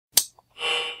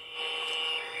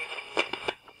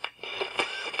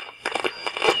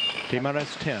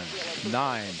T-minus 10,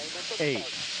 9, 8,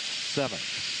 7,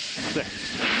 6,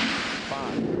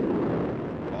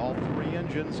 5. All three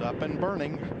engines up and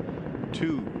burning.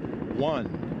 2,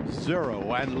 1,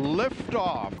 0, and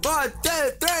liftoff. 1,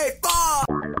 2, 3,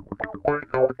 4.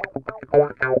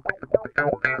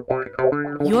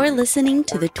 You're listening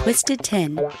to The Twisted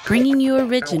 10, bringing you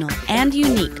original and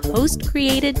unique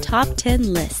host-created top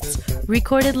 10 lists,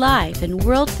 recorded live in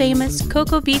world-famous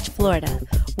Cocoa Beach, Florida,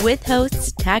 with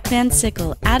hosts Tack Van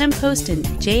Sickle, Adam Poston,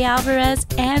 Jay Alvarez,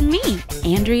 and me,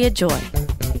 Andrea Joy.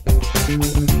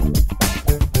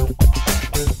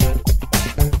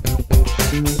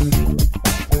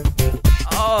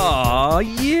 Oh,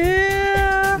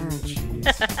 yeah.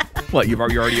 What, you're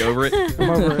already over it? I'm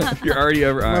over it. You're already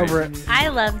over it? I'm over it. I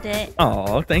loved it.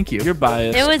 Oh, thank you. You're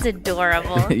biased. It was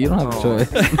adorable. You don't have a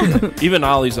choice. Even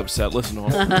Ollie's upset. Listen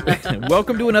to him.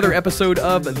 Welcome to another episode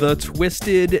of The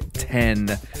Twisted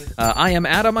 10. I am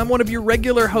Adam. I'm one of your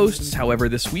regular hosts. However,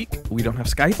 this week we don't have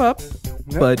Skype up,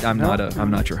 but I'm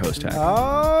not your host, Tack.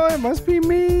 Oh, it must be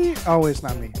me. Oh, it's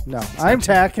not me. No, I'm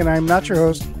Tack, and I'm not your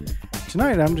host.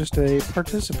 Tonight, I'm just a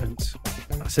participant.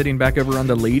 Sitting back over on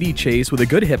the lady chase with a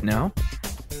good hip now.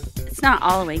 It's not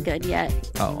all the way good yet.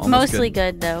 Oh, almost mostly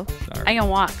good, though. Right. I can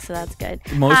walk, so that's good.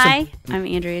 I'm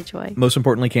Andrea Joy. Most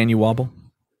importantly, can you wobble?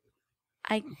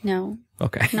 No,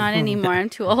 Okay. not anymore. I'm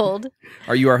too old.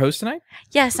 Are you our host tonight?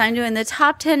 Yes, I'm doing the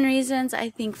top 10 reasons I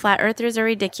think flat earthers are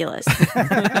ridiculous.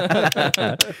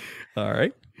 All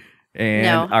right. And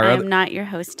No, I'm not your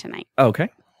host tonight. Okay.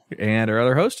 And our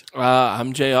other host?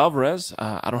 I'm Jay Alvarez.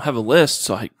 I don't have a list,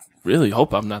 so I really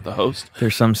hope I'm not the host.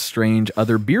 There's some strange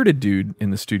other bearded dude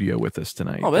in the studio with us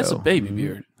tonight. Oh, that's though. a baby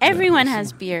beard. Everyone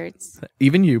has beards.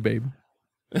 Even you, babe.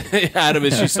 Adam,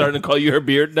 is she starting to call you her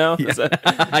beard now?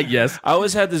 Yeah. Yes. I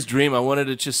always had this dream. I wanted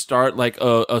to just start like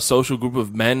a social group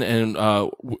of men, and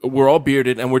we're all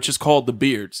bearded, and we're just called the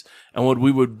Beards. And what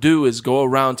we would do is go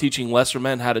around teaching lesser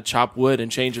men how to chop wood and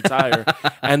change a tire,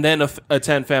 and then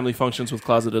attend family functions with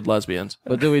closeted lesbians.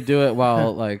 But do we do it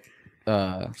while like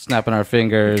snapping our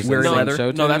fingers? Wearing and leather?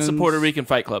 show No, that's the tunes? Puerto Rican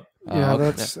Fight Club. Yeah, okay.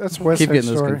 that's West Keep Side getting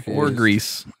those Story. confused. Or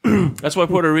grease. That's why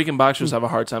Puerto Rican boxers have a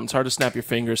hard time. It's hard to snap your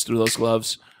fingers through those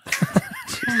gloves.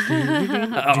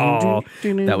 Oh,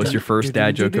 that was your first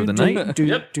dad joke of the night.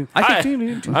 Yep. Hi,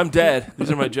 I'm dead.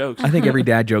 These are my jokes. I think every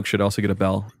dad joke should also get a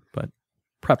bell, but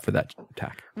prep for that,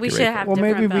 Tack. We Get should ready have Well,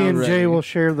 maybe different me and bells. Jay will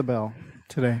share the bell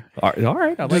today. for it. All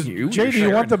right. I like you. Jay, do you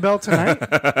want the bell tonight?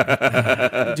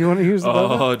 Do you want to use the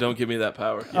bell? Oh, don't give me that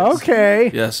power. Yes.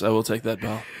 Okay. Yes, I will take that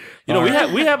bell. You know,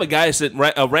 we have a guy sitting,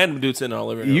 a random dude sitting all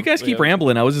over here. You guys keep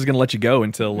rambling. I was just going to let you go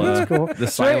until Cool. the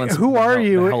So, silence. who are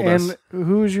you, held us. and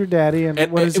who's your daddy, and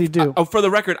what does he do? For the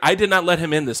record, I did not let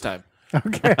him in this time.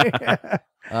 Okay.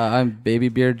 I'm Baby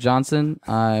Beard Johnson.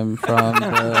 I'm from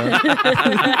the...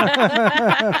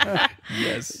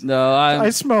 Yes. No, I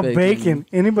smell bacon.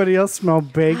 Anybody else smell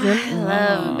bacon?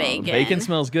 I love bacon. Bacon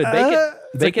smells good. Bacon.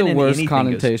 It's like the in worst anything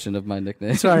connotation of my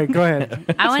nickname. Sorry, go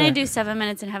ahead. I want to do 7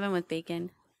 minutes in heaven with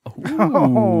bacon.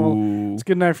 Oh, it's a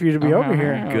good night for you to be over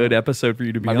here. Good episode for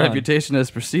you to be My on. reputation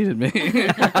has preceded me.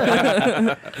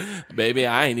 Baby,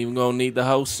 I ain't even going to need the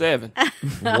whole 7.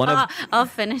 I'll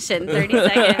finish it in 30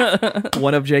 seconds.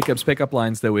 One of Jacob's pickup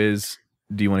lines, though, is,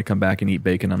 do you want to come back and eat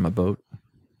bacon on my boat?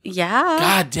 Yeah.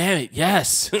 God damn it,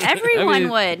 yes. Everyone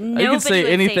would. Nobody I can say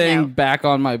would anything say no. back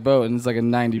on my boat, and it's like a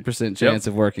 90% chance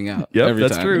of working out. Yep, every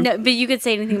that's time. true. No, but you could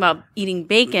say anything about eating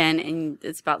bacon, and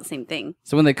it's about the same thing.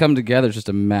 So when they come together, it's just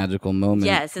a magical moment.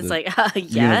 Yes, it's The like,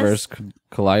 yes. universe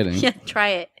colliding. Yeah, try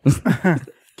it.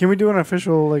 Can we do an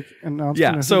official announcement?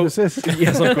 Yeah, of so, who this is?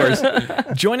 yes, of course.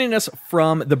 Joining us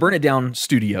from the Burn It Down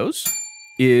studios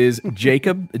is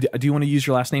Jacob. Do you want to use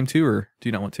your last name too, or do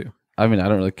you not want to? I mean, I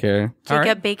don't really care. Jacob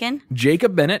right. Bacon.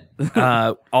 Jacob Bennett,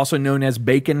 also known as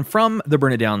Bacon from the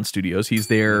Burn It Down studios. He's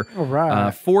their All right.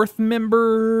 fourth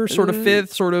member, sort of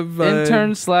fifth, sort of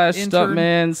Intern slash intern.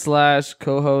 stuntman slash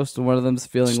co-host, and one of them's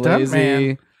feeling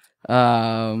lazy.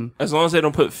 As long as they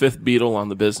don't put Fifth Beatle on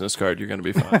the business card, you're going to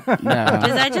be fine. Does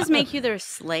No. that just make you their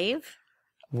slave?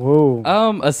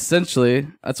 Whoa. Essentially,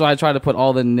 that's why I try to put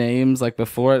all the names like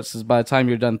before it. So by the time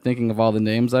you're done thinking of all the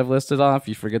names I've listed off,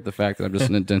 you forget the fact that I'm just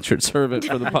an indentured servant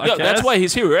for the podcast. No, that's why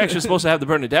he's here. We were actually supposed to have the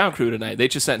Burn It Down crew tonight. They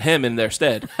just sent him in their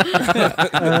stead.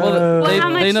 Well, how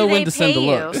much they know do when they to send the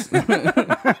pay looks.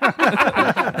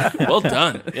 Well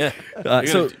done. Yeah.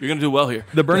 You're going to do well here.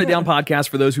 The Burn It Down podcast,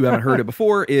 for those who haven't heard it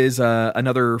before, is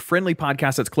another friendly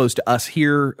podcast that's close to us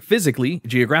here physically,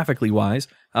 geographically wise,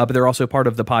 but they're also part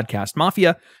of the Podcast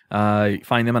Mafia.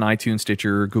 Find them on iTunes,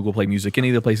 Stitcher, Google Play Music, any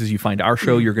of the places you find our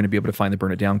show, you're going to be able to find the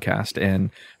Burn It Down cast.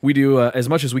 And we do as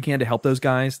much as we can to help those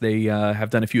guys. They have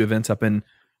done a few events up in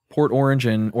Port Orange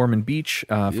and Ormond Beach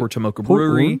for Tomoka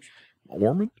Brewery.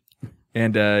 Ormond?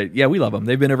 And yeah, we love them.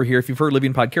 They've been over here. If you've heard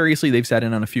Living Podcariously, they've sat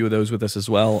in on a few of those with us as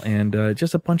well. And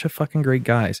just a bunch of fucking great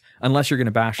guys. Unless you're going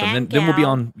to bash them. Then we'll be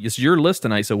on, it's your list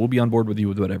tonight, so we'll be on board with you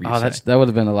with whatever you say. That would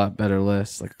have been a lot better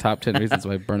list. Like top 10 reasons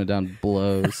why Burn It Down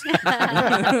blows.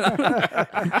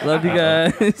 Love you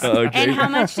guys. And how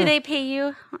much do they pay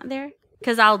you there?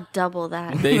 Because I'll double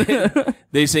that.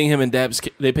 They sing him in Dabs.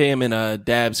 They pay him in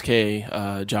Dabs K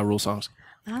Ja Rule songs.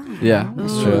 Oh. Yeah,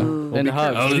 it's true. And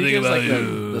hugs. I was He thinking gives, like,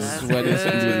 about the sweatiest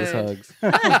and sweetest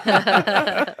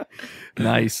hugs.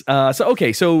 Nice.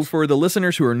 So for the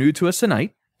listeners who are new to us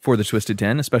tonight, for the Twisted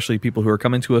 10, especially people who are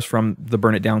coming to us from the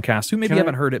Burn It Down cast, who maybe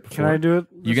haven't heard it before. Can I do it?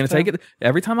 You're going to take it?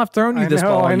 Every time I've thrown you this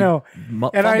ball, I know. And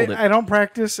fumbled it. I don't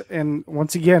practice. And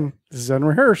once again, this is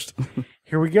unrehearsed.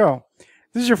 Here we go.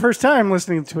 This is your first time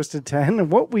listening to Twisted 10.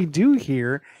 And what we do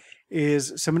here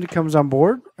is somebody comes on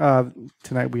board.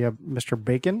 Tonight we have Mr.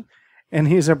 Bacon. And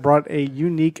he's brought a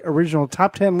unique original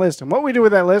top 10 list. And what we do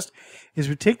with that list is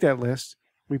we take that list,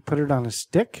 we put it on a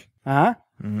stick,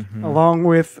 along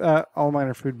with, all mine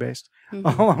are food-based,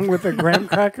 along with a graham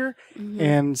cracker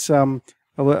and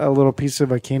a little piece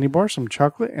of a candy bar, some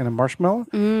chocolate, and a marshmallow.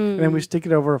 And then we stick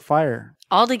it over a fire.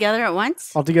 All together at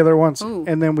once? All together at once. Ooh.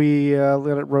 And then we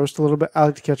let it roast a little bit. I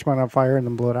like to catch mine on fire and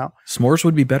then blow it out. S'mores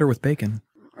would be better with bacon.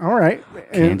 All right.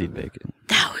 Candied bacon.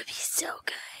 That would be so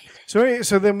good.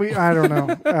 So then I don't know.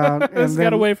 And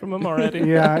Got away from him already.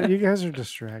 Yeah, you guys are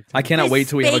distracted. I cannot wait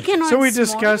till we have Bacon on So we s'mores?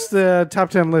 discuss the top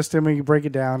 10 list and we break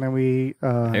it down and we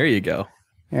There you go.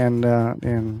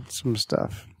 and some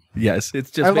stuff. Yes,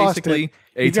 it's I just lost basically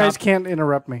it. You guys top, can't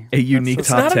interrupt me. a unique It's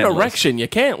top not 10 an list. erection. You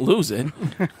can't lose it.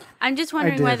 I'm just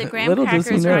wondering why did. the graham Little does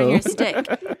he crackers are on know. your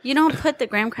stick. You don't put the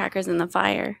graham crackers in the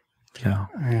fire. Yeah.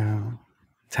 Yeah.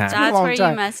 Tack. That's long where time.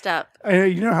 you messed up.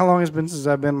 You know how long it's been since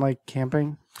I've been like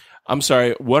camping? I'm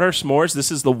sorry. What are s'mores?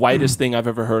 This is the whitest thing I've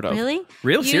ever heard of. Really?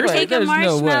 Real? You Seriously? take a There's no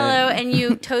way. marshmallow and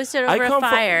you toast it I over a come from-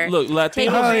 fire. look, Take a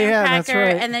Latino. Oh, graham yeah, that's cracker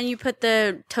right. and then you put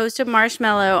the toasted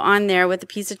marshmallow on there with a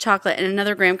piece of chocolate and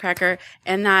another graham cracker,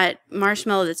 and that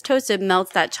marshmallow that's toasted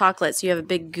melts that chocolate, so you have a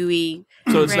big gooey.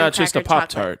 So it's graham not just a cracker Pop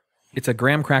Tart. It's a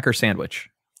graham cracker sandwich.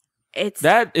 It's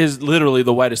That is literally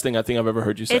the whitest thing I think I've ever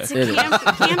heard you say. it's a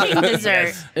camping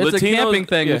dessert. It's Latinos- a camping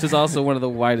thing, yeah. which is also one of the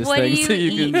widest What do things you that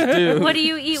you eat? can do. What do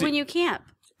you eat when you camp?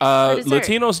 for dessert?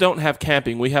 Latinos don't have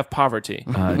camping. We have poverty.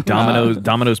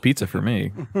 Domino's pizza for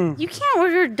me. You can't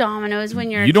order Domino's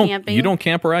when you're You don't. camping. You don't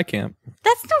camp where I camp.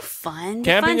 That's no fun. The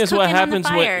Camping fun's is what cooking on the happens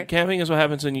fire. when camping is what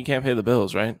happens when you can't pay the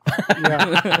bills, right?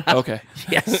 Yeah. Okay.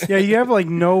 Yes. Yeah, you have like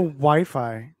no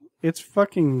Wi-Fi. It's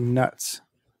fucking nuts.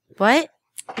 What?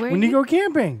 Where When you go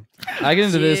camping, I get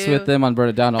into this with them on Burn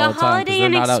It Down all The the time because Holiday they're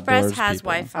Inn not Express outdoors has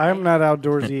people. Wi-Fi. I'm not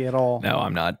outdoorsy at all. No,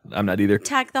 I'm not. I'm not either.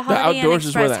 Tech, the Holiday Inn outdoors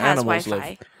is where Express the has animals Wi-Fi.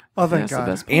 live. Oh, thank That's the God.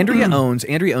 best part. Andrea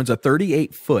owns a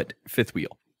 38-foot fifth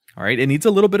wheel. All right, it needs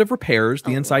a little bit of repairs.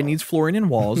 The inside needs flooring and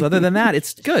walls. Other than that,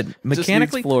 it's good. Just needs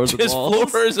Mechanically, floors with Just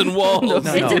walls. floors and walls.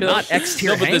 no, not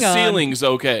exterior. No, but the Hang on. ceiling's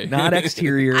okay. Not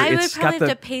exterior. I would It's probably got have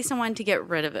the. to pay someone to get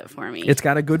rid of it for me. It's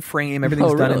got a good frame.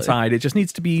 Everything's Oh, done really? inside. It just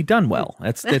needs to be done well.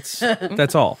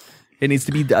 That's all. It needs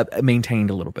to be maintained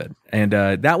a little bit, and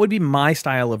that would be my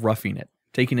style of roughing it.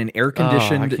 Taking an I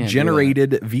air-conditioned, can't do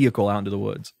generated vehicle out into the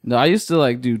woods. No, I used to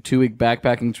like do 2-week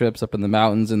backpacking trips up in the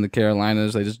mountains in the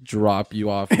Carolinas. They just drop you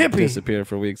off and disappear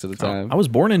for weeks at a time. I was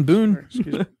born in Boone.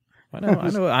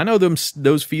 I know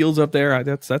those fields up there.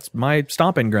 That's my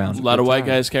stomping ground. A lot of white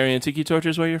guys carrying tiki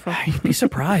torches where you're from. You'd be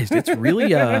surprised. It's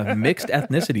really a mixed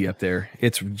ethnicity up there.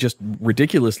 It's just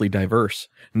ridiculously diverse.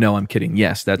 No, I'm kidding.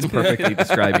 Yes, that's perfectly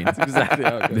describing exactly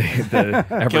how it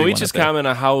goes. Can we just comment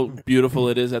on how beautiful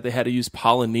it is that they had to use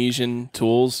Polynesian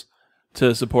tools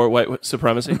to support white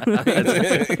supremacy?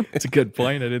 It's a good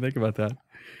point. I didn't think about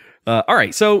that. All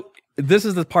right, so this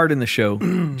is the part in the show,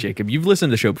 Jacob. You've listened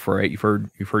to the show before, right? You've heard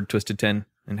Twisted 10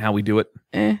 and how we do it.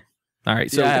 All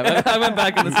right, so Yeah, I went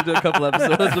back and listened to a couple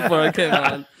episodes before I came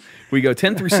on. we go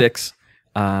 10 through 6,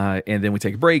 and then we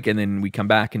take a break, and then we come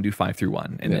back and do 5 through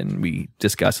 1, and then we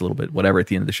discuss a little bit, whatever, at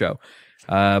the end of the show.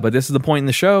 But this is the point in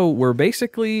the show where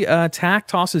basically Tack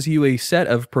tosses you a set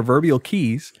of proverbial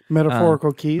keys,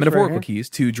 Metaphorical keys. metaphorical right here. keys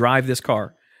to drive this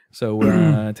car.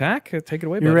 So Tack, take it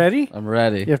away. You buddy. ready? I'm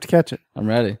ready. You have to catch it. I'm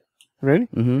ready. Ready?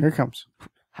 Mhm. Here it comes.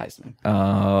 Heisman.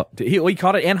 He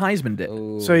caught it, and Heisman did.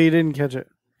 So you didn't catch it.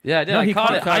 Yeah, I did. No, I he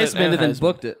caught it. caught it Heisman and and then Heisman.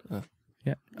 booked it.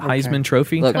 Yeah, Heisman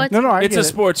Trophy. Look, What's- No, I It's get a it.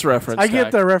 sports reference. I get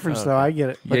Tack. the reference though. I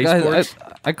get it. Yay, Guys, sports.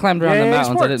 I climbed around Yeah, the yeah, mountains.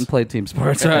 I sports. didn't play team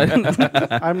sports. Right?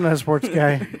 I'm not a sports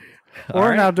guy or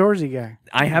right. an outdoorsy guy.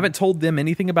 I haven't told them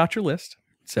anything about your list,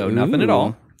 so nothing at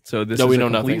all. So this No, is we a know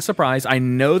complete nothing. surprise. I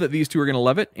know that these two are going to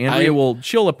love it. Andrea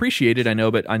she'll appreciate it, I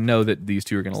know, but I know that these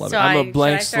two are going to love So it. I'm I- a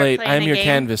blank should I start slate. playing I'm a your game?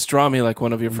 canvas. Draw me like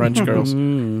one of your French girls.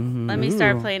 Let me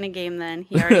start playing a game then.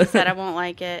 He already said I won't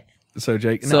like it. So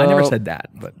Jake, So, no, I never said that,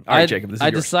 but all right, Jacob, this is I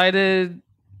yours. decided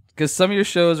because some of your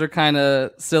shows are kind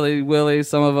of silly willy.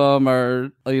 Some of them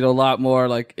are a lot more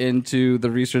like into the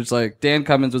research. Like Dan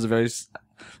Cummins was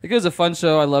it was a fun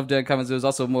show. I love Dan Cummins. It was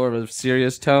also more of a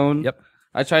serious tone. Yep.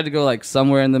 I tried to go like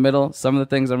somewhere in the middle. Some of the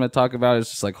things I'm going to talk about is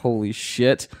just like holy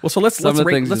shit. Well, so let's Some of the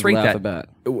rate, things let's you rate laugh that. about.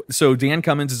 So Dan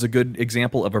Cummins is a good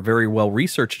example of a very well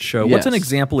researched show. What's an Yes.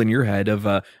 example in your head of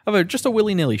just a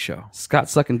willy nilly show? Scott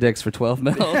sucking dicks for 12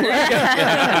 mil. It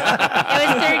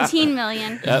was 13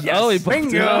 million. Oh, he bumped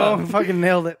it Bingo! up. Fucking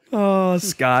nailed it. Oh,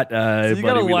 Scott, So you buddy,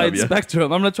 got a we wide love you.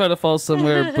 spectrum. I'm going to try to fall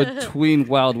somewhere between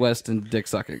Wild West and dick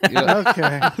sucking. Yeah.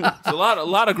 Okay. It's a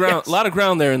lot of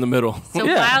ground there in the middle. So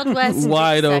Wild West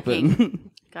Wide dick open.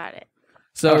 sucking. Got it.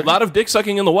 So A lot of dick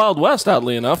sucking in the Wild West,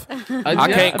 oddly enough.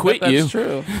 I can't quit bet you. That's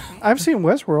true. I've seen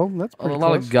Westworld. That's A pretty lot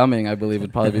close. of gumming, I believe,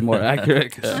 would probably be more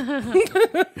accurate. 'Cause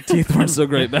teeth weren't so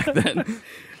great back then.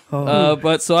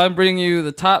 But so I'm bringing you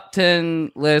the top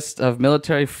 10 list of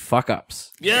military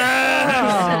fuck-ups.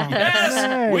 Yes!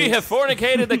 Nice. We have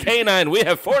fornicated the canine. We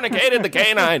have fornicated the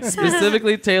canine.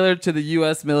 Specifically tailored to the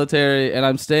U.S. military, and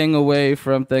I'm staying away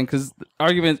from things because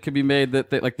argument could be made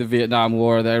that like the Vietnam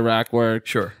War, the Iraq War,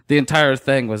 Sure. the entire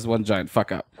thing was one giant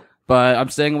fuck-up. But I'm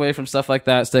staying away from stuff like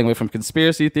that, staying away from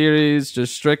conspiracy theories,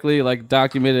 just strictly like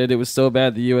documented. It was so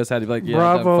bad the U.S. had to be like, yeah,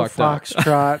 Bravo, that fucked up.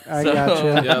 Foxtrot. I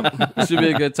gotcha. Yep. It should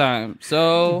be a good time.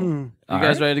 So, you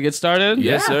guys ready to get started?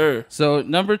 Yes, sir. So,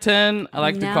 number 10, I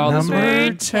like to call this one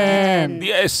Number 10.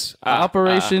 Yes.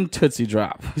 Operation Tootsie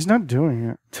Drop. He's not doing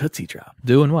it. Tootsie Drop.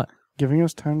 Doing what? Giving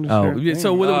us time to Oh, share. yeah,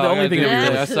 so things. the Oh, only thing I that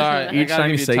gotta we do- sorry, I each gotta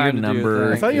time you give say your time to do a number.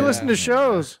 thing. I thought you Yeah. listened to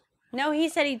shows. No, he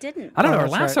said he didn't. I don't know. Oh, Our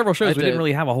that's last right. several shows, I we didn't did.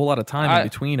 really have a whole lot of time in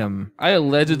between them. I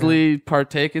allegedly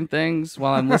partake in things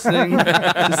while I'm listening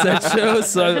to said shows,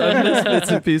 so I missed bits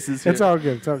and pieces here. It's all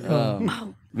good. It's all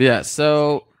good. Yeah,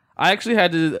 so I actually I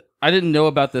didn't know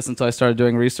about this until I started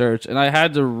doing research, and I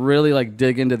had to really like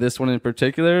dig into this one in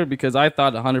particular because I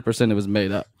thought 100% it was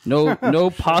made up. No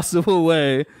possible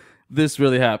way this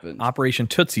really happened. Operation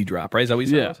Tootsie Drop, right? Is that what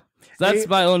you said? Yeah. That's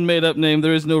my own made up name.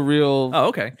 There is no real Oh,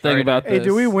 okay. thing All right. about Hey, this.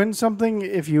 do we win something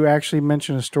if you actually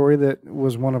mention a story that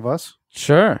was one of us?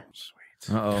 Sure.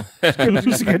 Uh-oh.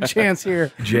 There's a good chance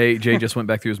here. Jay just went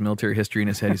back through his military history in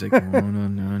his head. He's like, oh,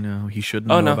 no. He shouldn't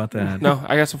know Oh, no. about that. No,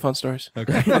 I got some fun stories.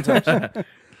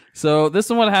 So this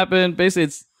one, what happened? Basically,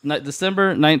 it's December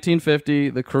 1950,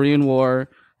 the Korean War,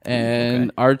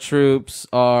 and our troops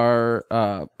are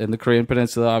in the Korean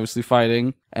Peninsula, obviously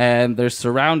fighting, and they're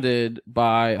surrounded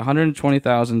by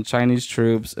 120,000 Chinese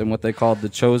troops in what they call the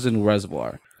Chosin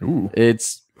Reservoir. Ooh.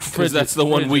 It's Because that's the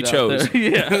one we frigid out chose. there.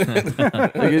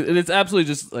 Yeah. It's absolutely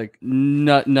just like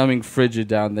numbing frigid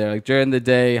down there. Like during the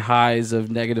day, highs of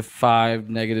 -5,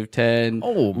 -10.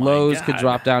 Oh, my Lows God. could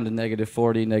drop down to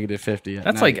 -40, -50. at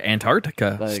That's night. like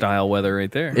Antarctica Like- style weather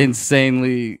right there.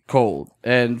 Insanely cold.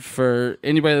 And for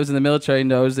anybody that was in the military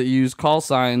knows that you use call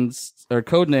signs or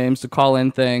code names to call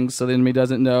in things so the enemy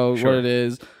doesn't know Sure. what it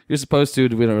is. You're supposed to.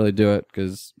 We don't really do it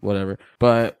because whatever.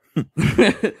 But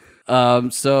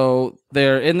so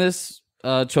they're in this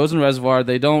chosen reservoir.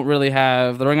 They're running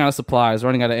out of supplies,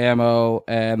 running out of ammo,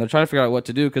 and they're trying to figure out what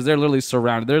to do because they're literally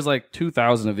surrounded. There's like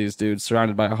 2,000 of these dudes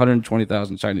surrounded by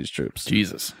 120,000 Chinese troops.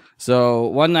 Jesus. So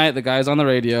one night the guy's on the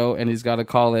radio and he's got to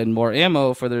call in more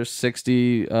ammo for their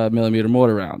 60 millimeter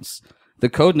mortar rounds. The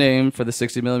code name for the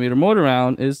 60 millimeter mortar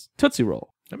round is Tootsie Roll.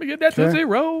 Let me get that Tootsie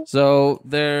Roll. So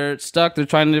they're stuck. They're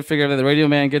trying to figure it out. The radio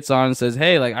man gets on and says,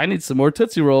 "Hey, like I need some more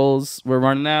Tootsie Rolls. We're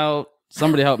running out.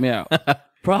 Somebody help me out."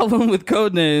 Problem with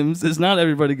code names is not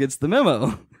everybody gets the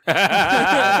memo.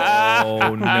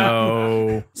 Oh,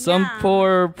 no. Some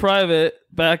poor private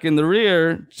back in the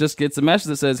rear just gets a message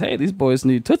that says, "Hey, these boys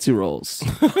need Tootsie Rolls."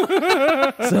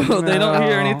 So they don't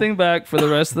hear anything back for the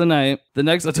rest of the night.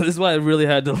 This is why I really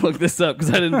had to look this up because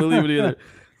I didn't believe it either.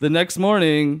 The next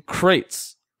morning,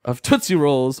 crates of Tootsie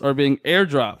Rolls are being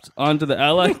airdropped onto the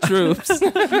Allied troops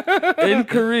in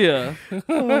Korea.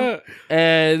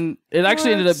 And it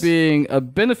actually ended up being a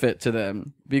benefit to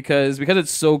them because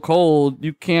it's so cold,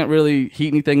 you can't really heat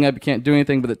anything up, you can't do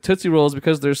anything. But the Tootsie Rolls,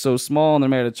 because they're so small and they're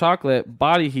made of chocolate,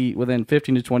 body heat within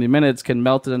 15 to 20 minutes can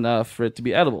melt it enough for it to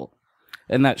be edible.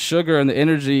 And that sugar and the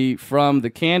energy from the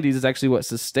candies is actually what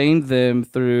sustained them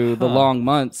through the long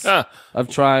months of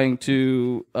trying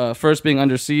to first being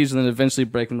under siege and then eventually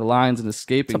breaking the lines and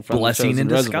escaping from blessing the in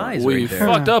chosen reservoir. disguise. We right there.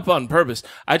 fucked up on purpose.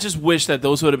 I just wish that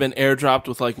those would have been airdropped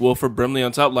with like Wilford Brimley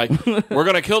on top. Like, we're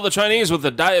gonna kill the Chinese with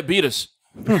the diabetes.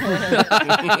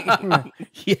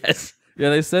 Yes. Yeah,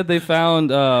 they said they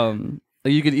found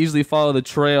you could easily follow the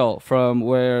trail from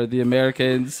where the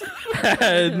Americans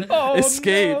had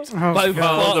escaped by,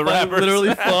 the rappers.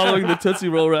 literally following the Tootsie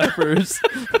Roll rappers,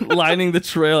 lining the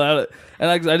trail out. And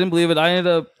I didn't believe it. I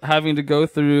ended up having to go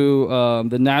through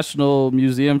the National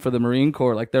Museum for the Marine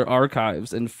Corps, like their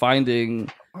archives, and finding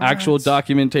actual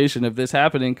documentation of this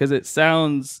happening because it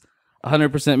sounds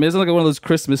 100%. I mean, it's like one of those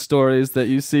Christmas stories that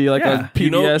you see like on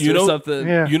PBS or something.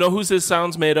 Yeah. You know whose this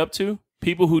sounds made up to?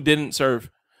 People who didn't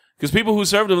serve. Because people who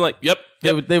served them like,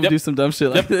 They would do some dumb shit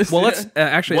like this. Well, let's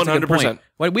actually, that's a good 100%. point.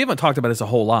 Well, we haven't talked about this a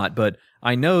whole lot, but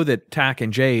I know that Tack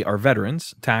and Jay are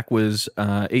veterans. Tack was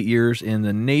 8 years in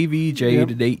the Navy. Jay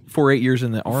did 8 years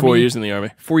in the Army. 4 years in the Army.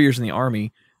 4 years in the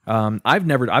Army.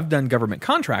 I've done government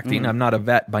contracting. I'm not a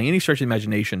vet by any stretch of the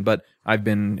imagination, but I've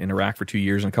been in Iraq for 2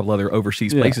 years and a couple other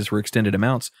overseas places for extended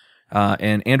amounts.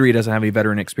 And Andrea doesn't have any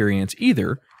veteran experience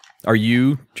either. Are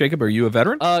you, Jacob? Are you a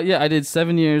veteran? Yeah, I did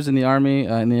 7 years in the Army,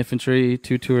 in the infantry,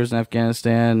 2 tours in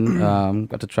Afghanistan,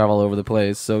 got to travel all over the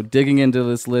place. So digging into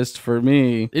this list for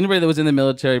me, anybody that was in the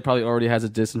military probably already has a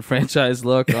disenfranchised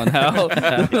look on how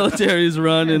the military is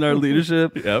run in our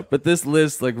leadership. Yep. But this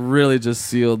list like really just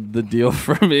sealed the deal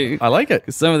for me. I like it.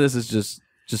 'Cause some of this is just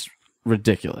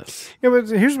ridiculous. Yeah, but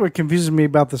here's what confuses me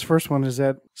about this first one is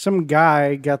that some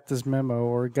guy got this memo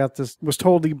or was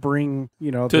told to bring,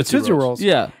 the Tootsie Tootsie Rolls. Rolls.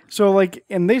 Yeah. So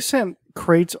and they sent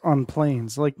crates on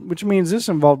planes, which means this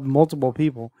involved multiple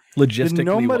people. Logistically, Did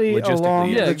nobody along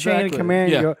yeah, the chain of exactly.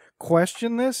 command Yeah. go,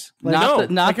 question this? Like,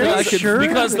 Not are that I you could sure?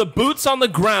 Because the boots on the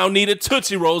ground needed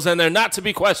Tootsie Rolls and they're not to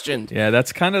be questioned. Yeah,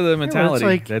 that's kind of the Yeah,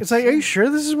 mentality. it's like, are you sure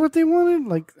this is what they wanted?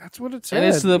 Like, that's what it said. And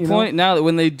it's to the point now that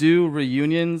when they do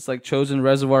reunions, like Chosen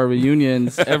Reservoir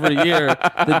reunions every year,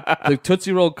 the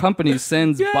Tootsie Roll company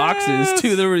sends boxes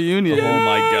to the reunion. Oh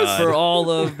my God. For all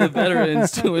of the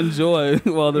veterans to enjoy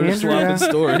while they're Andrea. swapping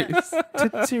stories.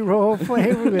 Tootsie Roll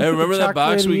flavor. with Hey, remember that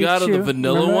box we chocolatey got of the chew.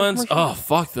 vanilla Remember that ones? commercial? Oh,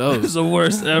 fuck It's those. the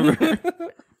worst ever.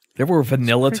 There were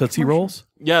vanilla Tootsie Rolls?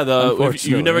 Yeah, if you've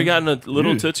Unfortunately. never gotten a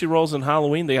little Tootsie Rolls in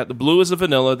Halloween, they got the blue is the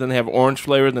vanilla, then they have orange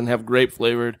flavored, then they have grape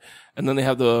flavored, and then they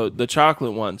have the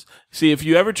chocolate ones. See, if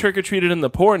you ever trick-or-treated in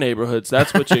the poor neighborhoods,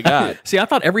 that's what you got. See, I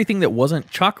thought everything that wasn't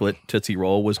chocolate Tootsie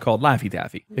Roll was called Laffy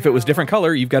Taffy. If it was different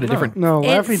color, you've got a different... No, It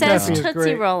Laffy says Taffy is Tootsie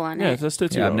great. Roll on Yeah, it. that's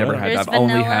Tootsie Yeah, Roll. I've never yeah. had There's that. I've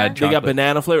only vanilla. had They chocolate. got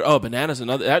banana flavor. Oh, banana's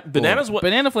another. Banana's what...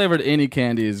 Banana flavored any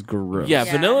candy is gross. Yeah,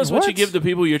 Yeah. vanilla is what you What? give to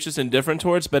people you're just indifferent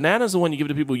towards. Banana's the one you give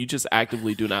to people you just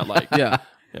actively do not like. Yeah.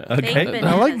 Okay. Baked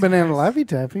I like bananas. banana Laffy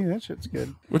Taffy. That shit's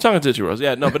good. We're talking Tootsie Rolls.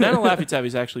 Yeah, no, banana Laffy Taffy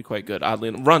is actually quite good. Oddly,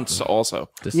 and Runts also.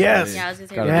 Disagree. Yes. Yeah, I was gonna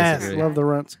say Gotta that's Yes, disagree. love the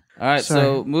runts. All right, Sorry.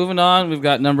 so moving on, we've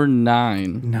got number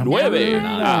 9. Nueve.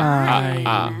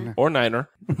 Or Niner.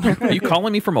 Are you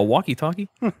calling me from a walkie-talkie?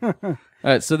 All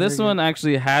right, so this one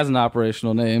actually has an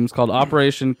operational name. It's called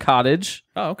Operation Cottage.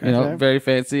 Oh, okay. You know, Okay. very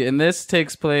fancy. And this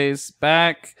takes place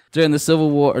back during the Civil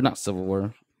War, or not Civil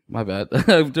War, my bad,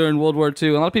 during World War II.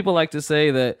 A lot of people like to say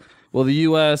that, well, the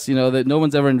U.S., that no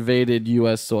one's ever invaded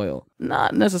U.S. soil.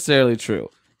 Not necessarily true.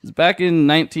 Back in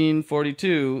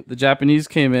 1942, the Japanese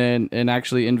came in and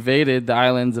actually invaded the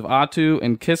islands of Attu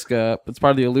and Kiska. It's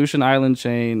part of the Aleutian Island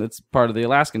chain. It's part of the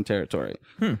Alaskan territory.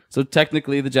 So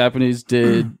technically, the Japanese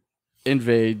did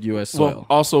invade U.S. soil. Well,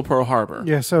 also Pearl Harbor.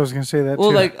 Yes, I was going to say that Well,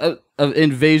 too. like an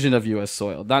invasion of U.S.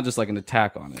 soil, not just like an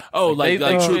attack on it. Oh, like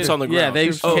troops on the ground. Yeah,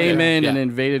 they Oh, came yeah, in yeah. and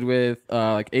invaded with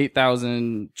like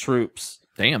 8,000 troops.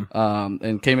 Damn.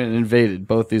 And came in and invaded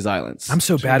both these islands. I'm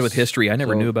so bad with history. I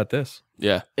never So- knew about this.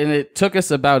 Yeah. And it took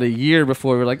us about a year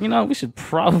before we were like, we should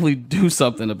probably do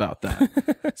something about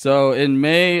that. So in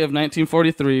May of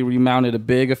 1943, we mounted a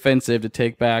big offensive to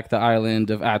take back the island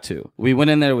of Attu. We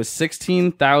went in there with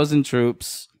 16,000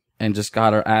 troops and just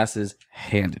got our asses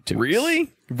handed to us.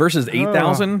 Really? Versus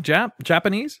 8,000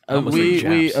 Japanese? I almost said We Japs.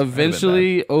 That'd have been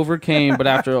eventually overcame,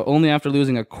 but only after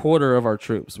losing a quarter of our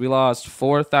troops. We lost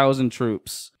 4,000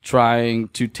 troops trying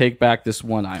to take back this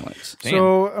one island.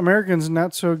 so Americans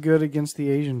not so good against the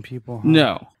Asian people. Huh?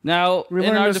 No. Now, We in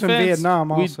learned our this in defense, Vietnam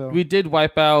we- also. We did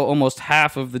wipe out almost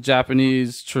half of the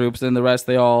Japanese troops, and the rest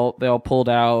they all pulled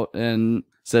out and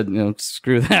said,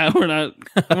 screw that. We're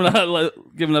not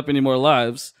giving up any more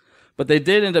lives. But they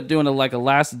did end up doing a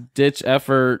last ditch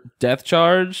effort death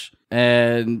charge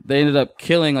and they ended up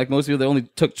killing, like most people, they only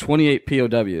took 28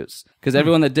 POWs because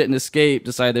everyone that didn't escape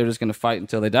decided they were just going to fight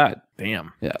until they died.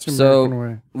 Damn. Yeah. American So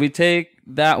way. we take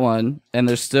that one, and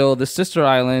there's still the sister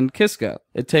island, Kiska.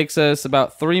 It takes us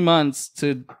about 3 months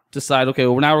to decide, okay,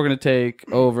 well, now we're going to take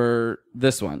over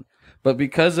this one. But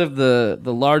because of the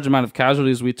large amount of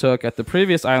casualties we took at the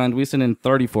previous island, we sent in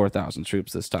 34,000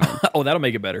 troops this time. Oh, that'll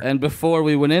make it better. And before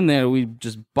we went in there, we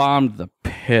just bombed the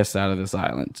piss out of this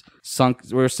island.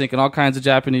 We were sinking all kinds of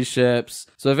Japanese ships.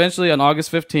 So eventually on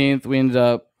August 15th, we ended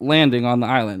up landing on the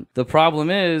island. The problem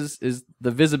is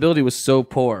the visibility was so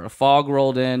poor. A fog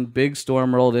rolled in, big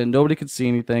storm rolled in. Nobody could see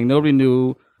anything. Nobody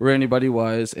knew where anybody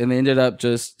was. And they ended up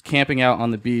just camping out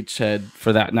on the beachhead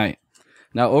for that night.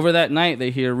 Now, over that night, they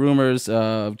hear rumors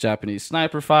of Japanese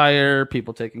sniper fire,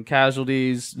 people taking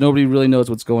casualties. Nobody really knows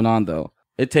what's going on, though.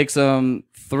 It takes them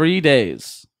 3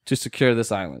 days to secure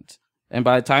this island. And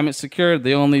by the time it's secured,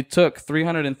 they only took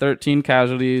 313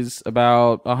 casualties,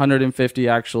 about 150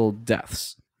 actual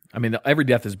deaths. I mean, every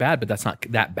death is bad, but that's not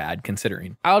that bad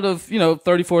considering. Out of,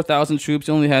 34,000 troops,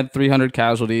 you only had 300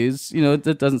 casualties.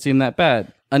 It doesn't seem that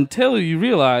bad. Until you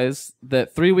realize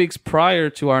that 3 weeks prior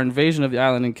to our invasion of the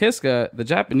island in Kiska, the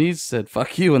Japanese said,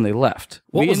 fuck you, and they left.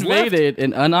 What we was invaded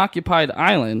an unoccupied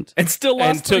island. And still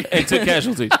lost. and took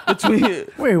casualties.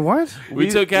 Wait, what? We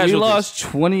took casualties. We lost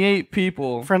 28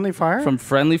 people Friendly fire? from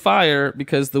friendly fire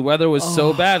because the weather was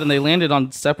so bad and they landed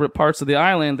on separate parts of the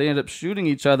island. They ended up shooting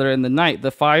each other in the night.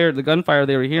 The gunfire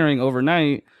they were hearing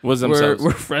overnight Was themselves.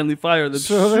 were friendly fire. Them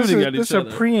So shooting at this each is a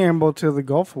other. preamble to the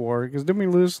Gulf War, because didn't we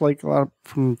lose like a lot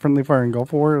from friendly fire in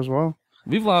Gulf War as well?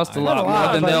 We've lost a Not lot a lot,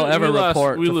 more than but they'll ever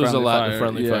report. We to lose a friendly lot fire. to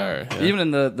friendly fire. Yeah. Even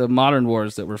in the modern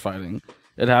wars that we're fighting,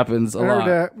 it happens a I heard lot.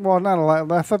 that, well, not a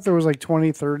lot. I thought there was like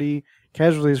 20, 30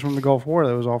 casualties from the Gulf War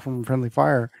that was all from friendly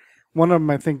fire. One of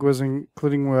them, I think, was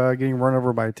including getting run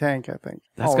over by a tank, I think.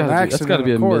 That's Oh, got an to accident,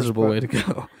 be a of course, miserable but- way to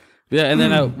go. Yeah, and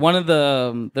then one of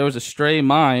the there was a stray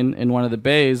mine in one of the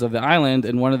bays of the island,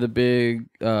 and one of the big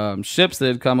ships that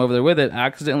had come over there with it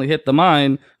accidentally hit the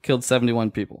mine, killed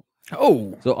 71 people.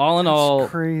 Oh, So all in all,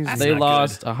 crazy. they not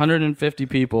lost 150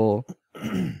 people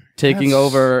taking That's-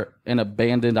 over an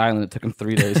abandoned island. It took them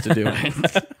 3 days to do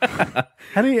it.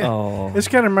 How do you? Oh. This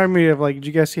kind of reminded me of like, did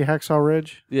you guys see Hacksaw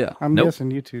Ridge? Yeah. I'm Nope.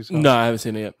 guessing you two saw. No, I haven't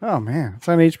seen it yet. Oh man, it's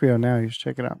on HBO now. You should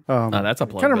check it out. that's a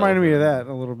plug. Kind of though. reminded me of that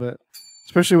a little bit,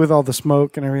 especially with all the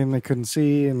smoke and everything they couldn't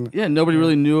see, and Yeah, nobody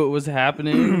really knew it was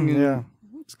happening. and yeah,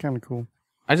 it's kind of cool.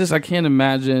 I can't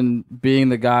imagine being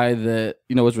the guy that,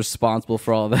 was responsible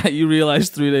for all that. You realize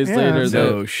 3 days Yeah, later that's-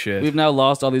 that No shit. we've now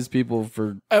lost all these people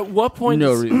for At what point?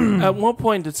 No reason. At what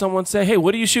point did someone say, "Hey,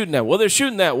 what are you shooting at?" Well, they're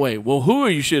shooting that way. Well, who are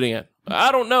you shooting at?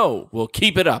 I don't know. Well,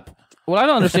 keep it up. What I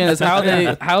don't understand is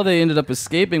how they ended up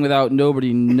escaping without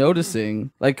nobody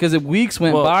noticing. Like, because weeks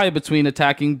went Well- by between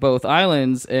attacking both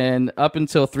islands, and up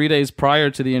until 3 days prior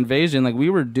to the invasion, like we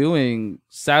were doing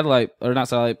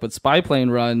but spy plane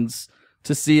runs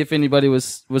to see if anybody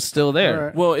was still there.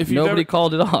 Right. Well, if you've Nobody ever,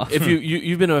 called it off. if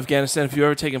you've been to Afghanistan, if you've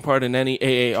ever taken part in any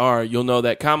AAR, you'll know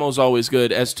that Camo's always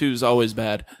good, S2 is always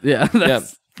bad. yeah, Yeah,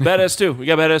 that's, bad S2. We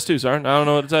got bad S2, sir. I don't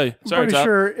know what to tell you. I'm Sorry, pretty Top.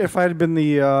 sure if I'd been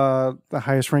the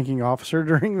highest ranking officer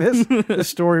during this, the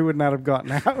story would not have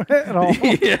gotten out at all.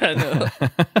 yeah, no.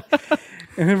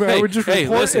 And I would just report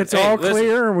listen, it's all listen.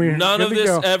 clear, and we're None good of to this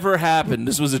go. ever happened.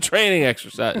 This was a training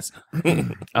exercise.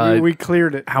 We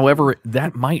cleared it. However,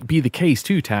 that might be the case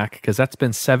too, Tack, because that's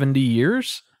been 70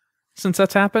 years since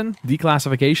that's happened.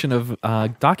 Declassification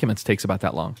of documents takes about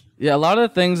that long. Yeah, a lot of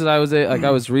the things that I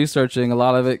was researching, a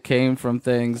lot of it came from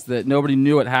things that nobody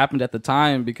knew what happened at the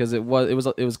time because it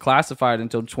was classified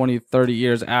until 20, 30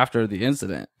 years after the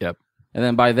incident. Yep. And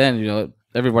then by then,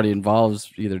 everybody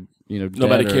involved either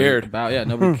Nobody dead or cared.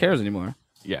 nobody cares anymore.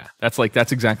 Yeah, that's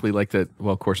exactly like the.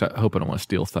 Well, of course, I hope I don't want to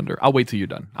steal thunder. I'll wait till you're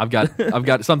done. I've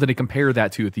got something to compare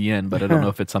that to at the end, but I don't know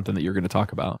if it's something that you're going to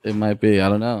talk about. It might be, I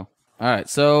don't know. All right,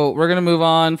 so we're gonna move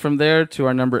on from there to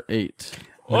our number 8.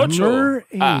 Number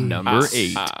 8. Number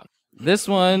 8. This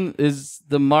one is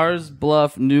the Mars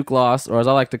Bluff nuke loss, or as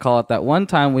I like to call it, that one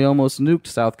time we almost nuked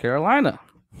South Carolina.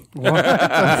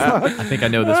 I think I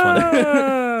know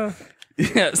this one.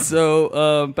 Yeah,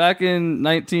 so back in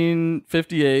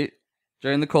 1958,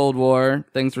 during the Cold War,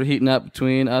 things were heating up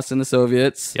between us and the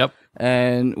Soviets. Yep.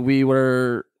 And we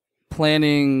were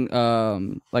planning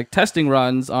testing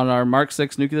runs on our Mark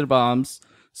 6 nuclear bombs.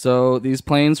 So these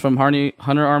planes from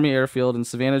Hunter Army Airfield in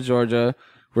Savannah, Georgia,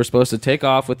 were supposed to take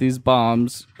off with these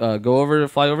bombs, fly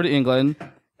over to England,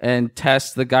 and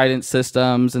test the guidance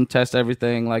systems and test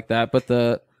everything like that. But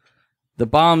the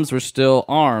bombs were still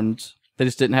armed. They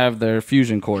just didn't have their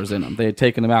fusion cores in them. They had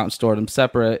taken them out and stored them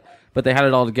separate, but they had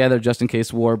it all together just in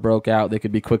case war broke out. They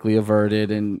could be quickly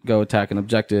averted and go attack an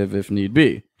objective if need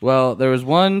be. Well, there was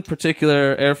one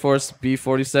particular Air Force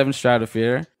B-47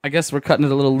 Stratosphere. I guess we're cutting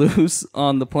it a little loose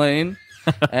on the plane.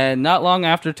 And not long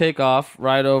after takeoff,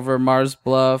 right over Mars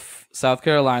Bluff, South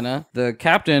Carolina, the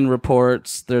captain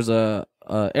reports there's a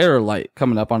error light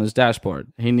coming up on his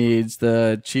dashboard. He needs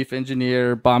the chief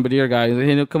engineer, bombardier guy.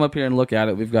 He'll come up here and look at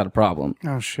it. We've got a problem.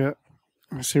 Oh, shit.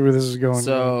 I see where this is going.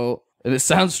 So, and it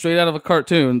sounds straight out of a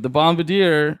cartoon. The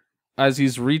bombardier, as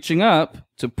he's reaching up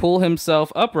to pull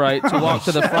himself upright to walk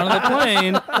to the front of the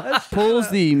plane,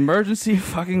 pulls the emergency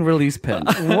fucking release pin.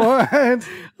 What?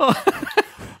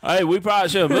 Hey, we probably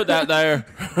should have put that there.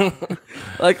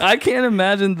 Like, I can't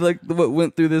imagine like what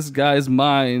went through this guy's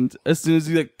mind as soon as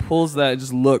he like pulls that. It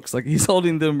just looks like he's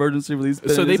holding the emergency release pin.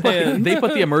 So in they his put hand. they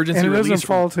put the emergency And it doesn't release.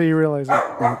 fall till you realize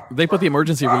it. They put the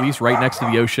emergency release right next to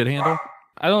the oh shit handle.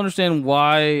 I don't understand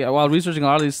why, while researching a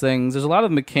lot of these things, there's a lot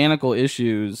of mechanical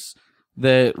issues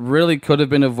that really could have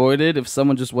been avoided if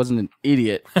someone just wasn't an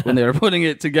idiot when they were putting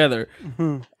it together.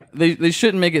 They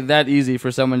shouldn't make it that easy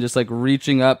for someone just like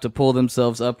reaching up to pull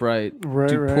themselves upright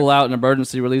to pull out an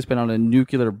emergency release pin on a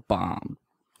nuclear bomb.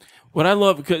 What I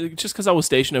love, just because I was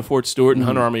stationed at Fort Stewart and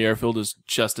Hunter Army Airfield is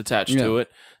just attached to it,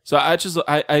 so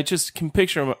I just can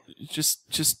picture him,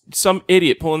 just some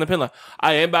idiot pulling the pin like,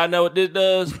 anybody know what this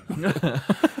does?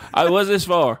 I was this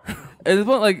far. And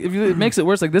like, if it makes it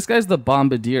worse, like this guy's the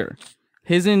bombardier.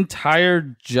 His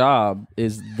entire job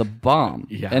is the bomb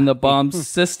and the bomb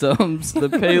systems, the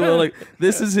payload. Like,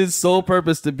 this is his sole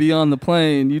purpose to be on the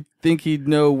plane. You'd think he'd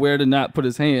know where to not put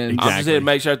his hand. I'm just here to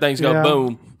make sure things go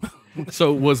boom.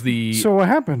 So so what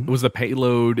happened? Was the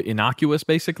payload innocuous,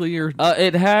 basically, or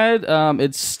it had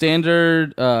its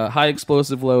standard high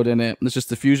explosive load in it. It's just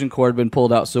the fusion core had been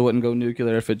pulled out so it wouldn't go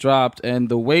nuclear if it dropped. And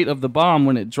the weight of the bomb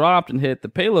when it dropped and hit the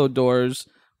payload doors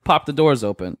popped the doors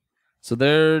open. So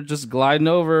they're just gliding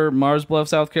over Mars Bluff,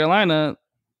 South Carolina.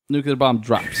 Nuclear bomb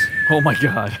drops. Oh my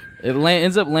god! It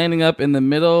ends up landing up in the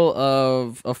middle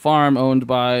of a farm owned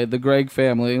by the Gregg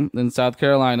family in South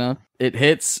Carolina. It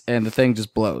hits and the thing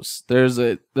just blows. There's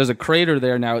a crater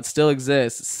there now. It still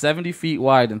exists, 70 feet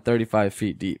wide and 35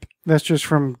 feet deep. That's just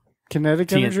from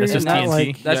kinetic energy? That's just Not TNT?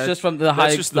 like That's just from the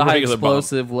high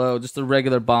explosive load, just the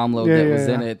regular bomb load that was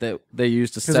in it that they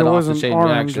used to set off the chain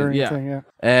reaction. Anything,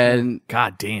 And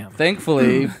god damn.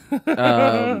 thankfully,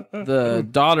 the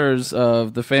daughters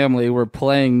of the family were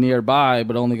playing nearby,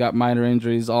 but only got minor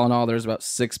injuries. All in all, there's about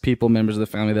 6 people, members of the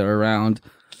family that were around.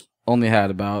 Only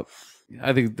had about,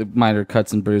 I think, the minor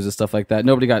cuts and bruises, stuff like that.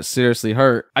 Nobody got seriously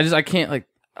hurt. I can't, like,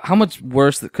 how much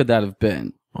worse could that have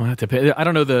been? Well, that depends. I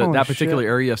don't know Holy that particular shit.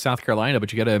 area of South Carolina,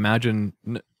 but you got to imagine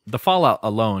the fallout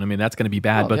alone. I mean, that's going to be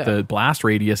bad, but the blast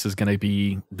radius is going to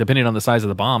be, depending on the size of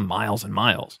the bomb, miles and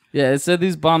miles. Yeah, it said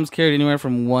these bombs carried anywhere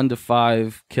from 1 to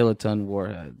 5 kiloton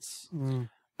warheads.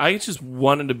 I just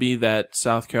wanted to be that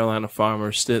South Carolina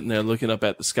farmer sitting there looking up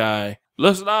at the sky.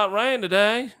 Looks like rain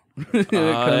today.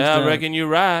 I reckon you're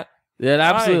right. Yeah, it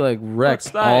absolutely like wrecked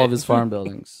What's that? all of his farm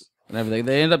buildings and everything.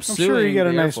 They end up I'm suing. sure you get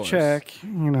a the Air nice Force. check,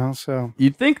 so.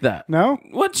 You'd think that. No?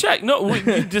 What check? No,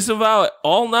 you disavow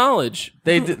all knowledge.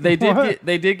 They did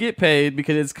get paid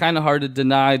because it's kind of hard to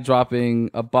deny dropping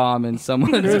a bomb in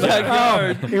someone's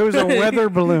backyard. It was a weather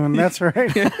balloon. That's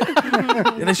right. Yeah,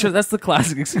 that's the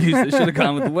classic excuse. They should have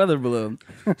gone with the weather balloon.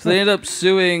 So they ended up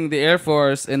suing the Air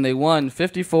Force and they won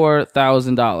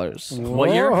 $54,000.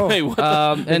 What year? Whoa. Hey, what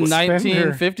In Spender.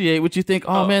 1958, which you think,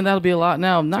 oh man, that'll be a lot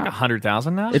now. Not.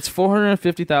 100,000 now? It's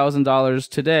 $450,000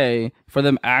 today for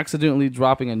them accidentally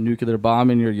dropping a nuclear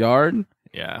bomb in your yard.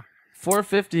 yeah.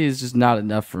 450 is just not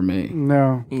enough for me.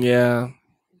 No. Yeah.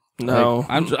 No.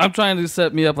 Like, I'm trying to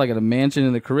set me up like at a mansion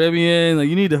in the Caribbean. Like,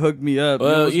 you need to hook me up.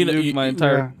 Well, you know, my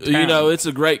entire You know, town. it's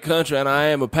a great country, and I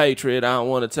am a patriot. I don't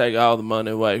want to take all the money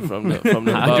away from the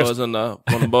boys on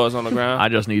the boys on the ground. I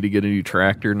just need to get a new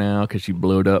tractor now because you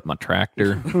blowed up my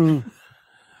tractor.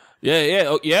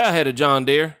 Yeah. I had a John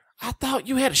Deere. I thought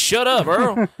you had to shut up,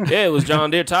 Earl. Yeah, it was John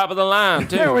Deere, top of the line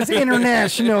too. That was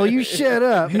international. You shut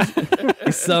up.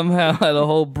 He somehow had a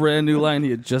whole brand new line he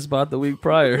had just bought the week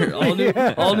prior. All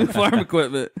new farm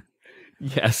equipment.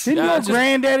 Yes. Didn't your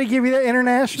granddaddy give you that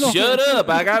international? Shut up!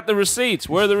 I got the receipts.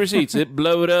 Where are the receipts? It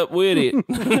blowed up with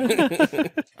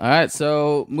it. All right,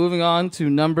 so moving on to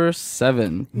number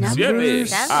 7. Number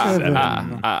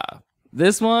seven.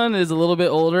 This one is a little bit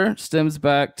older, stems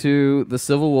back to the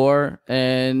Civil War,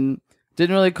 and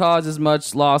didn't really cause as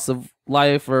much loss of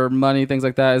life or money, things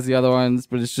like that, as the other ones,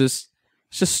 but it's just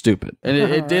It's just stupid. And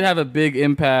it did have a big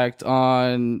impact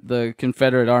on the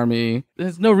Confederate Army.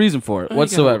 There's no reason for it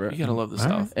whatsoever. You gotta love this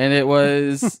stuff. And it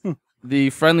was the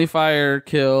friendly fire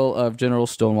kill of General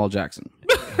Stonewall Jackson.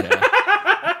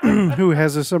 Who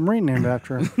has a submarine named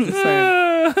after him. Just saying.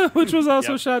 Which was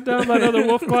also shot down by another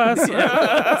Wolf class.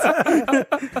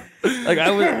 Like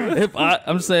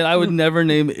I'm saying I would never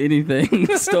name anything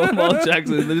Stonewall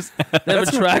Jackson. They have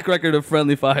a track record of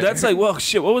friendly fire. That's like, well,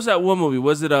 shit. What was that one movie?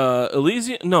 Was it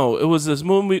Elysium? No, it was this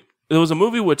movie. It was a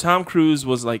movie where Tom Cruise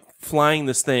was like flying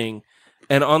this thing,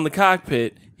 and on the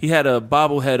cockpit he had a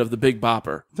bobblehead of the Big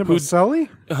Bopper. Is that Sully?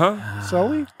 Huh?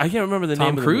 Sully? I can't remember the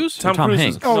name. Tom Cruise? Tom Tom Cruise.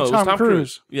 Hanks? No, it was Tom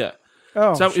Cruise. Yeah.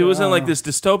 Oh, It was in like Oh. this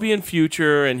dystopian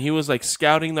future, and he was like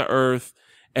scouting the Earth,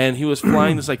 and he was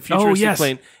flying this like futuristic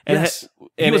plane. And yes.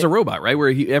 and He was it- a robot, right? Where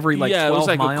he every like 12 it was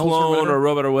like miles a clone or or a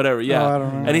robot or whatever. Yeah, Oh, I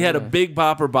don't know. and he had a Big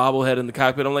Bopper bobblehead in the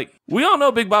cockpit. I'm like, we all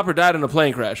know Big Bopper died in a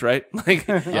plane crash, right? Like, he's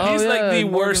like the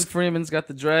Morgan worst. Freeman's got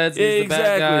the dreads. And he's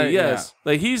Exactly. the bad guy. Yes,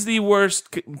 like he's the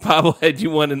worst bobblehead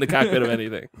you want in the cockpit of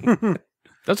anything.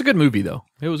 That's a good movie, though.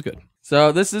 It was good.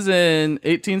 So this is in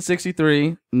 1863,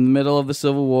 in the middle of the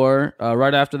Civil War,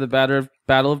 right after the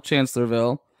Battle of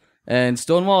Chancellorsville. And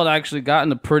Stonewall had actually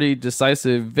gotten a pretty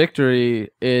decisive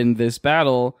victory in this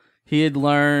battle. He had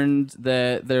learned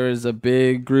that there is a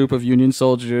big group of Union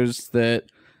soldiers that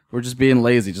were just being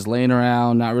lazy, just laying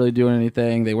around, not really doing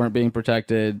anything. They weren't being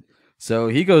protected. So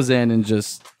he goes in and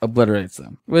just obliterates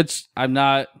them, which I'm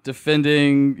not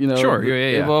defending, Sure,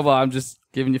 yeah. Blah, blah. I'm just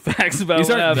giving you facts about These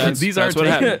what aren't happened. these That's aren't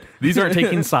what taking, happened. these aren't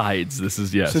taking sides. This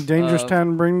is yes. It's a dangerous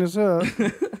time to bring this up.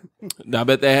 I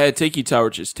bet they had tiki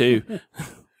torches too.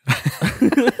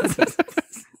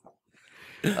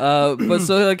 But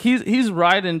so like he's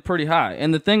riding pretty high.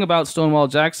 And the thing about Stonewall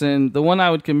Jackson, the one I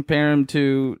would compare him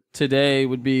to today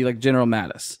would be like General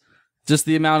Mattis. Just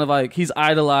the amount of like he's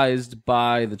idolized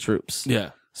by the troops.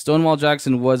 Yeah. Stonewall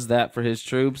Jackson was that for his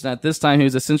troops. And at this time, he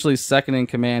was essentially second in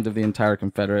command of the entire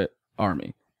Confederate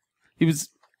Army. He was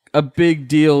a big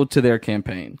deal to their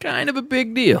campaign. Kind of a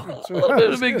big deal. A little bit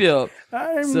of a big deal.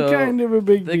 I'm So, kind of a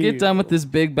big They deal. get done with this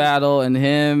big battle, and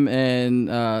him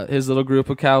and his little group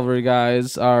of cavalry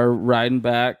guys are riding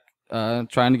back,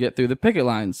 trying to get through the picket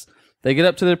lines. They get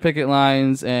up to their picket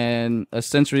lines, and a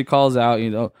sentry calls out,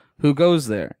 who goes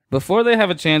there? Before they have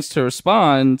a chance to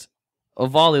respond, a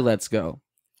volley lets go.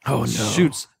 Oh no!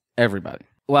 Shoots everybody.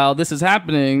 While this is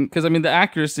happening, because the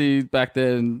accuracy back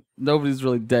then, nobody's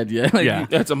really dead yet. Like, Yeah.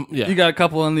 you got a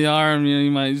couple on the arm,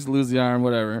 you might just lose the arm,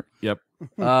 whatever. Yep.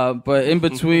 But in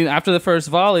between, after the first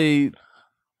volley,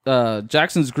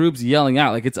 Jackson's group's yelling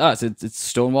out like it's us. It's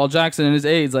Stonewall Jackson and his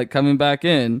aides like coming back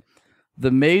in. The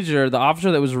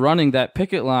officer that was running that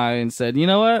picket line said, "You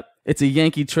know what? It's a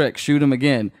Yankee trick. Shoot him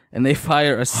again." And they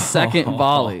fire a second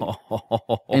volley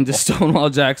into Stonewall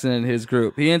Jackson and his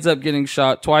group. He ends up getting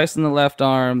shot twice in the left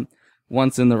arm,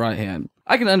 once in the right hand.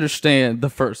 I can understand the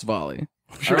first volley.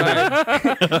 Sure.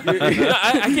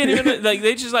 I can't even like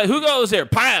they just like who goes here?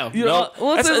 Pow!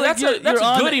 That's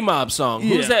a Goody Mob song.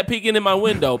 Yeah. Who's that peeking in my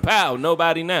window? Pow!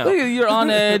 Nobody now. You're on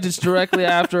edge. It's directly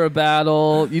after a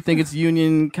battle. You think it's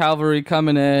Union cavalry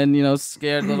coming in.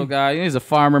 Scared little guy. He's a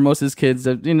farmer. Most of his kids,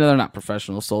 they're not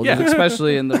professional soldiers,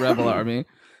 especially in the rebel army.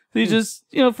 He just,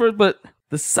 but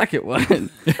the second one,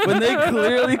 when they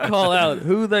clearly call out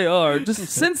who they are, just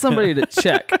send somebody to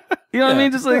check. You know what I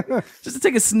mean? Just to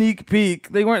take a sneak peek.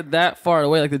 They weren't that far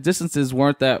away. Like the distances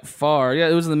weren't that far. Yeah,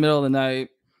 it was in the middle of the night,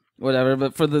 whatever.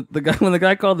 But for the guy, when the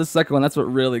guy called the second one, that's what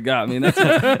really got me.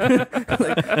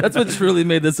 That's what truly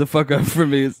made this a fuck up for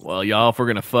me. Well, y'all, if we're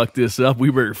gonna fuck this up, we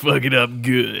better fuck it up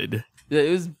good. Yeah,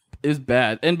 it was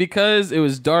bad. And because it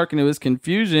was dark and it was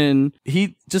confusion,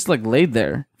 he just laid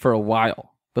there for a while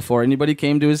before anybody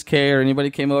came to his care, anybody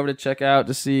came over to check out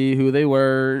to see who they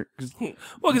were.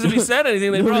 Well, because if he said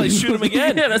anything, they'd probably shoot him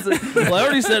again. Yeah, well, I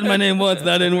already said my name once.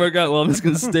 That didn't work out well. I'm just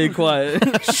gonna stay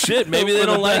quiet. Shit, maybe they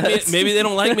don't like me. Maybe they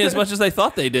don't like me as much as they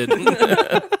thought they did.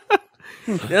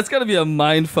 That's gotta be a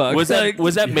mind fuck. Was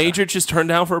that Major just turned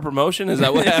down for a promotion? Is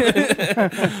that what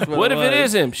happened? What if it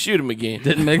is him? Shoot him again.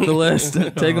 Didn't make the list.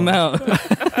 Take him out.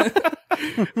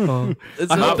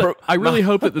 I really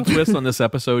hope that the twist on this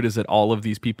episode is that all of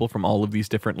these people from all of these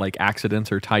different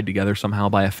accidents are tied together somehow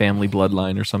by a family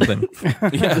bloodline or something.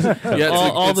 Yeah,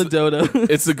 all the dodo.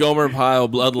 It's the Gomer Pyle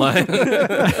bloodline.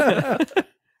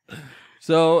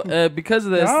 So because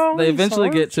of this, they eventually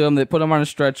get to him. They put him on a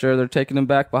stretcher. They're taking him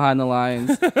back behind the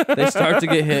lines. They start to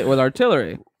get hit with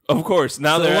artillery. Of course.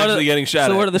 Now they're actually getting shot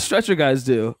So at. what do the stretcher guys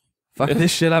do? Fuck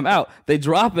this shit, I'm out. They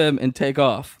drop him and take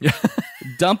off.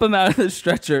 dump him out of the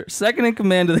stretcher. Second in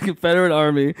command of the Confederate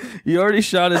Army. He already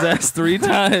shot his ass 3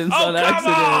 times on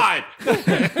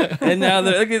accident. And now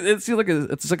it's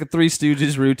like a Three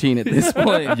Stooges routine at this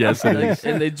point. Yes, it is.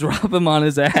 And they drop him on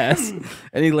his ass,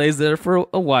 and he lays there for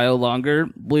a while longer,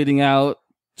 bleeding out,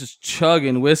 just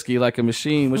chugging whiskey like a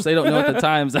machine, which they don't know at the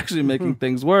time is actually making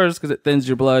things worse because it thins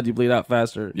your blood. You bleed out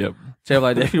faster. Yep. Terrible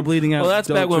idea. If you're bleeding out. Well, that's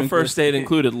don't back when drink first whiskey. aid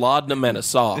included laudanum and a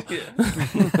saw.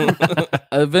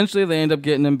 Eventually, they end up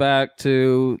getting him back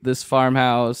to this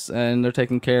farmhouse, and they're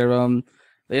taking care of him.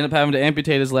 They end up having to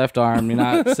amputate his left arm. You're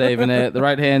not saving it. The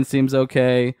right hand seems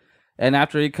okay. And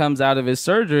after he comes out of his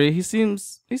surgery, he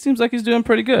seems like he's doing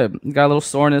pretty good. He got a little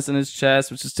soreness in his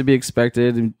chest, which is to be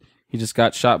expected. And he just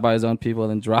got shot by his own people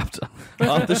and then dropped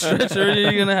off the stretcher.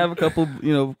 You're going to have a couple,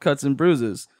 cuts and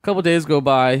bruises. A couple days go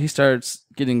by. He starts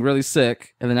getting really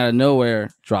sick, and then out of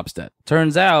nowhere, drops dead.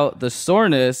 Turns out the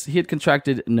soreness, he had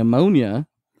contracted pneumonia,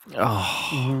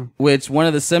 which one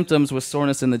of the symptoms was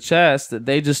soreness in the chest, that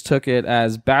they just took it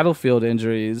as battlefield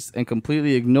injuries and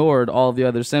completely ignored all of the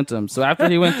other symptoms. So after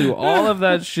he went through all of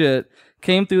that shit,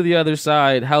 came through the other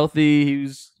side, healthy, he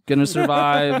was going to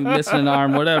survive, missing an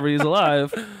arm, whatever, he's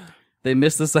alive. They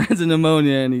miss the signs of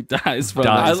pneumonia, and he dies from it.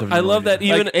 I love that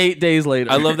even Like 8 days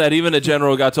later. I love that even a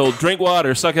general got told, drink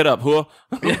water, suck it up, huh?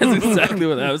 Yeah, that's exactly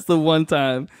what that was. The one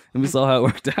time, and we saw how it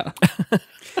worked out.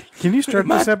 Can you start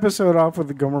this episode off with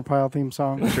the Gomer Pyle theme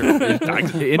song? Sure.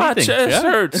 Anything. My chest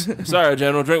hurts. Sorry,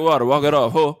 general, drink water, walk it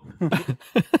off, huh?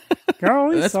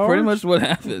 Golly, That's Sarge. pretty much what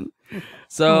happened.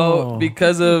 So,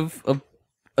 because of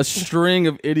a string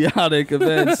of idiotic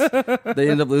events, they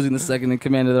end up losing the second in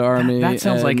command of the army. That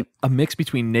sounds and like a mix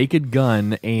between Naked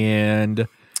Gun and...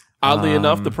 Oddly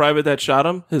enough, the private that shot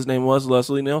him, his name was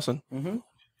Leslie Nielsen.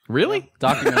 Really?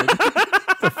 documented.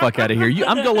 Get the fuck out of here.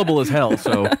 I'm gullible as hell,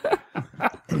 so...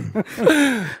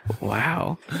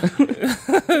 Wow.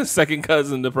 Second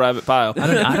cousin to Private Pyle.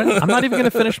 I'm not even going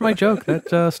to finish my joke.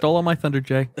 That stole all my thunder,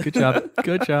 Jay. Good job.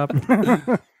 Good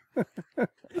job.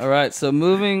 All right, so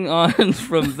moving on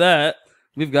from that,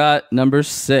 we've got number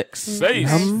 6.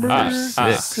 Number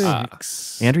Six.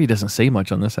 6. Andrew doesn't say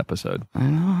much on this episode. I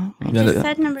know. I just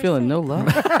said number Feeling 6. no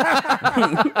love.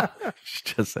 She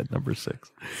just said number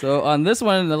 6. So on this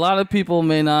one, a lot of people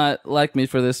may not like me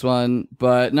for this one,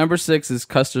 but number 6 is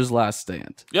Custer's Last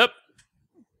Stand. Yep.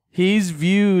 He's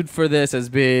viewed for this as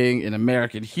being an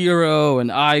American hero,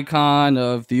 an icon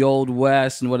of the Old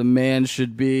West and what a man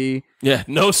should be. Yeah,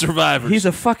 no survivors. He's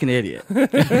a fucking idiot.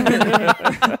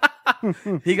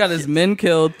 He got his men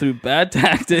killed through bad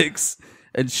tactics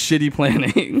and shitty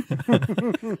planning.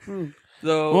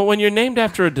 So, well, when you're named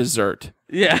after a dessert.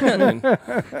 yeah.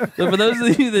 So for those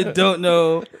of you that don't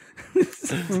know,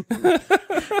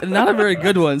 not a very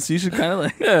good one, so you should kind of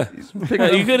like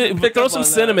You could throw some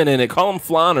cinnamon in it. Call him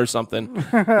flan or something.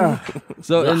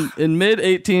 So in mid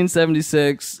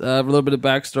 1876, a little bit of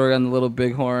backstory on the Little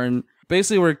Bighorn.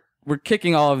 Basically, we're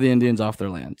kicking all of the Indians off their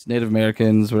lands, Native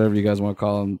Americans, whatever you guys want to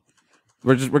call them.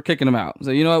 We're kicking them out.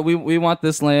 So you know what? We want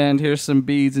this land. Here's some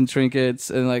beads and trinkets,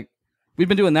 and like we've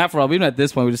been doing that for a while. Even at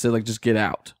this point, we just said like just get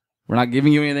out. We're not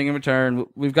giving you anything in return.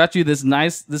 We've got you this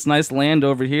nice land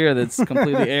over here that's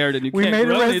completely arid, and you We can't made a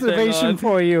grow anything reservation on,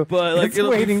 for you. but like It's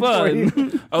it'll be waiting for fun.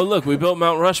 you. Oh, look, we built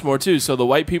Mount Rushmore, too, so the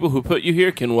white people who put you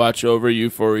here can watch over you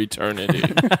for eternity.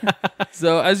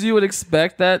 So as you would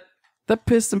expect, that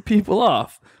pissed some people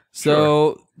off.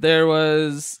 So there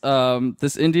was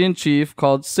this Indian chief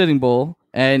called Sitting Bull,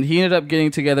 and he ended up getting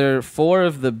together 4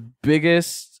 of the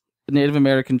biggest Native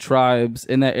American tribes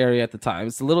in that area at the time.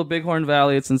 It's the Little Bighorn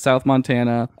Valley. It's in South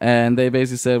Montana. And they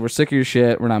basically said, we're sick of your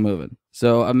shit. We're not moving.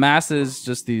 So amasses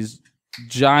just these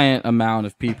giant amount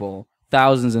of people,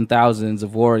 thousands and thousands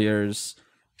of warriors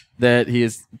that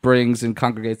brings and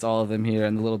congregates all of them here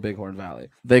in the Little Bighorn Valley.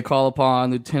 They call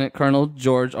upon Lieutenant Colonel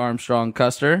George Armstrong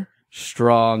Custer,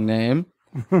 strong name,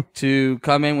 to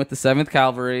come in with the 7th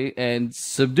Cavalry and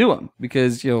subdue them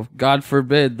because, God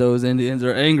forbid those Indians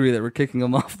are angry that we're kicking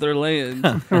them off their land.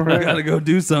 We got to go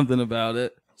do something about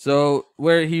it. So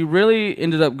where he really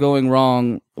ended up going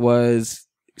wrong was,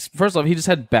 first off, he just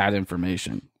had bad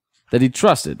information that he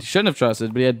trusted. He shouldn't have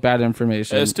trusted, but he had bad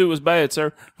information. S2 was bad,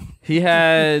 sir. He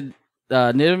had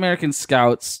Native American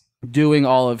scouts doing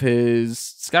all of his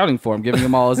scouting for him, giving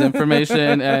him all his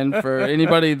information. And for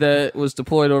anybody that was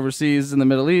deployed overseas in the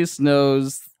Middle East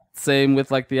knows, same with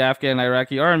like the Afghan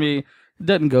Iraqi army, it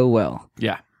doesn't go well.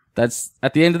 Yeah. That's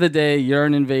at the end of the day, you're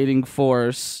an invading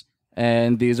force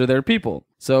and these are their people.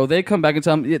 So they come back and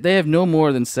tell them they have no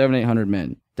more than 700-800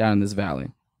 men down in this valley.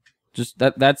 Just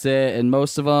that's it. And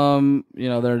most of them,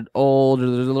 they're old or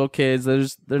they're little kids.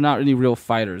 They're not any real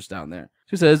fighters down there.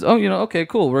 She says, "Oh, okay,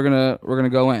 cool. We're gonna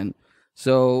go in."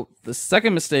 So the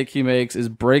second mistake he makes is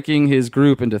breaking his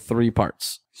group into 3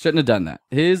 parts. Shouldn't have done that.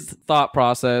 His thought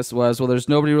process was, well, there's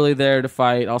nobody really there to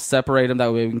fight. I'll separate them.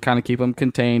 That way we can kind of keep them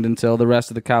contained until the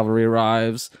rest of the cavalry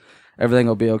arrives. Everything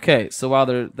will be okay. So while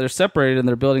they're separated and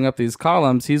they're building up these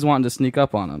columns, he's wanting to sneak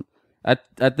up on them.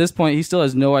 At this point, he still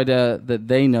has no idea that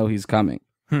they know he's coming.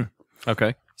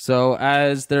 Okay. So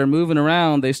as they're moving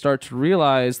around, they start to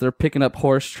realize they're picking up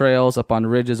horse trails up on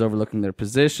ridges overlooking their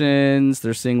positions.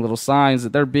 They're seeing little signs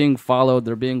that they're being followed.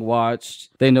 They're being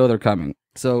watched. They know they're coming.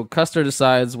 So Custer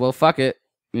decides, well, fuck it.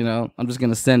 I'm just going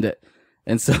to send it.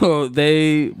 And so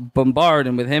they bombard,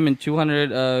 and with him and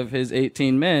 200 of his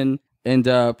 18 men end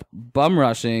up bum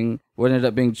rushing what ended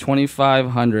up being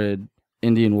 2,500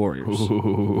 Indian warriors.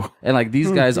 Ooh. And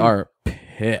these guys are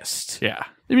pissed. Yeah.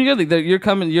 I mean,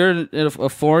 you're a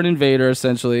foreign invader,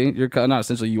 essentially. Not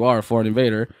essentially, you are a foreign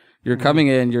invader. You're coming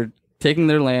in, you're taking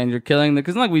their land, you're killing them.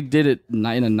 Because we did it in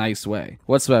a nice way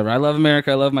whatsoever. I love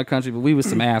America, I love my country, but we was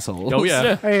some assholes. Oh,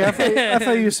 yeah. Hey, I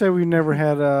thought you said we never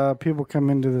had people come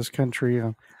into this country.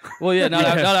 Well, yeah, not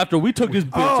after we took this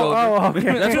bitch over. Oh,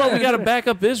 okay. That's why we got to back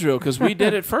up Israel, because we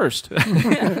did it first.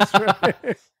 That's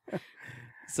right.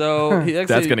 So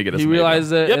That's gonna get us he made,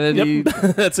 realized it, and then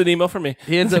That's an email from me.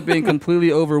 he ends up being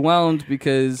completely overwhelmed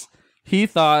because he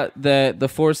thought that the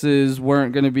forces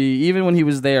weren't going to be, even when he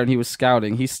was there and he was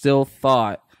scouting, he still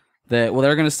thought that, well,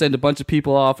 they're going to send a bunch of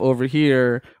people off over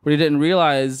here. What he didn't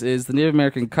realize is the Native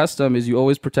American custom is you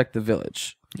always protect the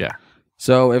village. Yeah.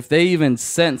 So if they even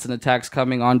sense an attack's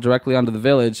coming on directly onto the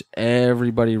village,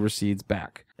 everybody recedes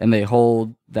back. And they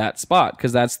hold that spot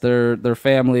because that's their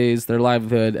families, their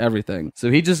livelihood, everything.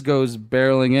 So he just goes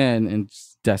barreling in and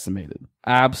decimated.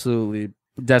 Absolutely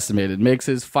decimated. Makes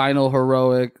his final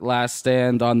heroic last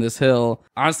stand on this hill.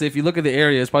 Honestly, if you look at the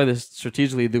area, it's probably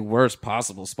strategically the worst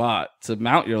possible spot to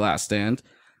mount your last stand.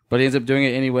 But he ends up doing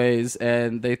it anyways.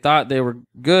 And they thought they were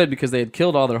good because they had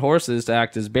killed all their horses to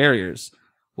act as barriers.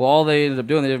 Well, all they ended up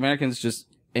doing, the Native Americans just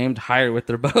aimed higher with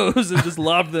their bows and just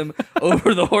lobbed them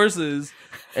over the horses.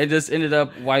 And just ended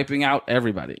up wiping out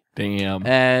everybody. Damn.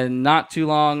 And not too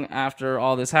long after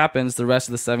all this happens, the rest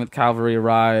of the 7th Cavalry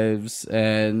arrives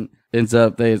and ends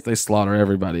up, they slaughter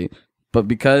everybody. But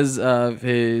because of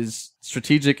his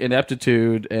strategic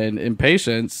ineptitude and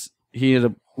impatience, he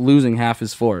ended up losing half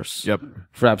his force. Yep.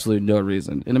 For absolutely no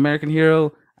reason. An American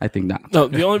hero? I think not. No,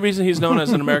 the only reason he's known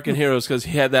as an American hero is because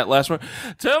he had that last one.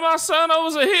 Tell my son I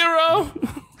was a hero.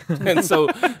 And so,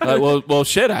 well,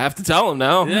 shit, I have to tell him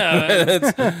now. Yeah.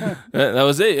 that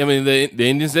was it. I mean, the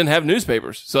Indians didn't have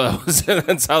newspapers, so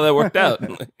that's how that worked out.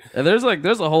 And there's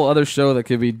a whole other show that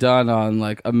could be done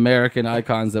on American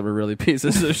icons that were really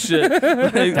pieces of shit.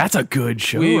 That's a good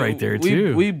show right there,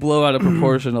 too. We blow out of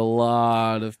proportion a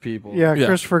lot of people. Yeah,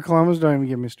 Christopher Columbus, don't even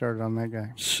get me started on that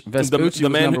guy. Vespucci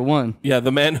was number one. Yeah,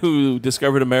 the man who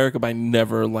discovered America by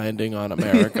never landing on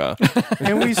America.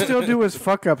 And we still do his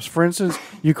fuck ups. For instance,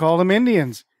 you call them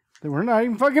Indians. They were not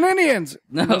even fucking Indians.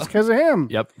 No. It's because of him.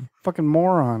 Yep. Fucking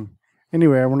moron.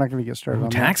 Anyway, we're not going to get started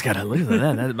on Tax got to look at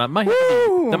that. That might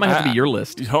have to be your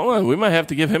list. Hold on, we might have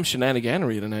to give him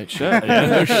shenaniganery tonight. Shit. Yeah,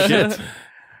 no shit.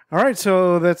 All right,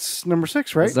 so that's number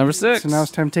 6, right? That's number 6. So now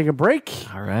it's time to take a break.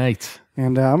 All right.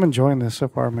 And I'm enjoying this so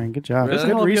far, man. Good job. Really?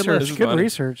 Good Good research. list. Good Funny.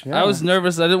 research. Yeah. I was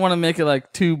nervous. I didn't want to make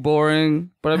it too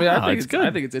boring, but I mean, I think it's it's good.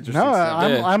 I think it's interesting. No,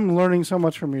 stuff. I'm learning so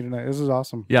much from you tonight. This is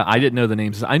awesome. Yeah, I didn't know the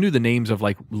names. I knew the names of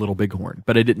Little Bighorn,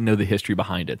 but I didn't know the history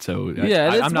behind it. So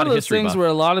Yeah, it's I'm one not of a those history things buff. where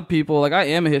a lot of people, I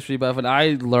am a history buff, and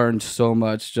I learned so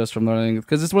much just from learning,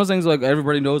 because it's one of those things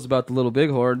everybody knows about the Little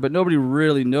Bighorn, but nobody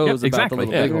really knows about exactly.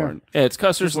 the Little Bighorn. Yeah, it's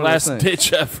Custer's one of those last things.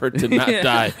 ditch effort to not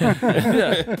die.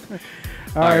 Yeah.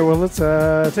 All right, well, let's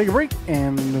take a break,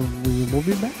 and we will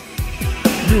be back.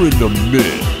 You're in the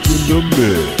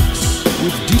mix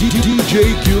with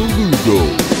DJ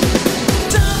Gillugo.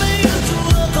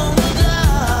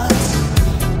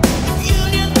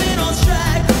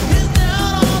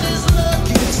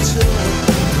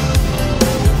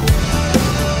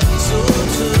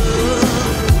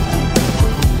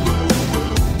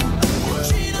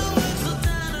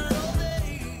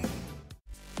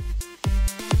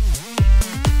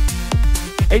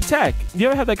 Hey, Tech, you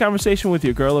ever have that conversation with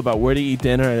your girl about where to eat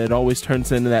dinner and it always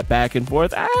turns into that back and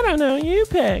forth? I don't know, you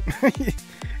pick.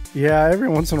 Yeah, every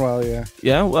once in a while, yeah.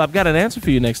 Yeah, well, I've got an answer for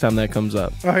you next time that comes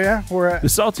up. Oh, yeah? Where at? The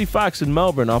Salty Fox in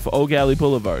Melbourne off of O'Galley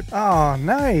Boulevard. Oh,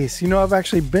 nice. I've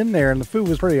actually been there, and the food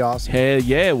was pretty awesome. Hell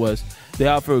yeah, it was. They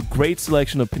offer a great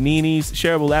selection of paninis,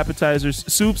 shareable appetizers,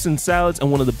 soups and salads,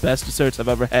 and one of the best desserts I've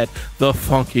ever had, the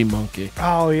Funky Monkey.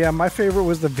 Oh, yeah. My favorite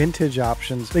was the vintage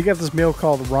options. They got this meal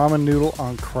called ramen noodle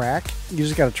on crack. You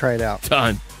just got to try it out.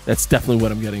 Done. That's definitely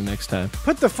what I'm getting next time.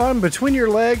 Put the fun between your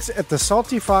legs at the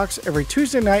Salty Fox every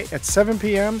Tuesday night at 7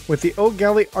 p.m. with the Oak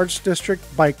Galley Arts District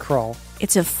Bike Crawl.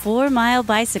 It's a 4-mile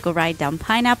bicycle ride down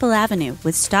Pineapple Avenue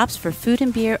with stops for food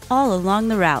and beer all along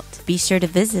the route. Be sure to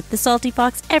visit the Salty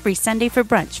Fox every Sunday for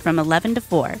brunch from 11 to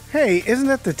 4. Hey, isn't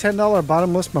that the $10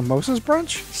 bottomless mimosas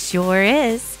brunch? Sure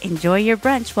is. Enjoy your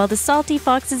brunch while the Salty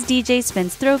Fox's DJ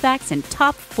spins throwbacks and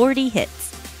top 40 hits.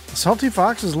 The Salty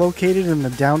Fox is located in the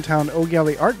downtown Oak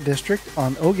Galley Art District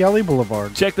on Oak Galley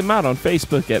Boulevard. Check them out on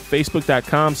Facebook at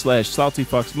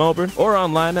facebook.com/saltyfoxmelbourne or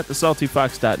online at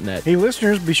thesaltyfox.net. Hey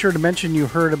listeners, be sure to mention you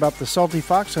heard about the Salty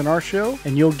Fox on our show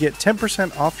and you'll get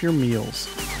 10% off your meals.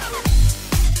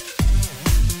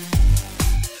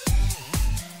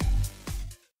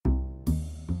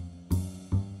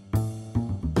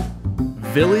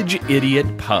 Village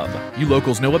Idiot Pub. You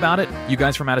locals know about it. You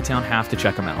guys from out of town have to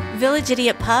check them out. Village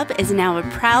Idiot Pub is now a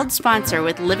proud sponsor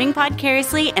with Living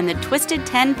Podcariously and the Twisted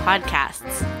 10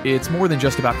 podcasts. It's more than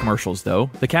just about commercials, though.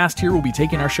 The cast here will be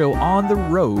taking our show on the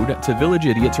road to Village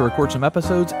Idiot to record some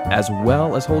episodes as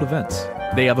well as hold events.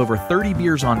 They have over 30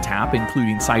 beers on tap,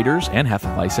 including ciders and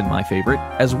Hefeweizen, my favorite,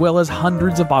 as well as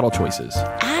hundreds of bottle choices.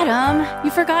 Adam,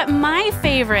 you forgot my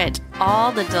favorite,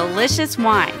 all the delicious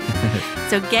wine.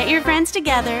 So get your friends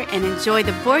together and enjoy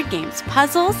the board games,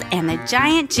 puzzles, and the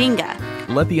giant Jenga.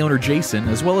 Let the owner, Jason,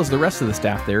 as well as the rest of the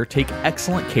staff there, take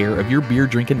excellent care of your beer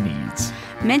drinking needs.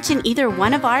 Mention either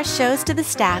one of our shows to the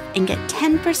staff and get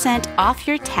 10% off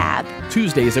your tab.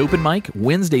 Tuesday is open mic,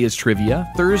 Wednesday is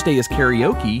trivia, Thursday is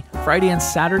karaoke, Friday and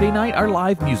Saturday night are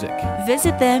live music.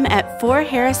 Visit them at 4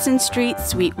 Harrison Street,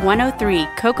 Suite 103,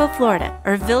 Cocoa, Florida,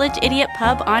 or Village Idiot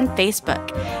Pub on Facebook.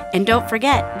 And don't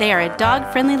forget, they are a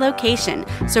dog-friendly location,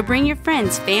 so bring your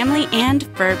friends, family, and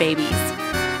fur babies.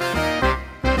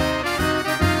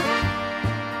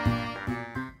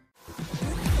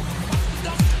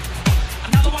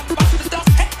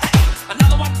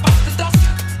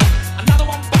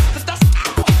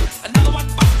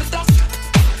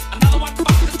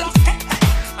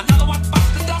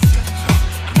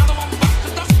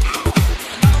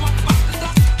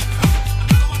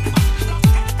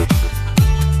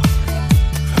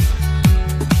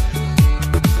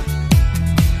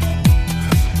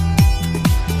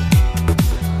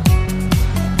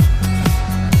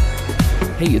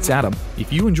 Hey, it's Adam.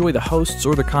 If you enjoy the hosts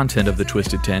or the content of the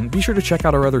Twisted 10, be sure to check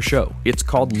out our other show. It's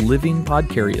called Living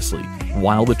Podcariously.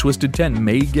 While the Twisted 10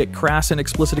 may get crass and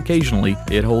explicit occasionally,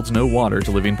 it holds no water to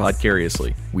Living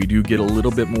Podcariously. We do get a little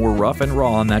bit more rough and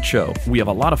raw on that show. We have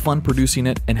a lot of fun producing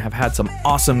it and have had some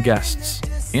awesome guests.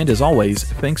 And as always,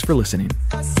 thanks for listening.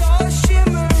 I saw a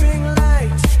shimmering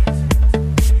light.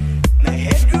 My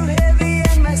head grew heavy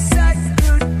and my sight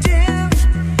grew dim.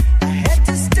 I had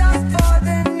to stop for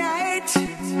the night.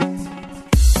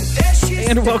 There she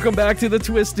And welcome back to the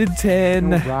Twisted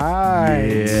 10. Right.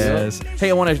 Yes. Hey,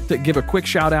 I want to give a quick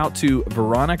shout out to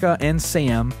Veronica and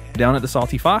Sam down at the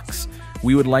Salty Fox.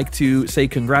 We would like to say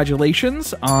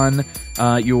congratulations on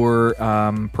your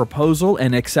proposal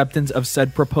and acceptance of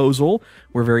said proposal.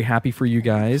 We're very happy for you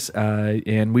guys,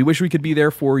 and we wish we could be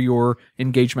there for your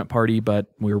engagement party, but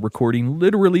we're recording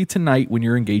literally tonight when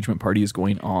your engagement party is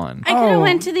going on. I could have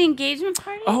went to the engagement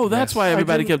party. Oh, that's why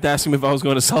everybody kept asking me if I was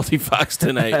going to Salty Fox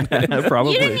tonight.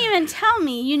 Probably. You didn't even tell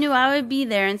me. You knew I would be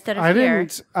there instead of I here.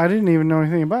 didn't even know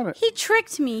anything about it. He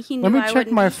tricked me. He knew Let me I check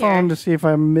wouldn't my be phone here. to see if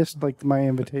I missed my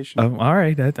invitation. Oh, all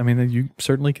right. I mean, you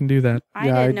certainly can do that. I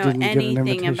Yeah, I didn't know didn't get an anything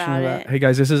invitation about to that. it. Hey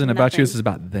guys, this isn't about you. This Nothing. is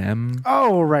about them.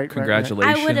 Oh, right. Congratulations.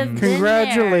 I would have been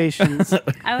Congratulations. there.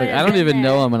 Like, I don't even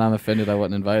know him, and I'm offended I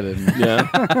wasn't invited.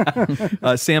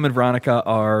 Yeah. Sam and Veronica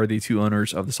are the two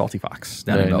owners of the Salty Fox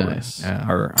down in Very Melbourne, nice.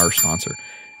 our sponsor,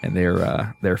 and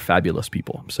they're fabulous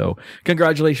people. So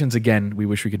congratulations again. We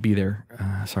wish we could be there.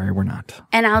 Sorry, we're not.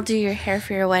 And I'll do your hair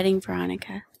for your wedding,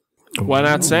 Veronica. Why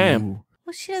not Sam?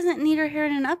 Well, she doesn't need her hair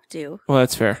in an updo. Well,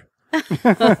 that's fair.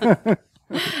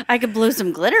 I could blow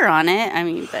some glitter on it. I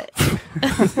mean, but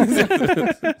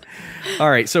All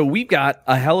right, so we've got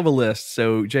a hell of a list.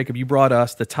 So Jacob, you brought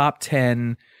us the top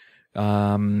 10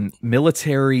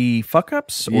 military fuck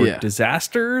ups or Yeah.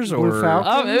 disasters Blue or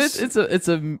Falcons? It's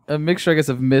a mixture, I guess,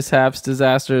 of mishaps,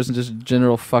 disasters, and just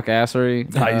general fuck assery.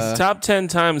 Nice. Top 10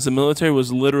 times the military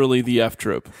was literally the F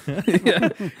troop.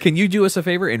 Can you do us a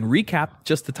favor and recap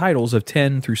just the titles of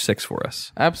 10 through 6 for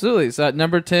us? Absolutely. So at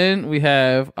number 10, we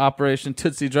have Operation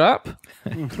Tootsie Drop.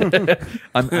 I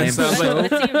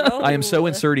am so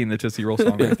inserting the Tootsie Roll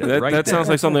song right there. That sounds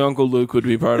like something Uncle Luke would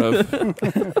be part of.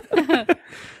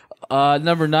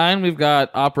 Number 9, we've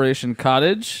got Operation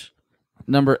Cottage.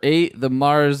 Number 8, the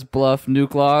Mars Bluff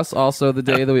nuke loss. Also the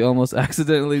day that we almost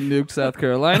accidentally nuked South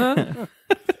Carolina.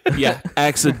 Yeah,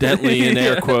 accidentally in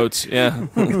air quotes. Yeah.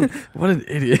 What an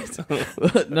idiot.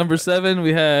 Number 7,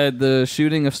 we had the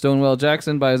shooting of Stonewall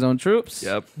Jackson by his own troops.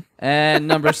 Yep. And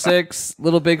number 6,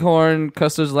 Little Bighorn,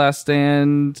 Custer's Last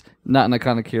Stand, not an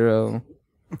iconic hero.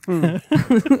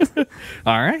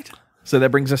 All right. So that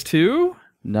brings us to.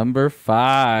 Number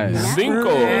 5.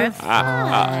 Cinco.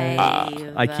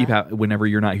 I keep whenever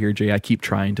you're not here, Jay. I keep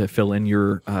trying to fill in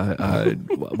your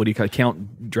what do you call it?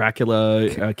 Count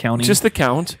Dracula counting? Just the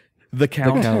count. the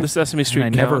count. The Sesame Street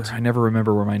And count. I never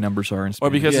remember where my numbers are in Or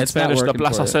Spanish. because in it's not Spanish, the working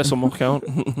Plaza for it. Sésamo count.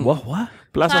 What?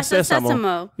 Plaza Plaza Sésamo.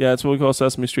 Sésamo. Yeah, that's what we call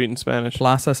Sesame Street in Spanish.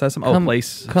 Plaza Sesame. Oh, Come-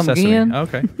 place come Sesame. again?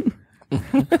 Okay.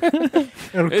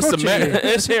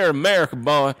 It's here, America,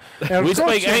 boy. We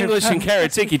speak English and carry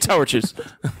tiki torches.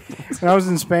 When I was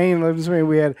in Spain, lived in Spain,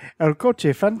 we had El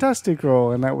Coche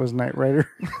Fantastico, and that was Knight Rider.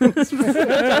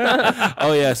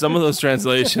 Oh yeah, some of those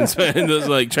translations, man, those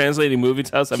like translating movie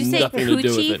titles have Did you say nothing to do with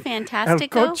Coochie it. El Fantastico?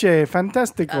 Coche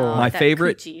Fantastico. Oh. My that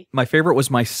favorite coochie.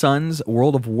 was my son's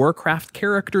World of Warcraft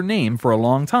character name for a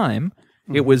long time.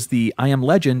 It was the I Am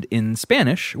Legend in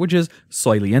Spanish, which is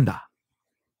Soy Leyenda.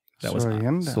 That was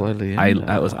Slightly.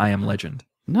 I Am Legend.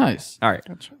 Nice. All right.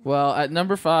 Well, at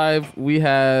number 5, we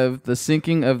have the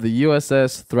sinking of the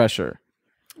USS Thresher.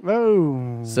 Oh, I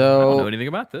don't know So anything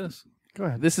about this. go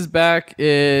ahead. this is back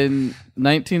in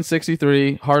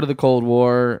 1963, heart of the Cold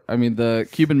War. I mean, the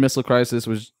Cuban Missile Crisis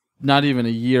was not even a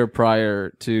year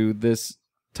prior to this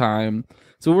time.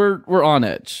 So we're on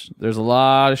edge. There's a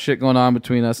lot of shit going on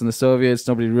between us and the Soviets.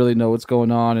 Nobody really knows what's going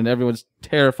on, and everyone's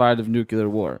terrified of nuclear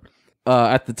war.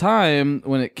 At the time,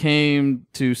 when it came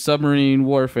to submarine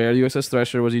warfare, the USS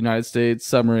Thresher was a United States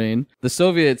submarine. The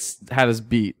Soviets had us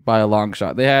beat by a long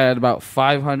shot. They had about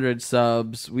 500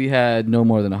 subs. We had no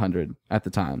more than 100 at the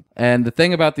time. And the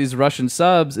thing about these Russian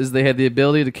subs is they had the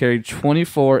ability to carry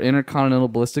 24 intercontinental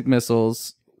ballistic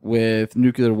missiles with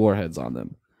nuclear warheads on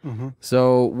them.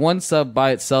 So one sub by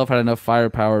itself had enough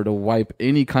firepower to wipe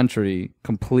any country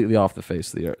completely off the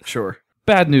face of the earth. Sure.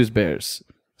 Bad news bears.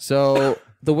 So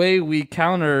the way we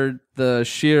countered the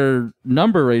sheer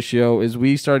number ratio is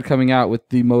we started coming out with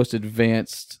the most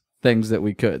advanced things that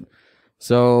we could.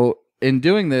 So in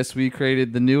doing this, we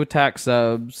created the new attack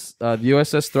subs. The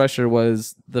USS Thresher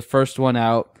was the first one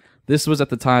out. This was at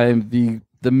the time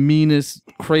the meanest,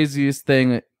 craziest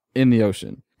thing in the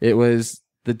ocean. It was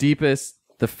the deepest,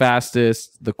 the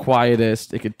fastest, the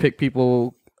quietest. It could pick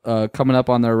people coming up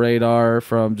on their radar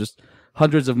from just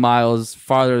hundreds of miles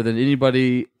farther than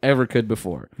anybody ever could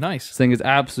before. Nice. This thing is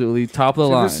absolutely top of the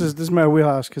So line. this is my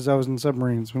wheelhouse because I was in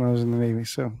submarines when I was in the Navy.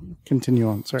 So continue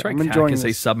on. Sorry, That's right. I'm enjoying Is a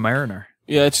this. submariner.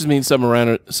 Yeah, it just means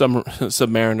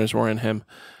submariners were in him.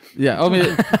 Yeah, I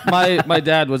mean, my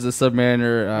dad was a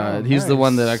submariner. He's the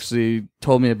one that actually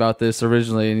told me about this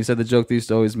originally, and he said the joke they used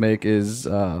to always make is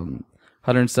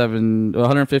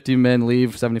 150 men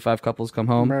leave, 75 couples come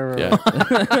home. Right. Yeah.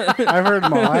 I've heard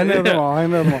them all. I know them all.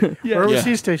 Where was Yeah.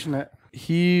 he stationed at?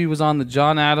 He was on the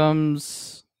John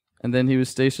Adams, and then he was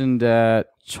stationed at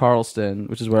Charleston,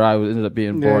 which is where I ended up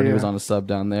being born. He was on a sub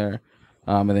down there,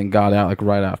 and then got out like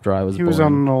right after I was He born. was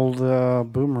on an old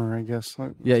boomer, I guess.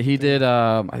 Yeah, he did.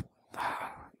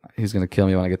 He's gonna kill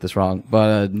me when I get this wrong.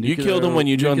 But You killed him when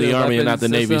you joined the nuclear army and not the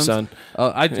weapons Navy, systems.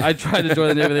 son. I tried to join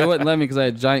the Navy. They wouldn't let me because I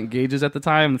had giant gauges at the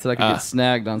time, so I could get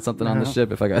snagged on something on the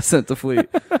ship if I got sent to fleet.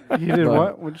 He did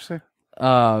what? What'd you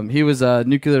say? He was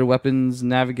nuclear weapons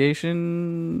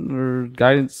navigation or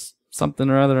guidance, something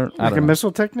or other. I Like a don't know.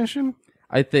 missile technician?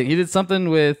 I think he did something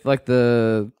with like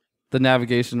the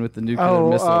navigation with the nuclear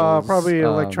missiles. Probably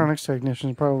electronics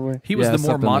technician, probably. He was Yeah, the more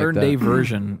something like modern day that.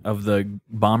 version of the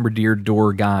bombardier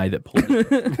door guy that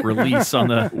pulled release on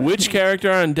the. Which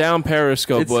character on Down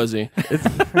Periscope was he?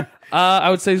 I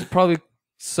would say probably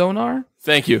sonar.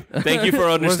 Thank you for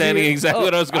understanding exactly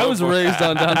what I was going I was for. raised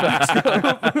on down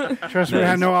Periscope. Trust me,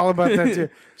 I know all about that too.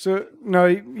 So, no,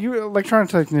 you electronic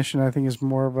technician, I think, is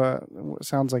more of a,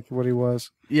 sounds like what he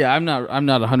was. Yeah, I'm not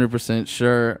 100%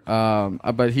 sure.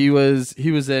 But he was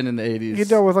in the 80s. He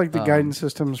dealt with like the guidance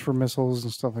systems for missiles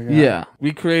and stuff like that. Yeah,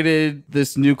 we created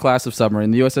this new class of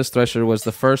submarine. The USS Thresher was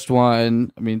the first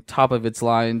one. I mean, top of its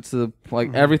line. To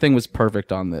like everything was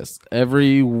perfect on this.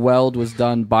 Every weld was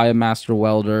done by a master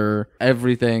welder.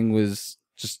 Everything was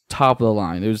just top of the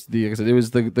line. It was like I said, it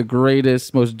was the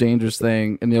greatest, most dangerous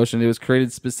thing in the ocean. It was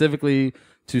created specifically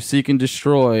to seek and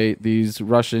destroy these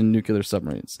Russian nuclear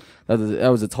submarines. That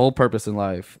was its whole purpose in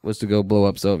life, was to go blow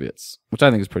up Soviets, which I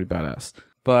think is pretty badass.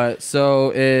 But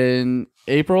so in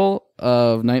April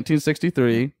of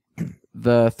 1963,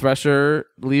 the Thresher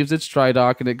leaves its dry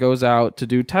dock and it goes out to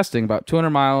do testing about 200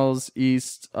 miles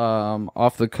east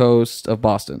off the coast of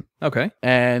Boston. Okay.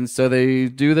 And so they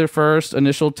do their first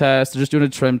initial test. They're just doing a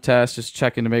trim test, just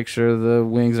checking to make sure the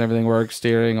wings and everything works,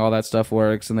 steering, all that stuff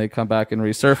works, and they come back and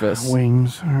resurface.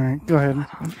 Wings. All right, go ahead.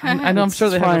 I know, I'm sure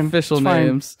they It's have fine. official It's fine.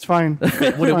 names. It's fine.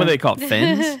 What do they call it?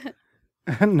 Fins?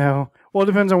 No. Well, it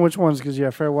depends on which ones, because you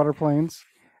have fairwater planes,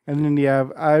 and then you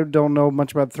have, I don't know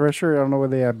much about Thresher. I don't know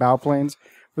whether they have bow planes,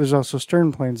 but there's also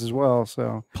stern planes as well.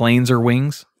 So Planes or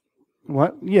wings?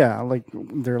 what? Yeah, like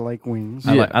they're like wings.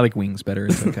 I like wings better.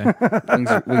 It's okay.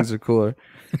 Wings are cooler.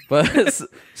 But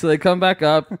so they come back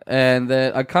up, and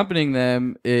then accompanying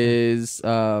them is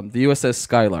the USS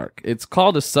Skylark. It's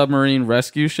called a submarine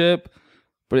rescue ship,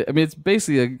 but I mean it's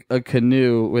basically a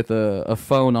canoe with a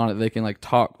phone on it. They can like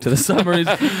talk to the submarines.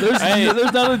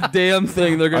 There's not a damn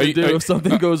thing they're gonna do if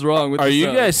something goes wrong with. Are the you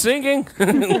sub. guys singing?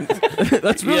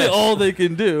 That's really all they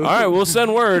can do. All right, we'll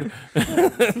send word.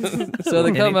 So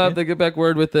they come up, they get back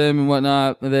word with them and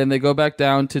whatnot, and then they go back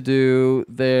down to do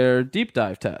their deep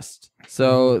dive test.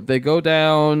 So they go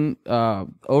down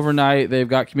overnight. They've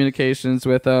got communications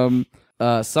with them.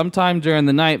 Sometime during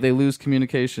the night, they lose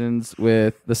communications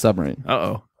with the submarine.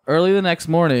 Uh-oh. Early the next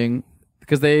morning,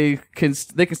 because they can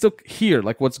still hear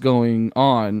like what's going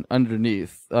on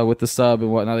underneath with the sub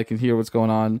and whatnot. They can hear what's going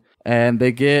on, and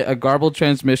they get a garbled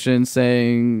transmission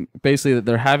saying basically that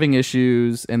they're having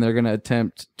issues and they're going to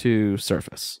attempt to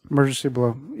surface. Emergency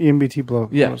blow. EMBT blow.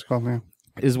 Yeah. What it's called now.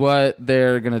 Is what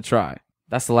they're going to try.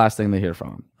 That's the last thing they hear from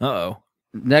them. Uh-oh.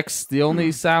 Next, the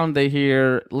only sound they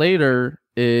hear later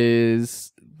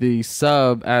is the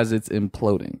sub as it's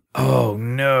imploding. Oh,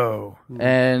 no.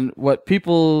 And what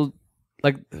people,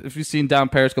 like, if you've seen down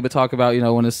Periscope, they talk about,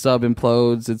 when a sub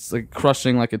implodes, it's like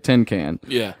crushing like a tin can.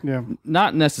 Yeah. Yeah.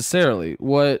 Not necessarily.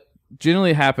 What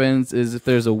generally happens is if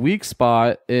there's a weak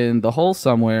spot in the hull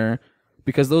somewhere,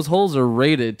 because those holes are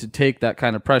rated to take that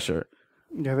kind of pressure.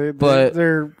 Yeah, But-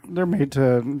 they're made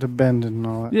to bend and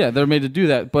all that. Yeah, they're made to do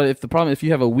that. But if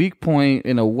you have a weak point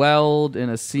in a weld, in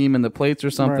a seam in the plates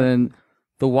or something,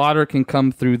 the water can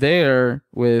come through there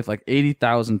with like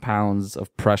 80,000 pounds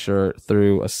of pressure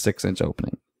through a 6-inch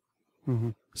opening. Mm-hmm.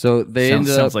 So they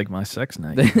Sounds like my sex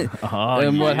night.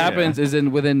 and what happens is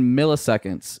within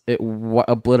milliseconds, it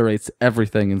obliterates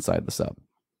everything inside the sub.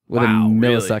 Within Wow,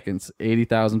 really? milliseconds,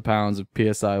 80,000 pounds of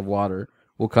PSI of water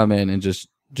will come in and just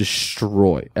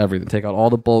destroy everything. Take out all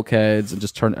the bulkheads and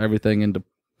just turn everything into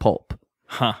pulp.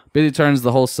 Huh. Basically turns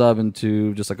the whole sub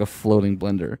into just like a floating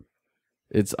blender.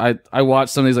 I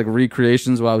watched some of these like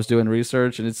recreations while I was doing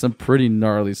research, and it's some pretty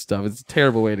gnarly stuff. It's a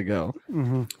terrible way to go.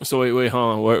 So wait,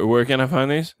 hold on. Where can I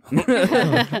find these?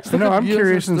 So, no, I'm Use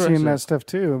curious in this seeing direction. that stuff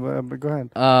too. But go ahead.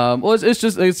 Well,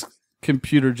 it's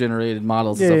computer generated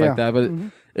models and stuff like that, but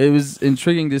it was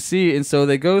intriguing to see. And so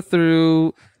they go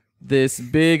through this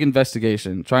big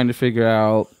investigation trying to figure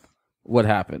out what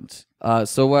happened.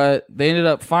 So what they ended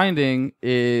up finding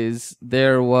is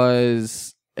there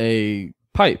was a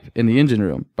pipe in the engine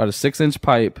room, about a 6-inch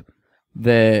pipe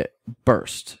that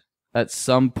burst at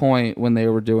some point when they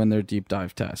were doing their deep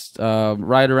dive test.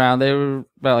 Right around, they were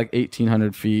about like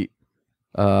 1,800 feet.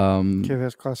 Okay,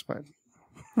 that's classified.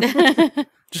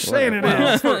 Just saying it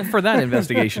is. for that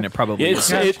investigation, it probably It's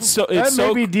so That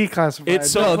may be declassified.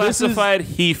 it's so classified.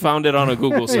 He found it on a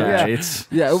Google search. Yeah. It's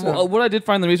Yeah, what I did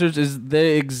find in the research is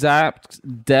the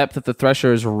exact depth that the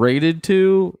Thresher is rated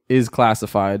to is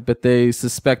classified, but they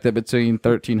suspect that between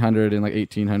 1,300 and like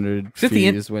 1,800 Is it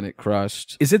feet the is when it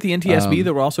crushed. Is it the NTSB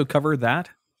that will also cover that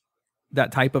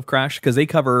type of crash? Because they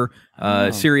cover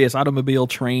serious automobile,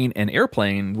 train, and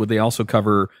airplane. Would they also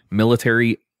cover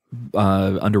military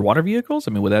underwater vehicles?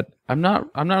 I mean, would that? I'm not.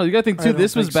 You gotta think I too. don't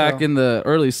This was think back so. in the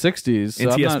early '60s. So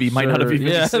I'm NTSB might not have sure. even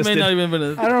Yeah, it may existed. not even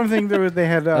been. I don't think they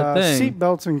had thing. seat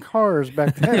belts in cars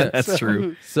back then. That's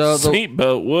true. So the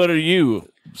Seatbelt. What are you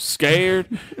scared?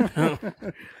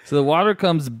 So the water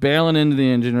comes barreling into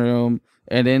the engine room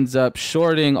and ends up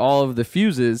shorting all of the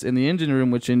fuses in the engine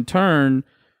room, which in turn,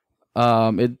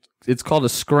 it's called a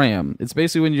scram. It's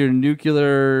basically when your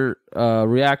nuclear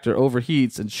reactor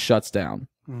overheats and shuts down.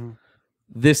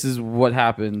 This is what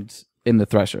happened in the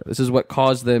Thresher. This is what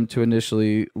caused them to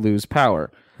initially lose power.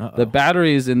 The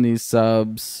batteries in these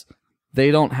subs,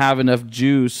 they don't have enough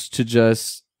juice to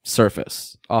just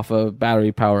surface off of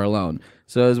battery power alone.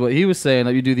 So as what he was saying,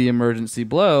 that you do the emergency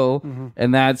blow,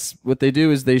 and that's what they do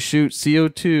is they shoot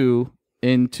CO2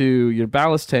 into your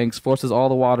ballast tanks, forces all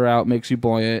the water out, makes you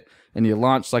buoyant, and you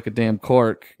launch like a damn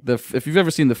cork. If you've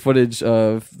ever seen the footage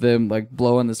of them like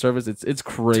blowing the surface, it's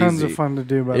crazy. Tons of fun to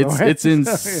do, by the way. It's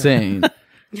insane.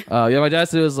 Yeah, my dad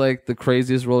said it was like the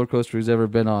craziest roller coaster he's ever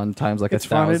been on. Times like It's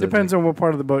 1,000. fun. It depends on what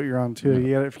part of the boat you're on too.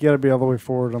 You got to be all the way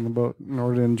forward on the boat in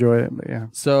order to enjoy it. But yeah,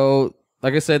 So,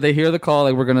 like I said, they hear the call,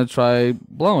 like we're gonna try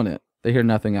blowing it. They hear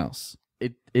nothing else.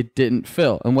 It didn't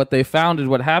fill. And what they found is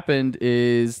what happened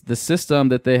is the system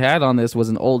that they had on this was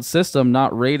an old system,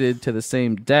 not rated to the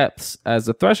same depths as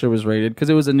the Thresher was rated, because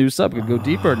it was a new sub, could go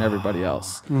deeper than everybody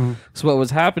else. So what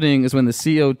was happening is when the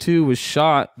CO2 was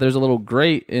shot, there's a little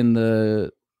grate in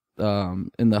the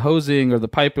hosing or the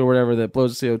pipe or whatever that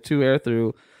blows the CO2 air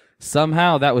through.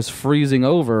 Somehow that was freezing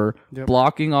over,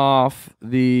 blocking off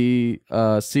the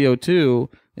CO2,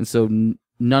 and so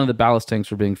none of the ballast tanks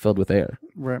were being filled with air.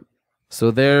 right. So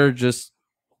they're just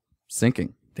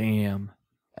sinking. Damn.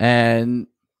 And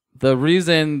the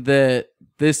reason that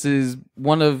this is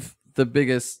one of the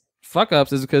biggest fuck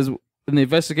ups is because in the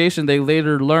investigation, they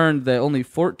later learned that only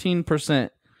 14%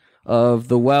 of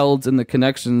the welds and the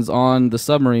connections on the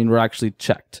submarine were actually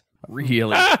checked.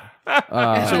 Really?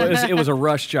 So it was a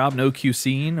rush job, no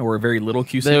QCing or very little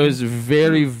QCing? There was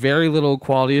very, very little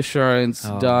quality assurance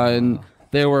done.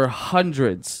 There were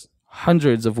hundreds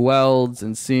of welds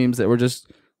and seams that were just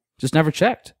never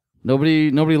checked.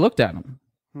 Nobody looked at them.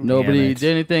 Nobody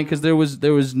did anything because there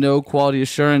was no quality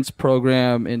assurance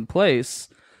program in place.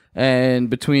 And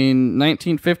between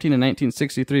 1915 and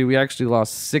 1963, we actually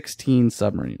lost 16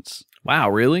 submarines. Wow,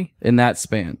 really? In that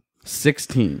span.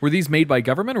 16. Were these made by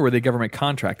government or were they government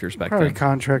contractors back Probably then?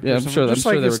 contractors. Yeah, I'm sure Just they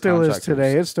like were it still is contractors.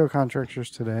 today. It's still contractors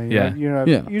today. Yeah.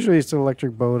 Yeah. Usually it's an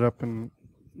electric boat up in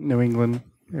New England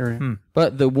area.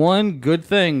 But the one good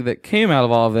thing that came out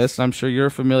of all of this, and I'm sure you're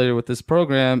familiar with this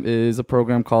program, is a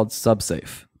program called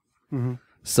SubSafe.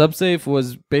 SubSafe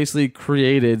was basically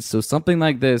created so something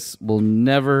like this will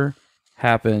never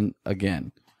happen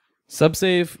again.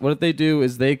 SubSafe, what they do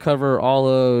is they cover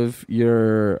all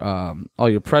your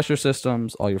pressure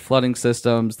systems, all your flooding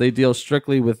systems. They deal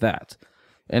strictly with that.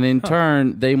 And in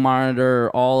turn, they monitor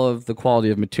all of the quality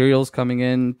of materials coming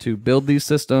in to build these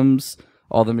systems,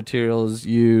 all the materials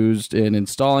used in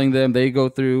installing them. They go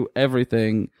through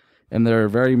everything, and they're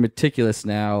very meticulous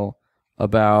now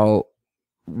about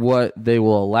what they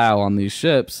will allow on these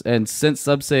ships. And since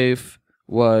SubSafe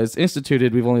was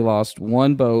instituted, we've only lost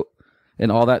one boat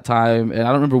in all that time. And I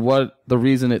don't remember what the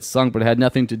reason it sunk, but it had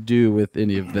nothing to do with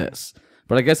any of this.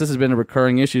 But I guess this has been a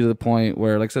recurring issue to the point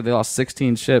where, like I said, they lost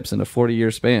 16 ships in a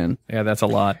 40-year span. Yeah, that's a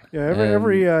lot. Yeah,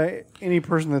 every any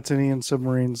person that's in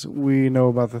submarines, we know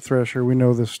about the Thresher. We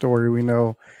know the story. We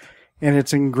know, and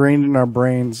it's ingrained in our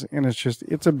brains. And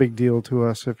it's a big deal to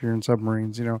us if you're in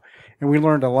submarines, And we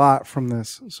learned a lot from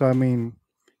this. So I mean,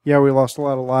 yeah, we lost a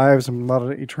lot of lives and a lot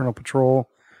of Eternal Patrol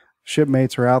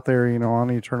shipmates are out there, on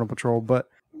Eternal Patrol. But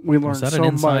we learned Was that so an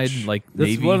inside, much. like, That's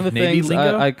Navy, one of the Navy things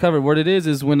lingo? I covered. What it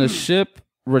is when a ship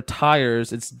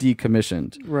retires, it's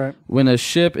decommissioned. Right. When a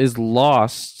ship is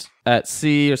lost at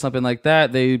sea or something like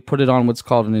that, they put it on what's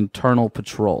called an internal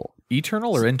patrol.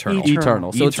 Eternal or internal?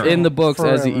 Eternal. So it's in the books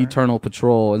as the Forever. Eternal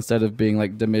Patrol instead of being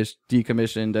like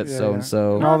decommissioned at Yeah, so and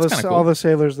so. And all that's kinda cool. all the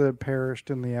sailors that perished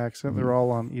in the accident, they're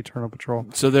all on Eternal Patrol.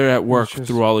 So they're at work It's just-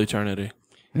 through all eternity.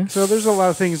 So there's a lot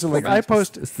of things that, like, I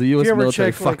post. It's the U.S. if you ever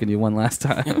military check, like- fucking you one last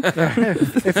time.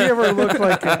 If you ever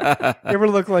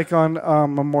look like on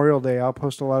Memorial Day, I'll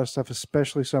post a lot of stuff,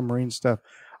 especially submarine stuff.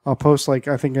 I'll post I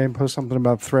think I post something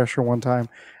about Thresher one time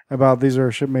about these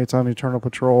are shipmates on Eternal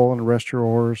Patrol and rest your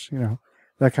oars,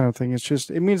 that kind of thing. It's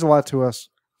just, it means a lot to us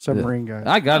submarine guys.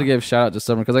 I got to give a shout out to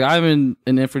someone because I'm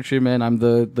an infantryman. I'm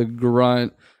the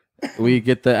grunt. We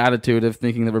get the attitude of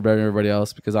thinking that we're better than everybody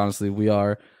else because honestly we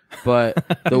are. But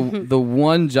the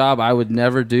one job I would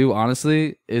never do,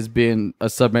 honestly, is being a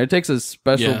submarine. It takes a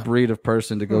special breed of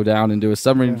person to go down and do a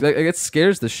submarine. Like, it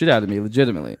scares the shit out of me,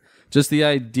 legitimately. Just the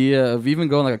idea of even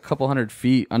going like a couple hundred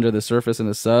feet under the surface in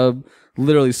a sub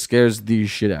literally scares the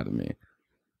shit out of me.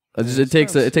 It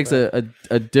takes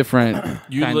a different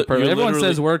kind of person. Everyone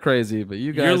says we're crazy, but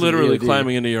you guys You're literally DoD.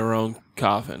 climbing into your own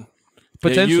coffin.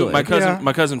 Potentially. My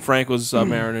cousin Frank was a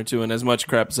mariner too, and as much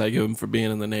crap as I give him for being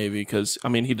in the Navy, because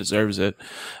he deserves it.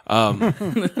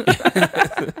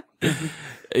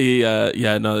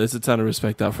 There's a ton of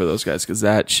respect out for those guys because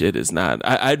that shit is not.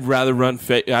 I'd rather run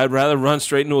straight into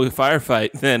a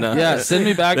firefight than Send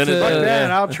me back to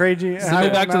Man, I'll trade you. Send me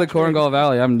back to the Korengal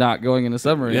Valley. I'm not going in a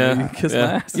submarine. Yeah. You kiss Yeah.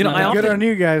 my ass. I Good often, on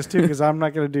you guys too, because I'm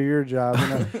not going to do your job.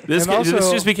 This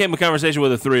just became a conversation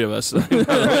with the three of us.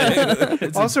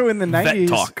 Also in the vet 90s,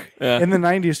 talk. Yeah. in the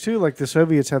 90s too, like the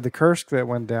Soviets had the Kursk that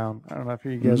went down. I don't know if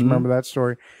you guys remember that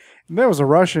story. That was the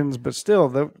Russians, but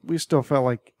still, we still felt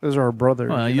like those are our brothers.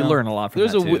 Well, you know? learn a lot from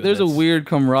There's that too. there's a That's- weird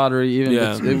camaraderie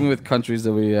Yeah. even with countries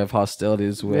that we have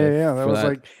hostilities with. Yeah, that for was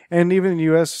like, and even the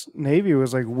U.S. Navy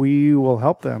was like, we will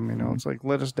help them. You know, it's like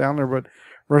let us down there, but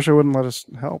Russia wouldn't let us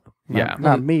help.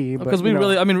 Not me, but because we you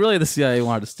know. really the CIA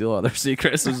wanted to steal all their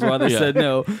secrets, which is why they said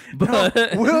no.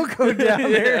 But We'll go down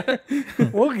there.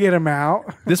 We'll get them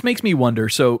out. This makes me wonder.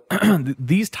 So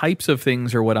these types of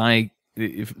things are what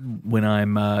when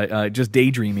I'm just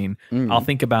daydreaming, I'll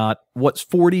think about what's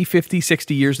 40, 50,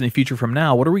 60 years in the future from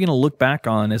now. What are we going to look back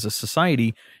on as a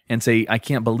society and say, I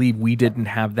can't believe we didn't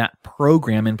have that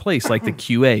program in place, like the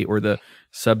QA or the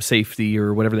sub safety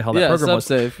or whatever the hell that program was.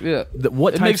 safe. Yeah,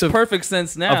 What it types makes of perfect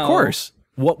sense now. Of course.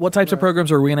 What types of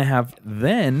programs are we going to have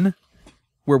then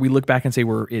where we look back and say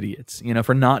we're idiots,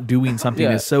 for not doing something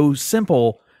that's so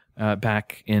simple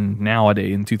back in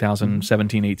nowadays in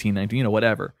 2017, 18, 19,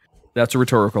 whatever. That's a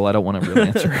rhetorical. I don't want to really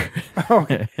answer.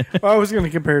 Okay. Well, I was going to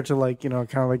compare it to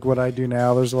kind of like what I do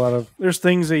now. There's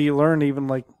things that you learn even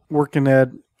like working at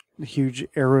huge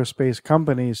aerospace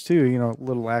companies too.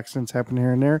 Little accidents happen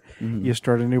here and there. You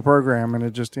start a new program and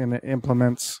it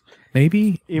implements.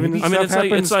 Maybe Even I mean, stuff it's like-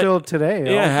 happens it's like- still today. all Yeah,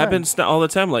 the it time. happens all the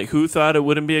time. Like, who thought it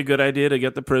wouldn't be a good idea to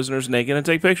get the prisoners naked and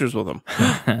take pictures with them?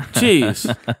 Jeez.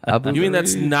 You mean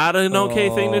that's not an okay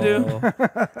thing to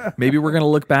do? Maybe we're going to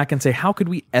look back and say, how could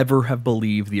we ever have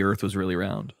believed the Earth was really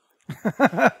round?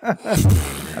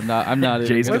 I'm not.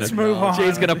 Jay's even Let's gonna- move on.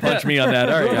 Jay's going to punch me on that.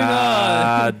 All right.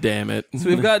 Ah, damn it. So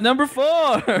we've got number 4.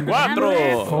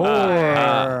 Cuatro.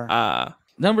 Four.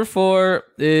 Number 4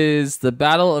 is the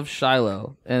Battle of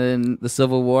Shiloh, and then the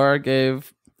Civil War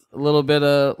gave a little bit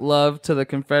of love to the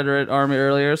Confederate Army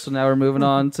earlier. So now we're moving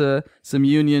on to some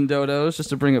Union dodos just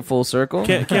to bring it full circle.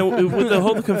 Can with the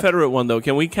whole Confederate one though,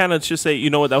 can we kind of just say, you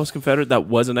know what, that was Confederate, that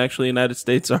wasn't actually United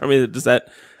States Army? Does that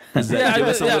give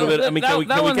us a little bit? I mean, can we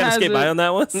kind of skate by on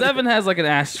that one? 7 has like an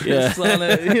asterisk on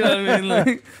it. You know what I mean?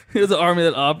 Like, it was an army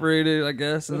that operated, I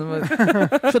guess. And I'm like,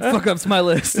 shut the fuck up, it's my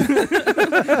list.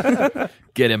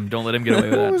 Get him. Don't let him get away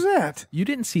with What was that. that? You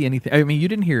didn't see anything. I mean, you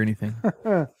didn't hear anything.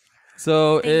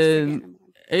 So in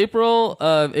April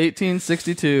of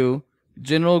 1862,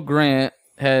 General Grant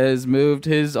has moved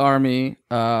his army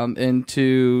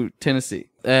into Tennessee.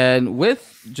 And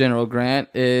with General Grant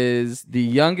is the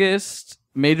youngest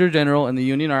major general in the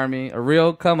Union Army, a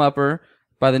real come-upper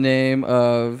by the name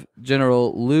of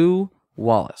General Lew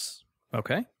Wallace.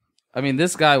 Okay. I mean,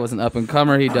 this guy was an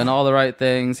up-and-comer. He'd done all the right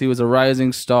things. He was a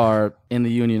rising star in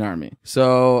the Union Army.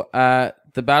 So at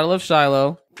the Battle of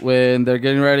Shiloh, when they're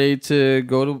getting ready to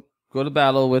go to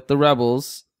battle with the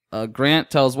rebels, Grant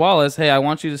tells Wallace, hey, I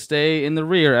want you to stay in the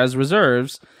rear as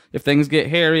reserves. If things get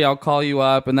hairy, I'll call you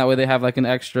up, and that way they have like an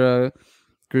extra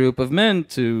group of men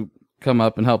to come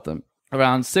up and help them.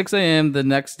 Around 6 a.m. the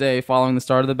next day following the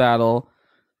start of the battle,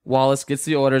 Wallace gets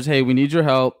the orders, hey, we need your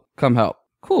help. Come help.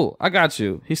 Cool, I got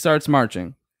you. He starts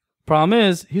marching. Problem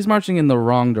is, he's marching in the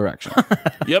wrong direction.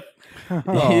 Yep.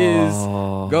 He is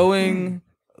going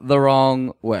the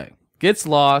wrong way. Gets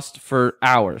lost for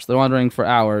hours. They're wandering for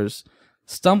hours.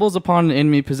 Stumbles upon an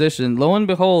enemy position. Lo and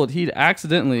behold, he'd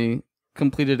accidentally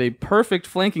completed a perfect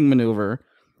flanking maneuver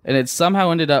and had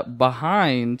somehow ended up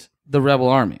behind the rebel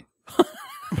army.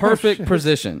 Perfect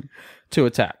position to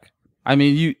attack. I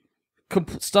mean, you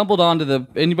stumbled onto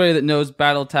anybody that knows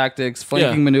battle tactics,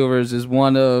 flanking maneuvers is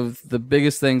one of the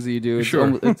biggest things that you do. It's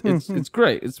Sure. it's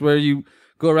great. It's where you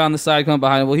go around the side, come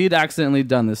behind him. Well, he'd accidentally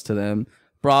done this to them.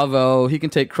 Bravo. He can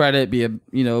take credit.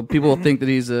 People will think that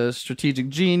he's a strategic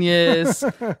genius.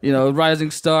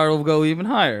 Rising star will go even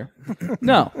higher.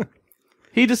 No.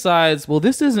 He decides, well,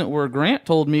 this isn't where Grant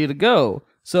told me to go.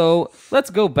 So let's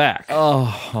go back.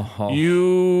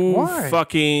 You Why?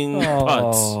 fucking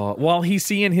putz. While he's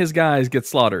seeing his guys get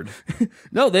slaughtered.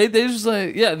 No, they just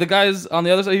like, the guys on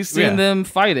the other side, he's seeing them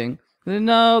fighting.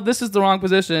 No, this is the wrong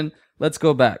position. Let's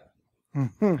go back.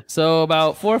 So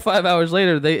about 4 or 5 hours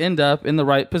later, they end up in the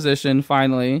right position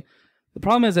finally. The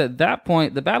problem is at that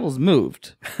point, the battle's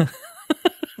moved.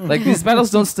 Like these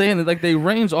battles don't stay in it. Like they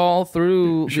range all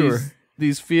through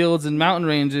these fields and mountain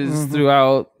ranges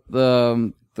throughout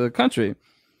the country.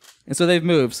 And so they've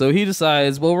moved. So he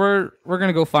decides, well, we're going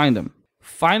to go find him.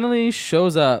 Finally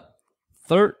shows up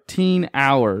 13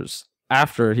 hours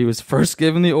after he was first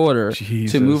given the order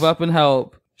to move up and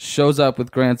help, shows up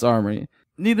with Grant's army.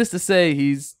 Needless to say,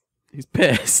 he's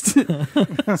pissed.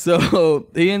 So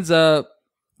he ends up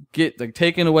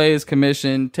taking away his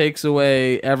commission, takes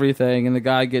away everything, and the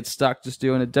guy gets stuck just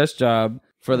doing a desk job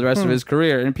for the rest of his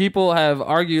career. And people have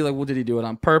argued, like, well, did he do it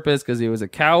on purpose because he was a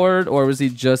coward, or was he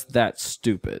just that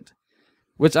stupid?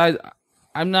 Which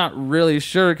I'm not really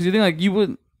sure, because you think, like, you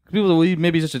would, People say, well,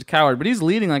 maybe he's just a coward, but he's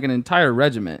leading like an entire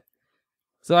regiment.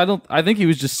 So I think he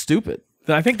was just stupid.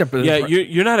 I think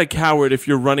you're not a coward if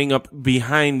you're running up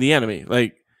behind the enemy.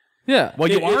 Like, yeah. Well,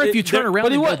 you are if you turn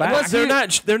around and go back.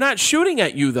 They're not shooting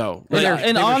at you though. Like,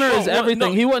 and honor is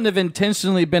everything. He wouldn't have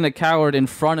intentionally been a coward in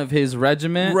front of his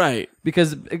regiment, right?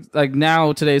 Because like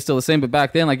now today is still the same, but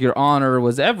back then like your honor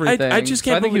was everything. I just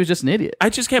can't. I think he was just an idiot. I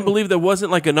just can't believe there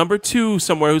wasn't like a number 2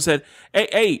 somewhere who said,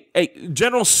 "Hey,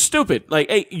 General Stupid! Like,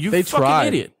 hey, you fucking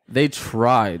idiot." They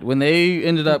tried. When they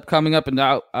ended up coming up and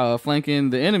out flanking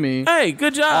the enemy, hey,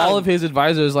 good job. All of his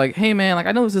advisors like, hey man, like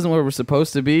I know this isn't where we're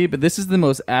supposed to be, but this is the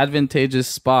most advantageous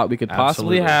spot we could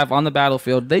possibly have on the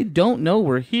battlefield. They don't know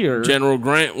we're here. General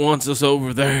Grant wants us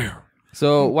over there.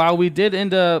 So while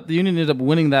the Union ended up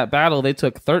winning that battle, they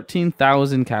took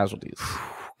 13,000 casualties.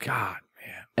 God,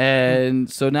 man. And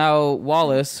so now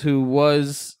Wallace, who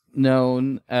was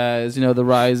known as, the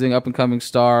rising up and coming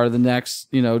star, the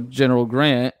next, General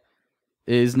Grant,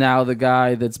 is now the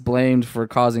guy that's blamed for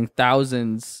causing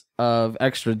thousands of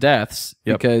extra deaths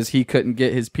because he couldn't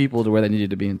get his people to where they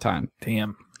needed to be in time.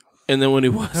 Damn. And then when he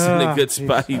was in a good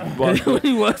spot, he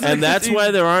was. And that's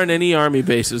why there aren't any army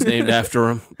bases named after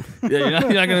him. Yeah, you're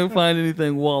not going to find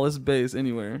anything Wallace base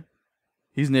anywhere.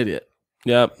 He's an idiot.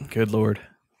 Yep. Good Lord.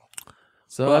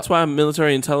 So that's why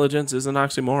military intelligence is an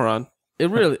oxymoron. It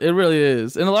really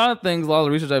is. And a lot of the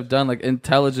research I've done, like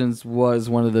intelligence was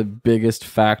one of the biggest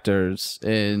factors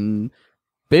in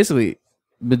basically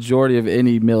majority of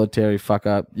any military fuck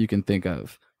up you can think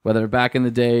of. Whether back in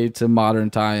the day to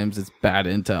modern times, it's bad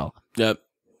intel. Yep.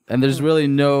 And there's really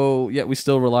yet we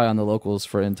still rely on the locals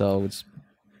for intel, which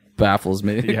baffles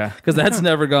me. Yeah. Because that's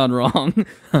never gone wrong.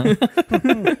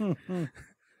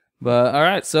 But all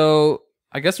right, so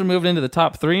I guess we're moving into the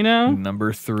top 3 now.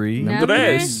 Number 3.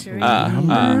 Number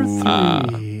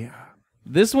 3.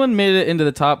 This one made it into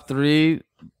the top 3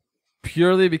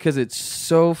 purely because it's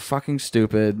so fucking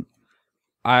stupid.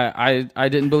 I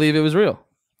didn't believe it was real.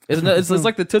 It's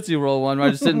like the Tootsie Roll one where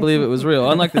I just didn't believe it was real.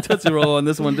 Unlike the Tootsie Roll one,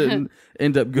 this one didn't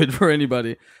end up good for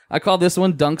anybody. I call this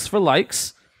one Dunks for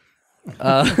Likes.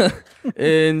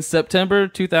 In September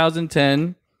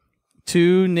 2010,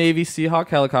 2 Navy Seahawk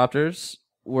helicopters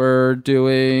were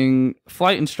doing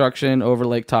flight instruction over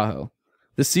Lake Tahoe.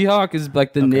 The Seahawk is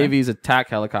like the Navy's attack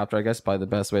helicopter, I guess, probably the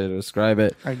best way to describe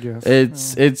it. I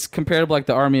guess it's comparable like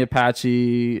the Army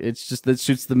Apache. It's just that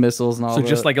shoots the missiles and all. So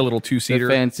just like a little 2-seater,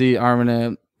 fancy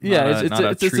armament. Yeah,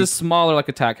 it's a smaller like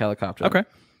attack helicopter. Okay.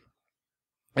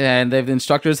 And the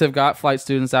instructors have got flight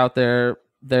students out there.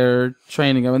 They're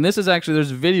training them, and this is actually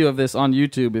there's a video of this on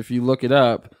YouTube. If you look it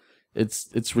up,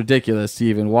 it's ridiculous to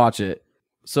even watch it.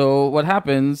 So what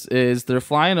happens is they're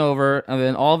flying over, and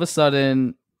then all of a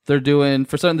sudden they're doing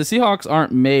the Seahawks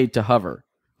aren't made to hover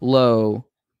low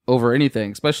over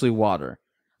anything, especially water.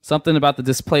 Something about the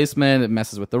displacement, it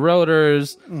messes with the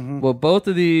rotors. Mm-hmm. Well, both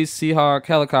of these Seahawk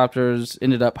helicopters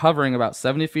ended up hovering about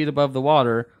 70 feet above the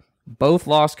water. Both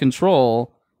lost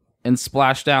control and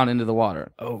splashed down into the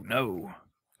water. Oh, no.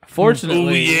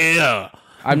 Fortunately,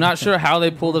 I'm not sure how they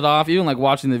pulled it off. Even like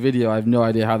watching the video, I have no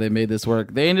idea how they made this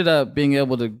work. They ended up being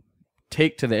able to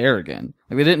take to the air again.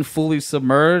 Like they didn't fully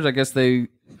submerge. I guess they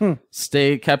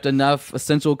kept enough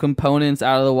essential components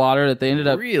out of the water that they ended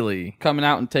up really coming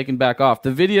out and taking back off.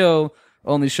 The video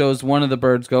only shows one of the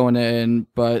birds going in,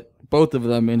 but both of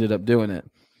them ended up doing it.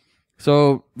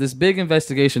 So this big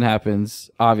investigation happens,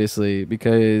 obviously,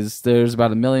 because there's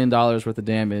about $1 million worth of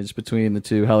damage between the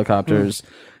 2 helicopters,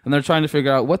 and they're trying to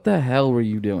figure out what the hell were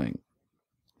you doing?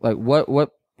 Like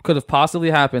what could have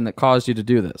possibly happened that caused you to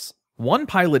do this? One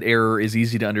pilot error is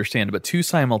easy to understand, but 2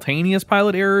 simultaneous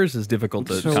pilot errors is difficult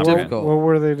to comprehend. What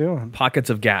were they doing?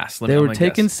 Pockets of gas. They were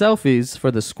taking selfies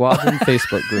for the squadron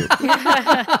Facebook group.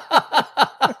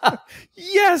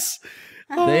 Yes.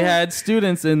 They had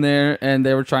students in there, and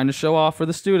they were trying to show off for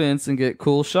the students and get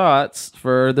cool shots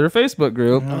for their Facebook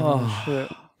group.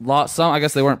 Shit. I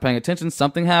guess they weren't paying attention.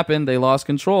 Something happened. They lost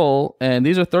control, and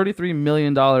these are $33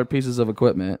 million pieces of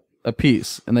equipment a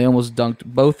piece, and they almost dunked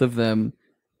both of them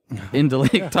into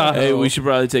Lake Tahoe. Hey, we should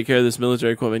probably take care of this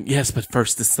military equipment. Yes, but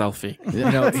first the selfie.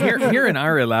 Here in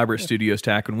our elaborate studios,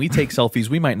 Tack, when we take selfies,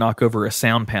 we might knock over a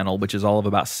sound panel, which is all of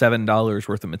about $7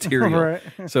 worth of material. Right.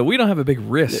 So we don't have a big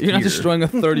risk. You're not here. destroying a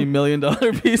 $30 million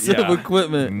piece of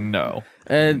equipment. No.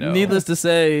 And needless to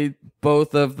say,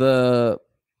 both of the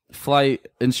flight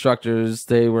instructors,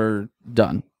 they were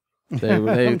done.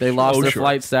 They lost their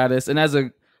flight status. And as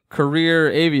a career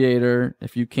aviator,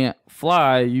 if you can't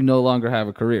fly, you no longer have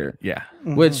a career. Yeah.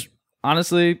 Which,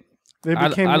 honestly, They I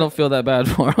became. don't feel that bad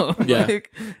for them. Yeah.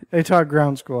 Like, They taught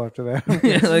ground school after that.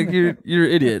 yeah, like you're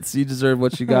idiots. You deserve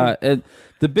what you got. And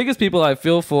the biggest people I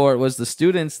feel for was the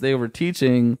students they were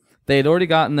teaching. They had already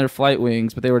gotten their flight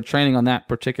wings, but they were training on that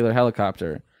particular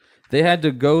helicopter. They had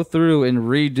to go through and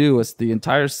redo the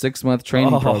entire 6-month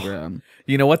training program.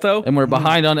 You know what though? And we're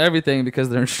behind on everything because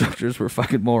their instructors were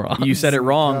fucking morons. You said it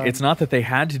wrong. It's not that they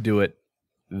had to do it;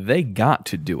 they got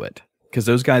to do it because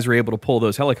those guys were able to pull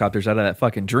those helicopters out of that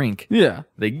fucking drink. Yeah.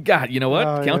 They got. You know what?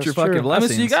 Oh, yeah, Count your that's fucking true. I mean,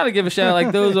 blessings. so you got to give a shout.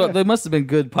 Like they must have been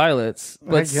good pilots,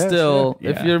 but guess, still, yeah.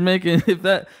 if Yeah. you're making if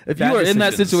Bad you are in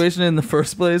that decisions. situation in the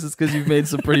first place, it's because you've made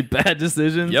some pretty bad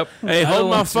decisions. Yep. Hey,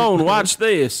 hold my phone. Watch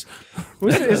this.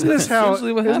 Isn't this how?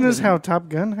 essentially what Isn't this happened. how Top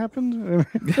Gun happened?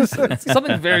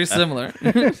 Something very similar.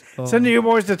 Sending you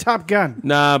boys to Top Gun.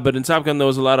 Nah, but in Top Gun there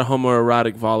was a lot of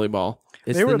homoerotic volleyball.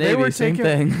 It's the Navy, same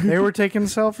taking. thing. They were taking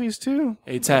selfies too.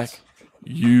 Hey, Tech.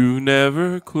 You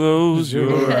never close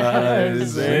your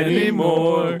eyes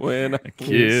anymore when I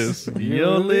kiss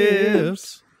your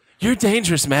lips. You're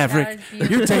dangerous, Maverick.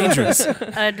 You're dangerous.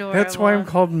 Adorable. That's why I'm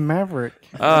called Maverick.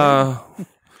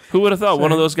 Who would have thought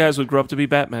one of those guys would grow up to be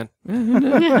Batman?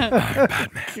 Yeah,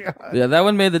 that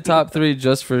one made the top 3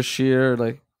 just for sheer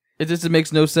it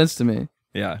makes no sense to me.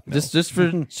 Yeah. no. Just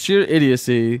for sheer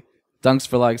idiocy. Dunks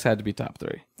for Likes had to be top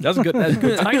 3. That's a good. That's a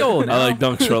good title. I like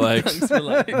dunks for legs. Dunks for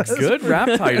Likes. Good rap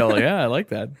title. Yeah, I like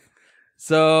that.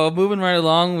 So moving right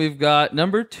along, we've got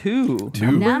number 2.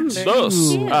 Number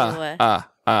Dos. 2. Ah.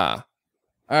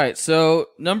 All right, so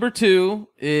number 2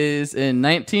 is in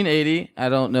 1980. I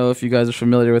don't know if you guys are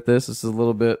familiar with this. This is a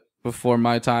little bit before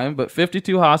my time, but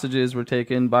 52 hostages were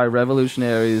taken by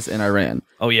revolutionaries in Iran.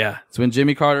 Oh yeah. It's when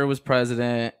Jimmy Carter was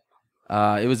president.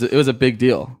 It was a big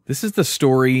deal. This is the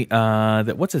story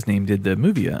that what's his name did the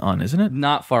movie on, isn't it?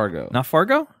 Not Fargo. Not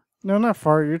Fargo? No, not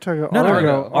far. You're talking No,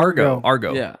 Argo.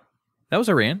 Argo. Yeah. That was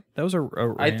Iran. That was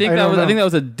Iran. I think I that don't was know. I think that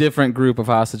was a different group of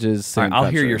hostages. All Same right, I'll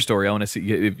hear country. your story. I want to see.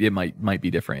 It might be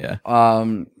different.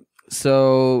 Yeah.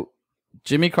 So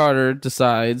Jimmy Carter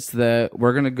decides that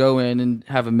we're going to go in and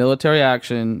have a military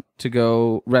action to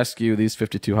go rescue these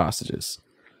 52 hostages.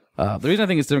 The reason I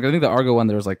think it's different, I think the Argo one,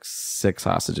 there was like 6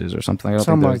 hostages or something. I don't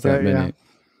Something think there was like that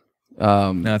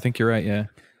that, many. No, I think you're right. Yeah.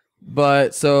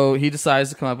 But so he decides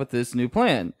to come up with this new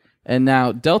plan. And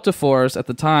now Delta Force at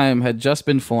the time had just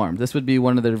been formed. This would be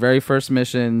one of their very first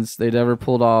missions they'd ever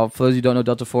pulled off. For those who don't know,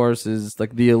 Delta Force is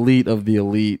like the elite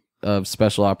of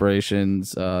special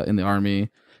operations in the Army.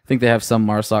 I think they have some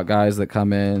MARSOC guys that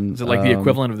come in. Is it like the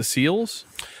equivalent of the SEALs?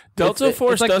 Delta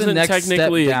Force it's like doesn't the next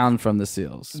technically step down from the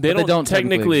SEALs. They But don't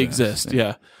technically exist.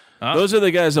 Yeah. Those are the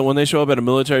guys that when they show up at a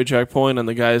military checkpoint and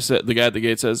the guy at the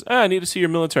gate says, I need to see your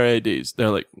military IDs. They're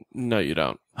like, no, you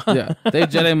don't. Yeah, they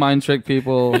Jedi mind trick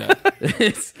people. Yeah.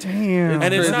 It's, Damn.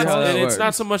 And it's crazy not how that and it's works.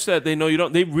 not so much that they know you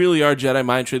don't. They really are Jedi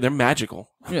mind trick. They're magical.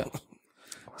 yeah.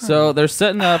 So they're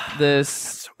setting up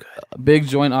this big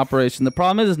joint operation. The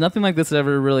problem is nothing like this had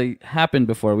ever really happened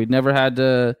before. We'd never had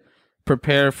to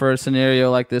prepare for a scenario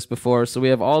like this before. So we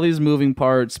have all these moving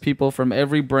parts, people from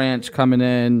every branch coming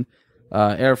in,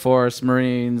 Air Force,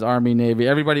 Marines, Army, Navy,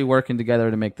 everybody working together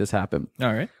to make this happen.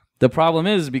 All right. The problem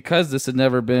is because this had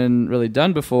never been really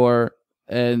done before,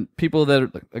 and people that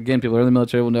are, again, people who are in the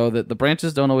military will know that the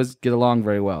branches don't always get along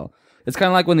very well. It's kind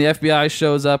of like when the FBI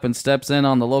shows up and steps in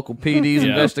on the local PD's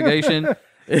investigation.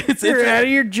 You're out of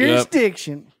your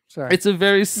jurisdiction. Sorry. It's a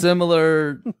very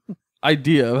similar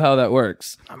idea of how that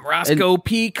works. I'm Roscoe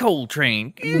P.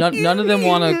 Coltrane. None of them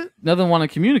want to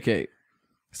communicate.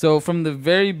 So from the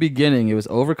very beginning, it was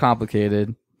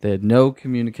overcomplicated. They had no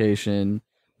communication.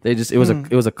 It was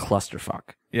a clusterfuck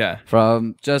Yeah.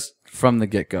 from the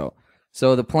get go.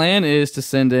 So the plan is to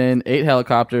send in 8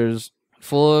 helicopters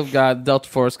full of Delta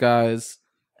Force guys,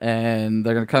 and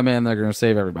they're gonna come in. They're gonna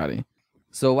save everybody.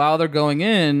 So while they're going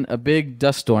in, a big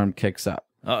dust storm kicks up.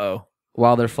 Uh-oh.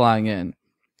 While they're flying in,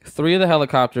 3 of the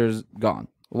helicopters gone.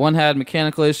 One had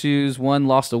mechanical issues, one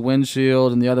lost a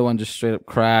windshield, and the other one just straight up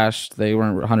crashed. They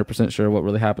weren't 100% sure what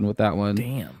really happened with that one.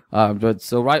 Damn. But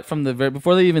so right from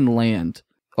before they even land,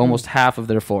 almost half of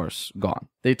their force gone.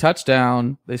 They touch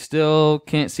down. They still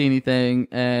can't see anything.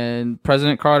 And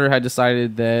President Carter had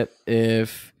decided that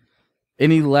if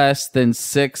any less than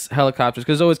 6 helicopters,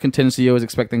 because there's always contingency, you always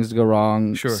expect things to go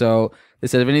wrong. Sure. So they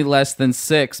said if any less than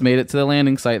 6 made it to the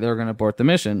landing site, they were going to abort the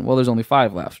mission. Well, there's only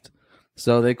 5 left.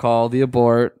 So they call the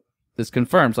abort. This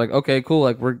confirms, like, okay, cool,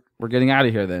 like we're getting out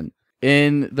of here then.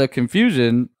 In the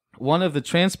confusion, one of the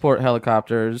transport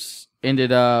helicopters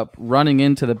ended up running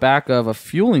into the back of a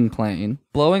fueling plane,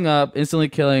 blowing up, instantly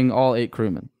killing all 8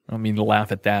 crewmen. I don't mean to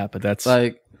laugh at that, but that's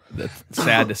Like,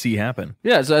 sad to see happen.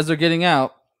 yeah, so as they're getting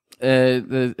out,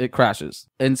 it crashes.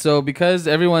 And so because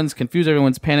everyone's confused,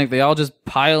 everyone's panicked, they all just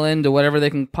pile into whatever they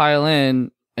can pile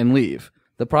in and leave.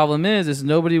 The problem is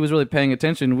nobody was really paying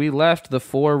attention. We left the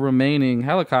 4 remaining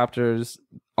helicopters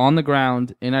on the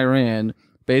ground in Iran,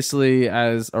 basically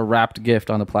as a wrapped gift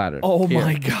on a platter. Oh Here.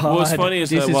 my God. Well, what's funny is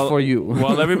This that is for you.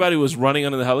 while everybody was running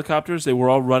under the helicopters, they were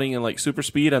all running in like super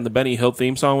speed, and the Benny Hill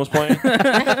theme song was playing.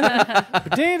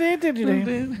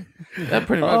 That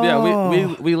pretty much.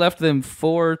 Yeah, we left them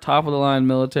 4 top of the line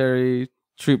military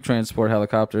troop transport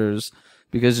helicopters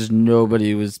because just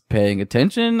nobody was paying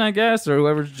attention, I guess, or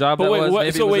whoever's job But that wait, was. what,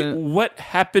 Maybe so it wait, wasn't- what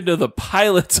happened to the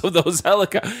pilots of those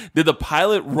helicopters? Did the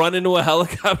pilot run into a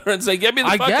helicopter and say, "Get me the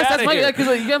I fuck guess out that's of my here"?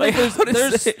 because you gotta Like, think how does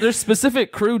there's they- there's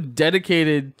specific crew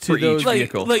dedicated to For each those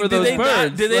vehicle. Like, for did those they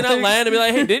birds. not? Did they not Like- land and be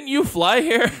like, "Hey, didn't you fly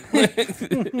here?"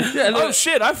 Oh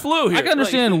shit, I flew here. I can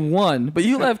understand one, but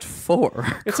you left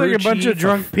 4. It's like a bunch of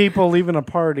drunk people leaving a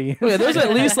party. Yeah, there's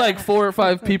at least like 4 or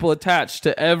 5 people attached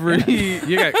to every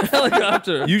helicopter.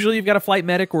 Usually you've got a flight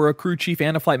medic or a crew chief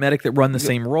and a flight medic that run the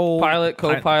same role. Pilot,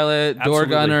 co-pilot, door Absolutely.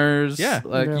 gunners. Yeah.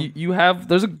 Like Yeah. You have,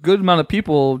 there's a good amount of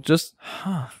people just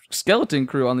skeleton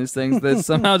crew on these things that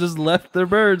somehow just left their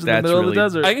birds in the That's middle of really the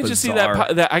desert. I can just see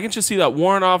Bizarre. that. I can just see that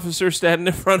warrant officer standing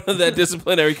in front of that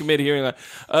disciplinary committee, hearing like,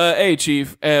 "Hey,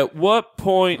 chief, at what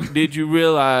point did you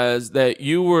realize that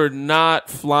you were not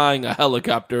flying a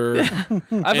helicopter?" I've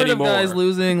heard of anymore. guys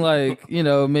losing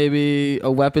maybe a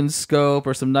weapon scope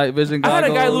or some night vision I goggles.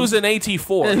 had a guy lose an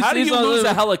AT-4. Yeah, How do he's you on lose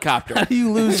the- a helicopter? How do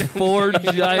you lose 4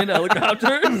 giant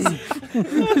helicopters?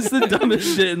 It's the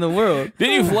dumbest shit in the world.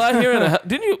 Didn't you fly here in a?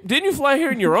 Didn't you fly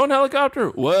here in your own helicopter?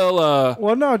 Well,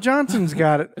 Well, no, Johnson's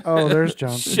got it. Oh, there's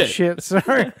Johnson. Shit.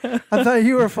 Sorry. I thought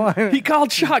you were flying. He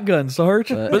called shotgun, Sarge.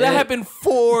 but that happened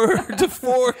 4 to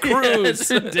 4 crews.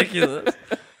 It's ridiculous.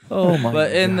 Oh my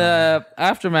But in the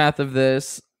aftermath of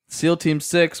this, SEAL Team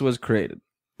 6 was created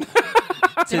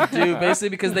to do basically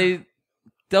because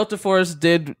Delta Force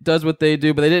does what they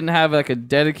do, but they didn't have like a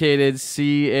dedicated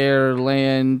sea, air,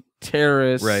 land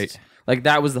terrorist. Right. Like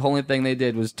that was the only thing they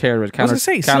did was terrorism, I was gonna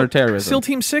say, counterterrorism. SEAL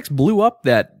Team 6 blew up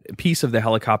that piece of the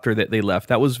helicopter that they left.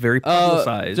 That was very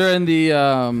publicized. during the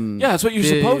Yeah, that's what you're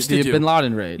supposed to the do. Bin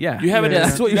Laden raid. Yeah. You have an. Yeah,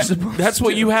 that's what you're that- supposed That's to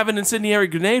what do. you have an incendiary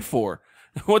grenade for.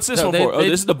 What's this No, one they- for? Oh, they-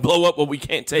 this is to blow up what we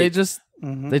can't take. They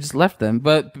just left them,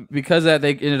 but because of that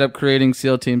they ended up creating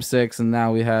SEAL Team 6, and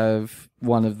now we have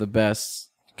one of the best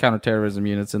counterterrorism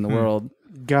units in the world.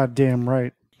 Goddamn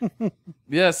right.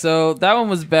 Yeah, so that one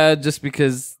was bad just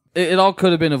because it all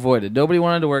could have been avoided. Nobody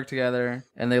wanted to work together,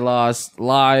 and they lost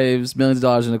lives, millions of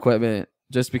dollars in equipment,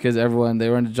 just because they were in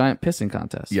a giant pissing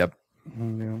contest. Yep.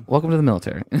 Welcome to the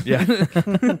military. Yeah.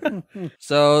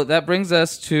 So that brings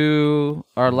us to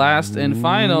our last and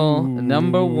final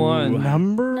number 1.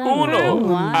 Number Uno.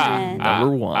 One. Number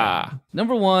one.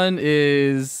 Number 1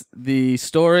 is the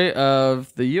story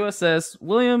of the USS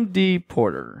William D.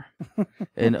 Porter.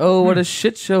 And oh, what a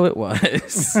shit show it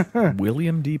was.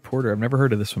 William D. Porter. I've never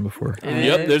heard of this one before.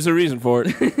 Yep, there's a reason for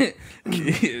it.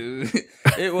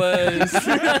 It was.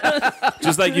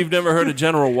 Just like you've never heard of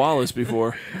General Wallace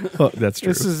before. Oh, that's true.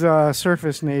 This is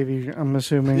surface Navy, I'm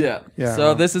assuming. Yeah. Yeah.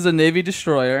 So this is a Navy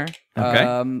destroyer.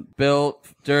 Okay. Built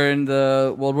during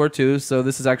the World War II. So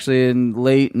this is actually in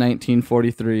late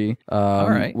 1943.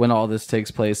 right. When all this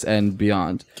takes place and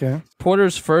beyond. Okay.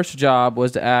 Porter's first job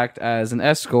was to act as an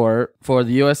escort for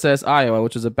the USS Iowa,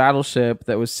 which was a battleship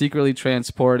that was secretly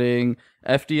transporting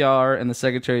FDR and the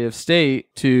Secretary of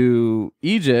State to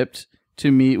Egypt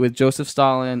to meet with Joseph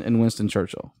Stalin and Winston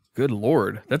Churchill. Good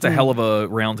Lord. That's a hell of a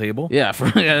round table. Yeah,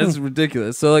 that's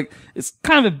ridiculous. So like, it's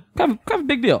kind of a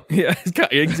big deal. Yeah,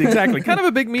 exactly. Kind of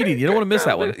a big meeting. You don't want to miss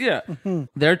that one. Yeah.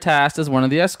 They're tasked as one of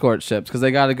the escort ships because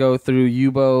they got to go through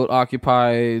U-boat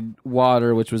occupied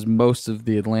water, which was most of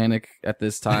the Atlantic at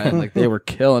this time. Like they were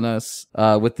killing us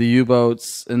with the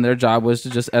U-boats, and their job was to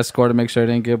just escort and make sure it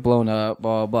didn't get blown up,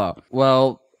 blah, blah, blah.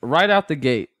 Well, right out the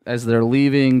gate, as they're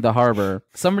leaving the harbor,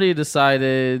 somebody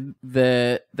decided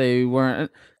that they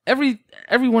weren't... Every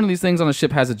one of these things on a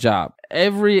ship has a job.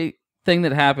 Everything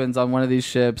that happens on one of these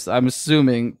ships, I'm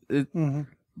assuming,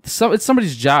 it's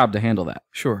somebody's job to handle that.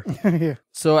 Sure. Yeah.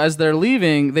 So as they're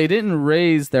leaving, they didn't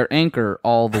raise their anchor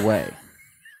all the way.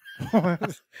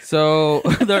 So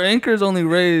their anchor's only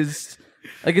raised,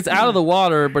 like it's out of the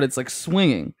water, but it's like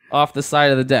swinging off the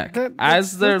side of the deck.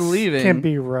 As they're leaving. Can't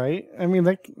be right. I mean,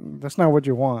 that's not what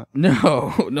you want.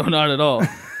 No, not at all.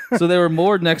 So they were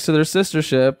moored next to their sister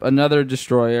ship, another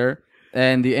destroyer,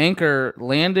 and the anchor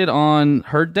landed on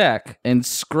her deck and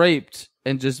scraped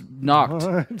and just knocked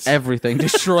What? everything,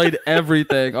 destroyed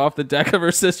everything off the deck of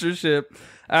her sister ship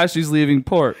as she's leaving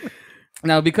port.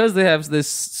 Now, because they have this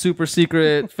super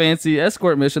secret fancy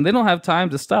escort mission, they don't have time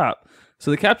to stop. So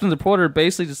the captain of the porter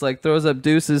basically just like throws up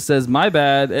deuces, says "my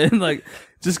bad," and like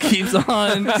just keeps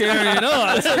on carrying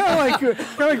on. It's kind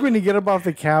of like when you get up off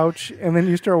the couch and then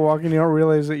you start walking, you don't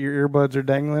realize that your earbuds are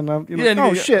dangling up. You're Yeah, like, and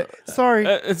oh shit, sorry.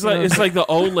 It's like the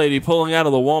old lady pulling out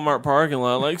of the Walmart parking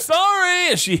lot, like sorry,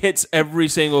 and she hits every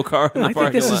single car in the I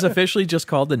parking think this lot. is officially just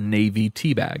called the Navy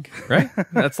teabag, right?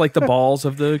 That's like the balls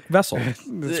of the vessel. That's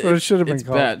what it should have been It's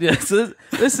called. bad. Yeah, so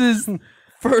this is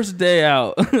first day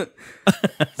out.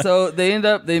 So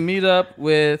they meet up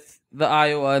with the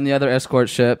Iowa and the other escort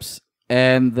ships.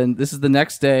 And then this is the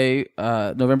next day,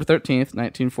 November 13th,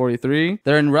 1943.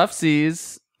 They're in rough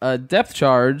seas, a depth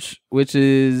charge, which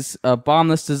is a bomb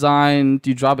that's designed.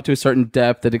 You drop it to a certain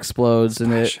depth, it explodes,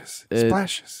 and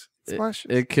Splashes.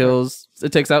 it kills.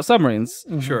 It takes out submarines.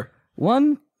 Sure.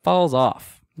 One falls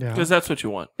off. Yeah. Because that's what you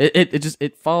want.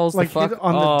 It falls Like the fuck hit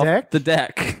on the off deck? The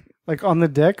deck Like on the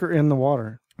deck or in the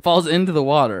water. falls into the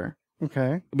water.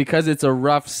 Okay. Because it's a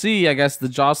rough sea, I guess the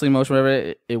jostling motion,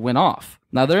 whatever, it went off.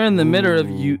 Now they're in the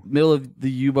middle of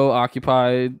the U-boat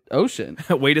occupied ocean.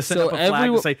 Way to set So up a flag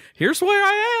to say, here's where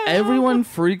I am. Everyone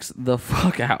freaks the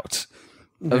fuck out.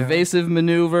 Evasive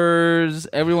maneuvers.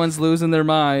 Everyone's losing their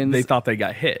minds. They thought they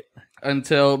got hit.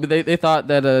 Until they thought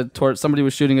that somebody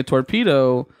was shooting a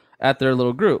torpedo at their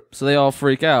little group, so they all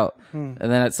freak out. And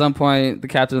then at some point, the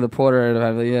captain of the porter,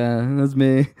 yeah, that's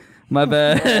me. My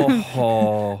bad.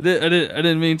 Oh. I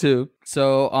didn't mean to.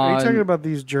 So Are on you talking about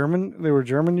these German? They were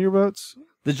German U-boats.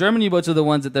 the German U-boats are the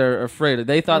ones that they're afraid of.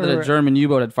 They thought that a Right. German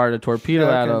U-boat had fired a torpedo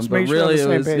Yeah, at okay, them, just but make sure we're on really the it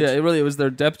same was page. it was their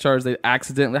depth charge. They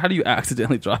accidentally. How do you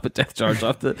accidentally drop a depth charge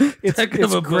off the deck of It's a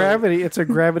boat? gravity. It's a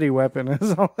gravity weapon.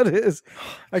 Is all it is.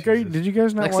 Like, did you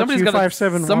guys not Like watch somebody's got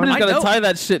U-571? somebody's got I know. to tie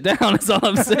that shit down. That's all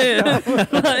I'm saying.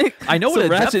 Like, I know what some a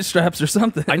depth- ratchet straps or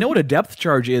something. I know what a depth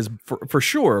charge is for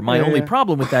sure. My Yeah, only yeah.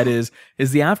 problem with that is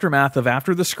the aftermath of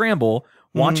after the scramble,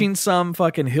 watching some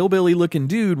fucking hillbilly looking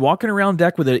dude walking around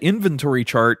deck with an inventory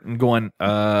chart and going,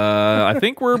 I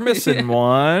think we're missing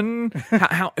one.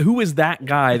 Who is that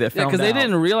guy that Yeah, found because they out?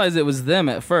 didn't realize it was them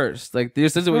at first. Like the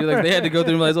essentially, like they had to go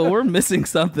through and realize, oh, we're missing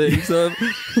something. So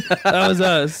that was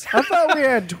us. I thought we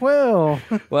had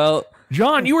 12. Well,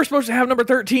 John, you were supposed to have number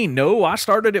 13. No, I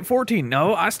started at 14.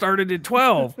 No, I started at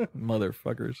 12.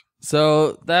 Motherfuckers.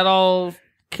 so that all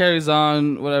carries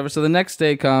on, whatever. So the next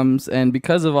day comes, and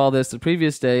because of all this, the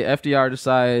previous day, FDR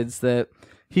decides that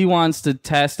he wants to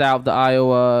test out the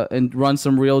Iowa and run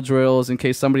some real drills in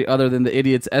case somebody other than the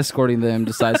idiots escorting them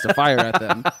decides to fire at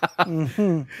them.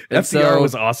 And FDR so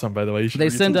was awesome, by the way. You should they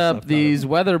read send some up stuff about these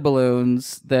weather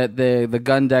balloons that the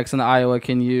gun decks in the Iowa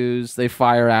can use. They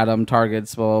fire at them,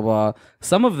 targets, blah, blah, blah.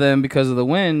 Some of them, because of the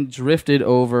wind, drifted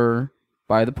over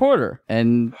by the porter,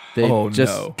 and they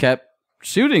just kept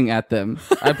shooting at them.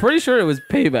 I'm pretty sure it was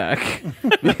payback.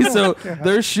 So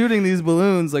they're shooting these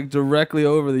balloons like directly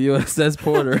over the USS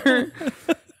Porter.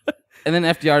 And then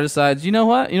FDR decides, you know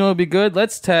what? You know what would be good?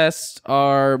 Let's test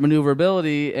our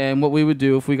maneuverability and what we would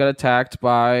do if we got attacked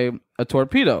by a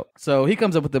torpedo. So he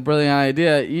comes up with the brilliant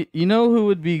idea. You know who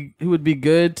would be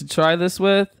good to try this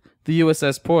with? The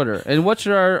USS Porter. And what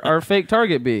should our fake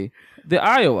target be? The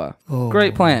Iowa.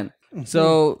 Great plan.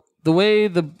 So the way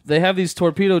they have these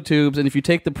torpedo tubes, and if you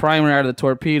take the primer out of the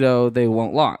torpedo, they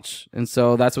won't launch. And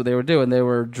so that's what they were doing. They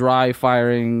were dry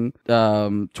firing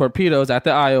torpedoes at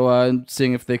the Iowa and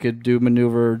seeing if they could do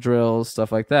maneuver drills,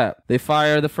 stuff like that. They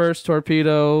fire the first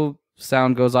torpedo,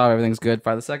 sound goes off, everything's good.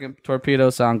 Fire the second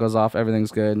torpedo, sound goes off, everything's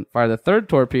good. Fire the third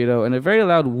torpedo, and a very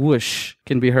loud whoosh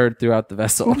can be heard throughout the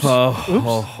vessel.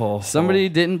 Somebody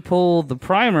didn't pull the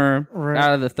primer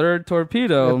out of the third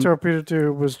torpedo. The torpedo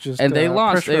tube was just And they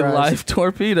launched a pressurized. live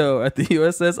torpedo at the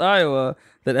USS Iowa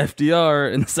that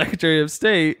FDR and the Secretary of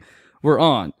State were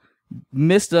on.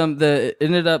 Missed them. They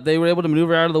were able to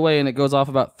maneuver out of the way, and it goes off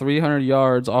about 300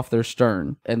 yards off their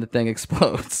stern, and the thing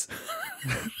explodes.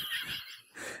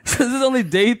 So this is only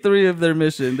day 3 of their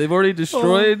mission. They've already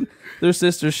destroyed their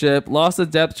sister ship, lost a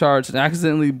depth charge, and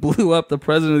accidentally blew up the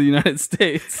president of the United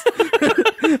States.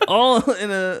 All in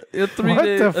a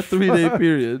 3-day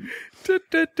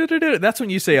period. That's when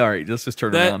you say, all right, let's just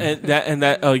turn around. And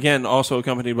that again also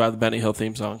accompanied by the Benny Hill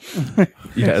theme song.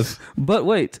 Yes. But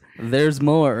wait, there's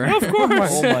more. Of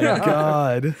course. Oh my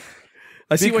God.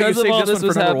 I see why you Because of saved all this this one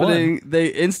was for number happening, one. they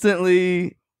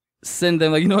instantly send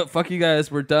them like, you know what, fuck you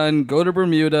guys, we're done. Go to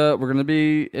Bermuda. We're gonna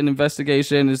be an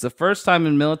investigation. It's the first time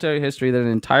in military history that an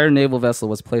entire naval vessel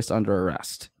was placed under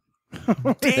arrest.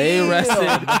 They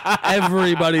arrested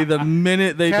everybody the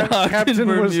minute they docked in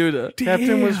Bermuda.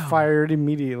 Captain was fired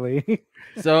immediately.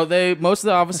 So most of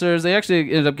the officers, they actually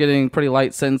ended up getting pretty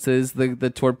light sentences.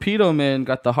 The torpedo man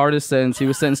got the hardest sentence. He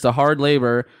was sentenced to hard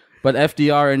labor, but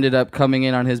FDR ended up coming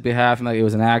in on his behalf and like it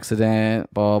was an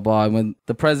accident, blah, blah, blah. And when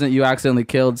the president you accidentally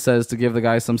killed says to give the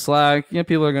guy some slack,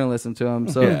 people are going to listen to him.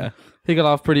 So he got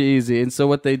off pretty easy. And so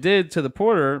what they did to the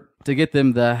Porter to get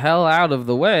them the hell out of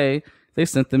the way, they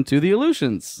sent them to the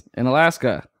Aleutians in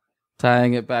Alaska,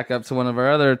 tying it back up to one of our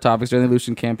other topics during the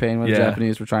Aleutian campaign when the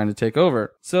Japanese were trying to take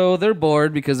over. So they're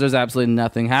bored because there's absolutely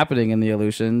nothing happening in the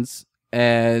Aleutians,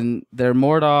 and they're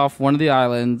moored off one of the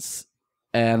islands,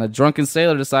 and a drunken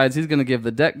sailor decides he's going to give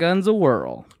the deck guns a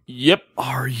whirl. Yep.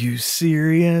 Are you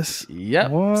serious? Yep.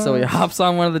 What? So he hops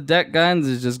on one of the deck guns,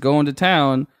 is just going to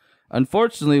town.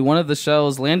 Unfortunately, one of the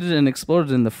shells landed and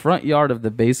exploded in the front yard of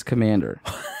the base commander.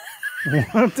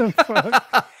 What the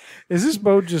fuck? Is this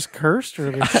boat just cursed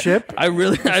or the ship? I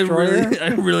really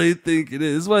think it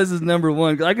is. That's why this is number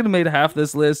one. I could have made half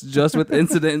this list just with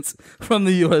incidents from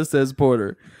the USS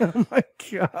Porter. Oh my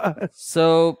god!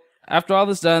 So after all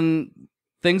this done,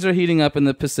 things are heating up in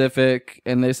the Pacific,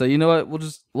 and they say, you know what, we'll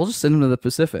just send them to the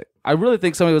Pacific. I really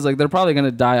think somebody was like, they're probably going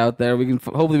to die out there.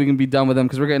 Hopefully we can be done with them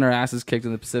because we're getting our asses kicked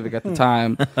in the Pacific at the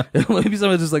time. Maybe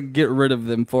somebody just like get rid of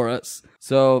them for us.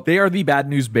 So They are the bad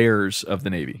news bears of the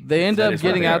Navy. they end up is what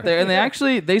getting they out are. there,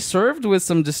 and they served with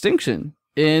some distinction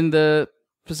in the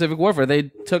Pacific warfare. They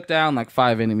took down like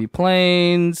 5 enemy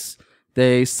planes.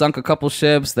 They sunk a couple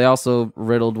ships. They also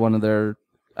riddled one of their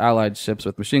Allied ships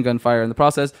with machine gun fire in the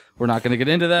process. We're not going to get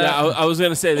into that. Yeah, I was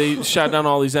going to say they shot down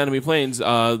all these enemy planes.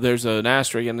 There's an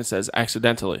asterisk and it says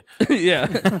accidentally.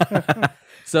 Yeah.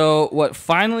 So what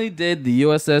finally did the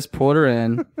USS Porter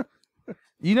in?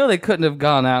 They couldn't have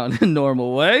gone out in a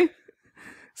normal way.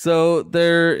 So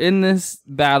they're in this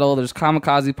battle. There's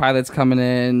kamikaze pilots coming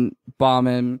in,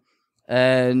 bombing,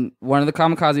 and one of the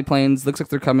kamikaze planes looks like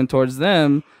they're coming towards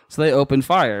them. So they open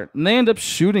fire, and they end up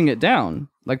shooting it down.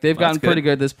 Like they've gotten pretty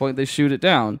good at this point. They shoot it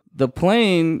down. The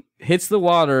plane hits the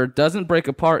water, doesn't break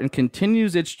apart, and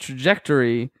continues its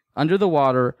trajectory under the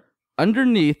water.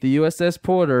 Underneath the USS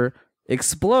Porter,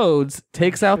 explodes,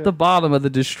 takes out the bottom of the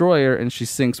destroyer, and she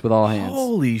sinks with all hands.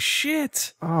 Holy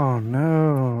shit. Oh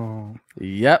no!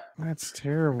 Yep. That's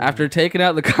terrible. After taking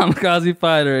out the kamikaze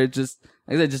fighter, it just,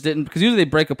 like I said, just didn't, because usually they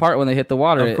break apart when they hit the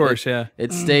water. Of course, yeah.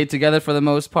 It stayed together for the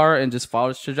most part and just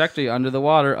followed its trajectory under the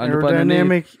water.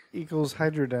 Aerodynamic equals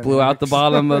hydrodynamic. Blew out the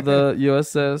bottom of the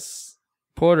USS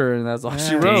Porter, and that's all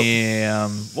she wrote. Damn.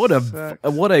 What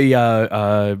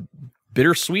a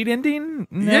bittersweet ending?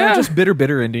 No, Yeah. just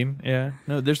bitter ending. Yeah.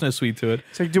 No, there's no sweet to it.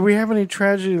 It's like, do we have any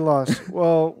tragedy loss?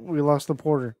 Well, we lost the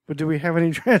Porter, but do we have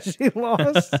any tragedy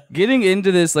loss? Getting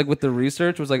into this, like with the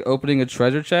research, was like opening a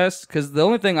treasure chest, because the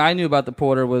only thing I knew about the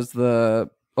Porter was the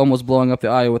almost blowing up the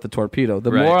Iowa with the torpedo.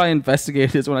 The Right. more I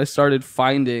investigated is when I started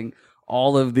finding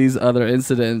all of these other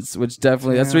incidents, which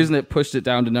definitely, that's the reason it pushed it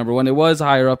down to number one. It was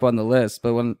higher up on the list,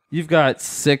 but when you've got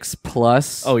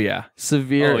 6+ Oh, yeah.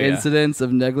 severe Oh, yeah. incidents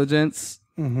of negligence,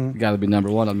 you got to be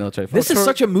number one on military. This focus. is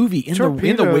such a movie in the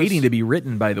torpedoes- waiting to be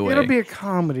written, by the way. It'll be a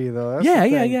comedy, though. That's yeah, the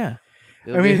yeah, thing. yeah.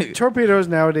 It'll I mean, be- torpedoes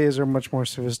nowadays are much more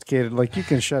sophisticated. Like, you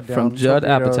can shut down from Judd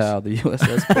torpedoes. Apatow, the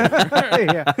USS Porter.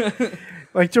 Yeah.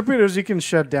 Like, torpedoes, you can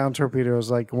shut down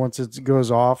torpedoes, like, once it goes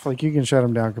off. Like, you can shut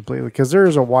them down completely. Because there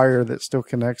is a wire that still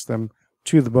connects them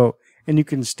to the boat. And you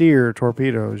can steer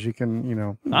torpedoes. You can,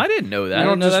 I didn't know that. you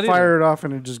don't know just that either. fire it off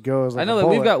and it just goes. Like I know a that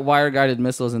we've bullet. got wire-guided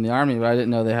missiles in the Army, but I didn't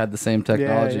know they had the same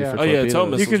technology yeah. for Oh, yeah, torpedoes. tow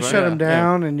You missiles. can right? shut them Yeah.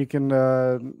 down, and you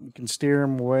can steer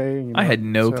them away. I had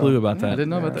no so- clue about that. I didn't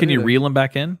know about that Can you either. reel them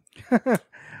back in?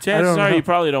 Chances are know. you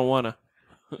probably don't want to.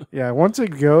 Yeah, once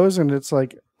it goes and it's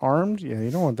like armed, yeah,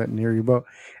 you don't want that near your boat.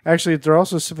 Actually, they're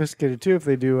also sophisticated too. If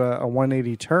they do a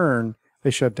 180 turn,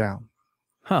 they shut down.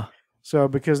 Huh. So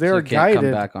because they So are it can't come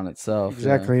guided, back on itself.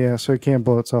 exactly, yeah. So it can't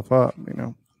blow itself up.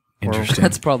 Interesting.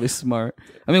 That's probably smart.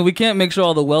 I mean, we can't make sure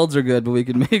all the welds are good, but we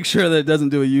can make sure that it doesn't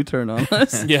do a U-turn on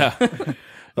us. Yeah.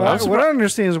 What I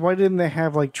understand is why didn't they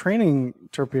have like training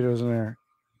torpedoes in there?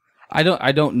 I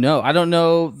don't know. I don't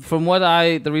know from what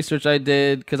the research I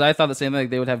did, because I thought the same thing. Like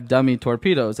they would have dummy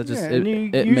torpedoes. It just Yeah, and you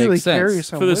it usually makes carry sense.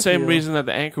 some For the with same you. reason that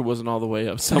the anchor wasn't all the way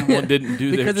up. Someone didn't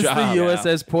do their Because it's job. the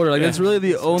USS Porter. Like that's really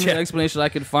the only Yeah. explanation I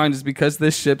could find is because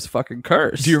this ship's fucking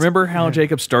cursed. Do you remember how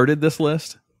Jacob started this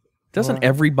list? Doesn't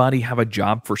everybody have a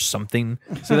job for something?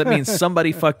 So that means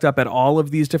somebody fucked up at all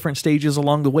of these different stages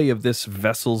along the way of this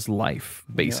vessel's life,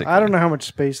 basically. I don't know how much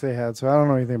space they had, so I don't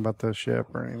know anything about the ship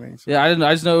or anything. So Yeah, I didn't know.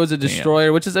 I just know it was a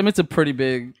destroyer, which is, I mean, it's a pretty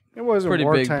big. it was a pretty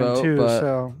big wartime boat, too. but-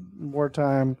 So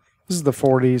wartime, This is the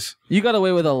 40s. You got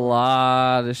away with a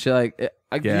lot of shit. Like,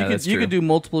 that's you true. could do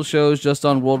multiple shows just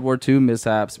on World War II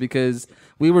mishaps because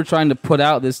we were trying to put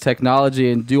out this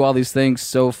technology and do all these things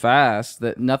so fast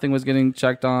that nothing was getting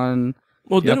checked on.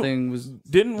 Well, nothing was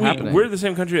didn't we? happening. We're the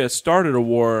same country that started a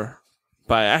war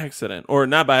by accident, or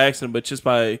not by accident, but just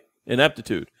by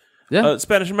ineptitude. Yeah.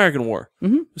 Spanish-American War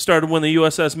started when the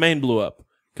USS Maine blew up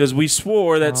because we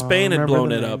swore that Spain had remember blown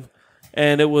the it Maine. up,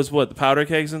 and it was the powder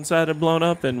kegs inside had blown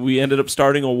up, and we ended up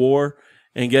starting a war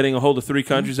and getting a hold of 3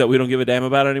 countries that we don't give a damn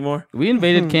about anymore. We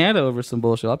invaded Canada over some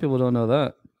bullshit. A lot of people don't know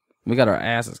that. We got our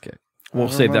asses kicked. We'll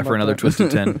save that for another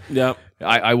Twisted 10. Yep.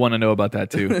 I want to know about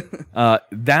that too.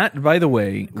 That, by the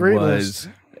way, Great was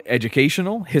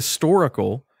educational,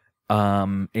 historical,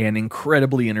 and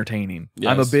incredibly entertaining.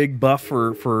 I'm a Yes. big buff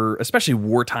for especially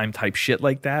wartime type shit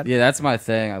like that. Yeah, that's my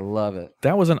thing. I love it.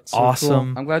 That was an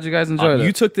awesome. I'm glad you guys enjoyed it.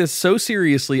 You took this so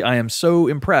seriously. I am so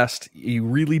impressed. You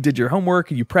really did your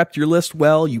homework. You prepped your list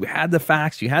well. You had the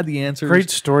facts. You had the answers. Great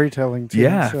storytelling, too.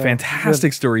 Yeah, so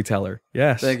fantastic storyteller.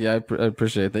 Yes. Thank you. I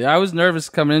appreciate that. I was nervous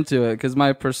coming into it because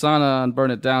my persona on Burn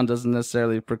It Down doesn't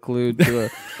necessarily preclude to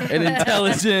an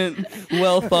intelligent,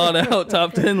 well thought out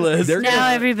top 10 list.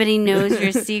 Now everybody knows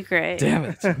your secret. Damn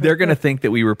it. They're gonna think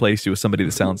that we replaced you with somebody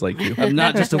that sounds like you. I'm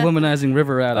not just a womanizing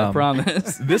river rat, I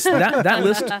promise. That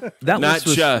list Not list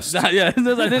was, just. Yeah, I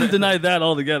didn't deny that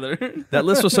altogether. that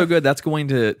list was so good. That's going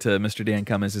to Mr. Dan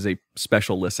Cummins as a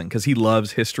special listen because he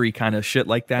loves history kind of shit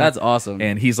like that. That's awesome.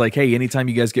 And he's like, hey, anytime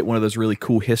you guys get one of those really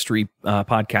cool history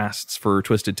podcasts for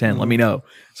Twisted 10, let me know.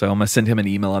 So I'm gonna send him an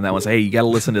email on that one. Say, hey, you got to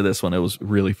listen to this one. It was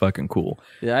really fucking cool.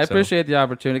 Yeah, I appreciate the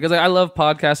opportunity because I love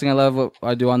podcasting. I love what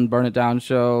I do on Burn It Down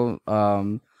show.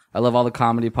 I love all the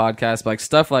comedy podcasts, but like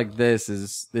stuff like this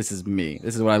is me.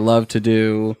 This is what I love to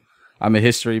do. I'm a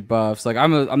history buff. So like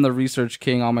I'm the research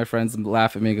king. All my friends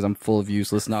laugh at me because I'm full of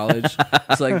useless knowledge.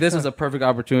 So like this was a perfect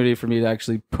opportunity for me to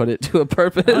actually put it to a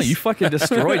purpose. Oh, you fucking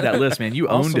destroyed that list, man. You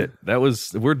owned it.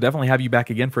 We'll definitely have you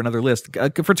back again for another list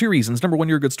for 2 reasons. Number one,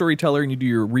 you're a good storyteller and you do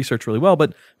your research really well.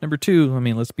 But number 2, I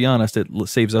mean, let's be honest, it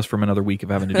saves us from another week of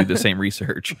having to do the same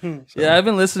research. So. Yeah, I've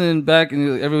been listening back,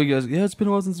 and everyone goes, "Yeah, it's been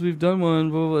a while since we've done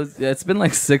one." Blah, blah, blah. Yeah, it's been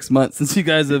like 6 months since you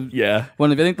guys have. Yeah.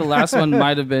 One. I think the last one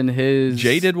might have been his.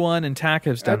 Jay did one, and Tack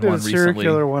has I done did one a serial recently.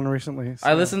 killer one recently.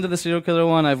 I listened to the serial killer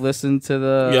one. I've listened to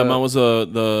the. Yeah, mine was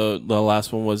the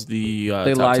last one was the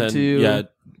They top lied 10, to you.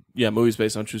 Yeah, movies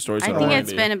based on true stories. I on think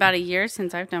it's IMDb. been about a year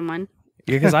since I've done one.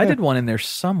 Yeah, because I did one in there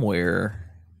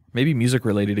somewhere, maybe music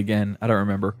related again. I don't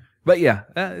remember, but yeah,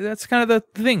 that's kind of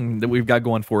the thing that we've got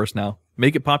going for us now.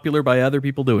 Make it popular by other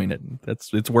people doing it.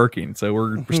 It's working, so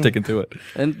we're sticking to it.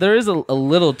 And there is a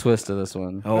little twist to this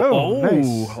one. Nice.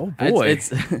 Oh boy!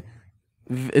 It's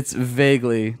it's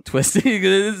vaguely twisty.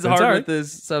 It's hard all right. with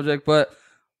this subject, but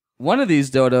one of these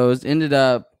dodos ended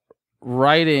up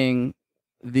writing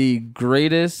the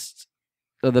greatest,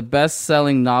 or the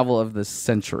best-selling novel of the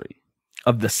century.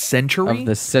 Of the century? Of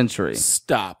the century.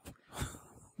 Stop.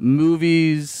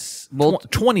 Movies.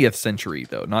 20th century,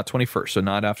 though, not 21st, so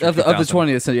not after Of the 2000.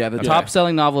 20th century. Yeah, the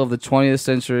top-selling novel of the 20th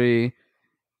century.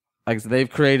 Like they've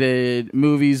created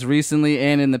movies recently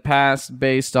and in the past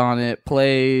based on it.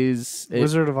 Plays.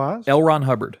 Wizard of Oz? L. Ron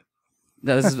Hubbard.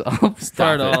 This is I'll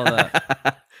start all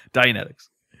that. Dianetics.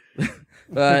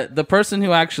 The person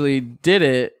who actually did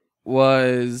it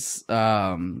was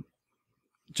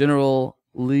General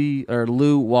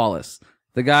Lew Wallace,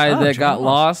 the guy that General got Wallace.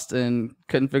 lost and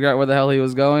couldn't figure out where the hell he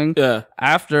was going. Yeah.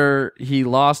 After he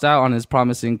lost out on his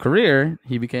promising career,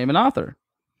 he became an author.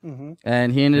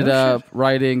 And he ended up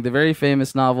writing the very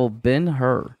famous novel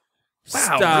Ben-Hur.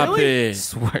 Stop it.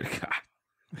 Swear to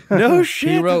God. No shit.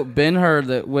 He wrote Ben-Hur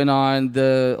that went on.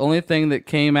 The only thing that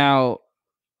came out,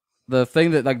 the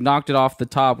thing that like knocked it off the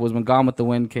top was when Gone with the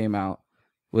Wind came out.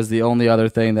 Was the only other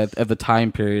thing that at the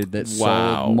time period that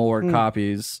sold more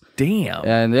copies. Damn.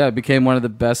 And yeah, it became one of the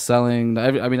best selling.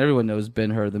 I mean, everyone knows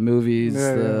Ben-Hur, the movies.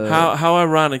 How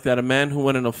ironic that a man who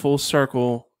went in a full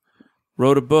circle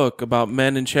wrote a book about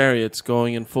men in chariots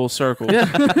going in full circles.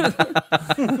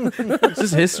 It's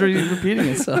just history repeating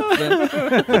itself.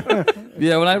 Man.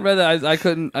 Yeah, when I read that, I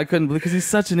couldn't believe because he's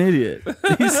such an idiot.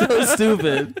 He's so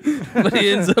stupid, but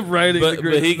he ends up writing. But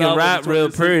he can write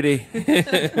real pretty.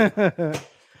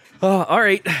 All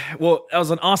right. Well, that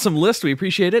was an awesome list. We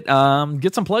appreciate it.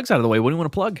 Get some plugs out of the way. What do you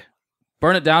want to plug?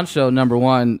 Burn It Down Show, number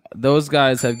one. Those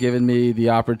guys have given me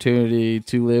the opportunity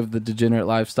to live the degenerate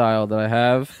lifestyle that I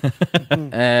have.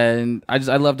 And I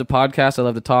love to podcast. I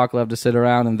love to talk. I love to sit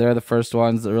around. And they're the first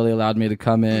ones that really allowed me to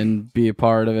come in, be a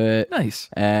part of it. Nice.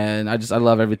 And I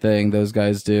love everything those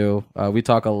guys do. We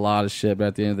talk a lot of shit, but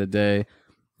at the end of the day,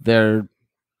 they're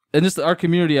and just our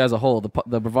community as a whole,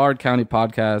 the Brevard County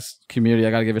podcast community.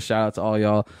 I got to give a shout out to all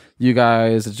y'all. You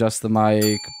guys, Adjust the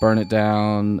Mic, Burn It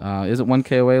Down. Is it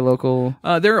 1K away local?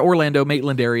 They're Orlando,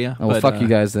 Maitland area. Oh, well, fuck you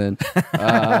guys then.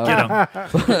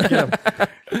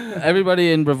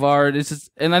 Everybody in Brevard, it's just,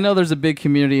 and I know there's a big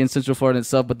community in Central Florida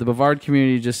itself, but the Brevard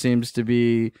community just seems to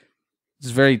be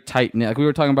just very tight knit. Like we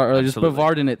were talking about earlier, Absolutely. just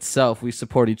Brevard in itself. We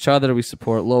support each other. We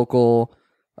support local.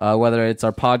 Whether it's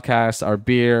our podcast, our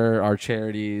beer, our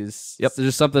charities. Yep. There's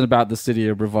just something about the city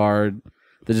of Brevard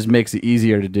that just makes it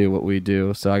easier to do what we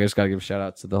do. So I just got to give a shout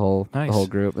out to the whole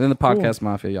group. And then the podcast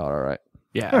mafia, y'all are all right.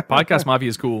 Yeah, Podcast Mafia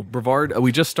is cool. Brevard,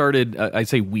 we just started, I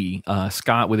say we,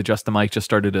 Scott with Adjust the Mic just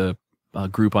started a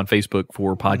group on Facebook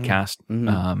for podcast,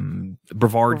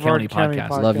 Brevard County Podcast.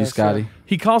 Love you, Scotty.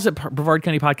 He calls it Brevard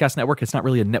County Podcast Network. It's not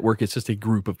really a network. It's just a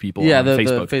group of people Yeah, on the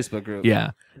Facebook. Facebook group.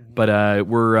 Yeah, but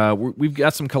we've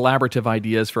got some collaborative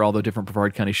ideas for all the different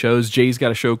Brevard County shows. Jay's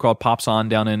got a show called Pops On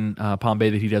down in Palm Bay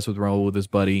that he does with Raul with his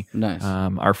buddy. Nice.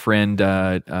 Our friend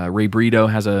Ray Brito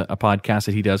has a podcast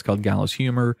that he does called Gallows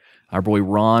Humor. Our boy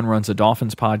Ron runs a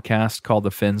Dolphins podcast called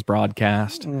the Fins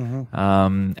Broadcast.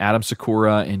 Adam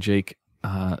Sakura and Jake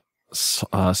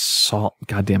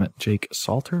Jake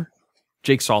Salter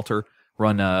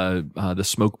run the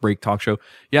Smoke Break talk show.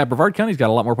 Yeah, Brevard County's got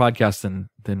a lot more podcasts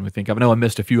than we think of. I know I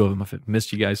missed a few of them. If I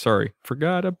missed you guys, sorry.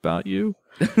 Forgot about you.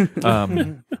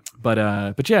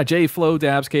 But yeah, Jay, Flo,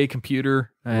 Dabs, K,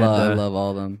 Computer. And, I love all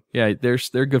of them. Yeah,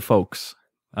 they're good folks.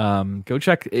 Go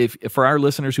check if for our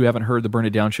listeners who haven't heard the Burn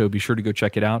It Down show, be sure to go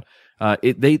check it out.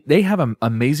 They have an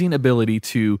amazing ability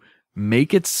to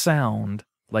make it sound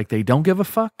like they don't give a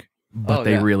fuck, but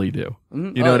they really do.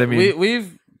 You know what I mean?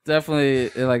 We've definitely,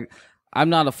 like, I'm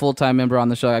not a full-time member on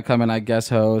the show. I come in, I guest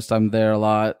host. I'm there a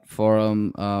lot for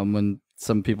them when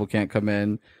some people can't come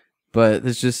in. But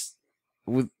it's just,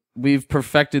 we've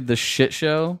perfected the shit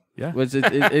show. Yeah. Which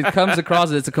it comes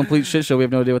across as it's a complete shit show. We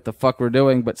have no idea what the fuck we're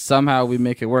doing, but somehow we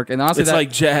make it work. And honestly, It's like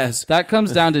jazz. that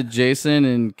comes down to Jason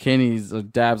and Kenny's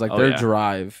Dabs. Like, their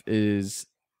drive is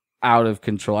out of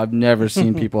control. I've never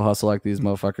seen people hustle like these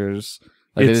motherfuckers.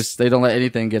 Like they don't let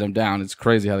anything get them down. It's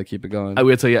crazy how they keep it going. I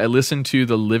will tell you, I listened to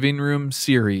the Living Room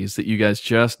series that you guys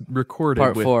just recorded.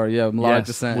 Part with, 4, yeah, Melodic yes,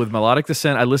 Descent. With Melodic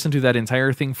Descent, I listened to that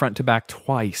entire thing front to back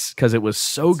twice because it was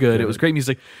so good. It was great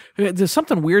music. There's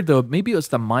something weird though. Maybe it was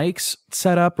the mics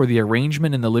setup or the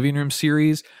arrangement in the Living Room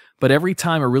series. But every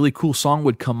time a really cool song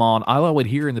would come on, all I would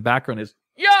hear in the background is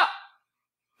 "Yeah,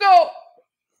 go."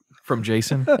 From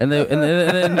Jason.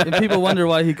 And people wonder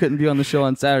why he couldn't be on the show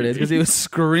on Saturdays because he was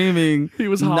screaming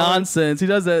nonsense. He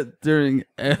does that during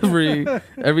every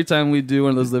time we do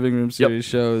one of those Living Room series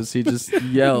shows. He just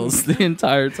yells the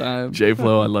entire time. J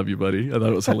Flo, I love you, buddy. I thought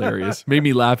it was hilarious. Made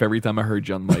me laugh every time I heard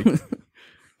you on the mic.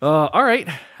 All right.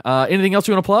 Anything else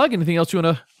you want to plug? Anything else you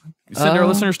want to send our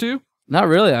listeners to? Not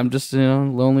really. I'm just,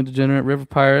 lonely degenerate river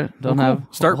pirate. Don't have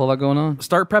a whole lot going on.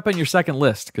 Start prepping your second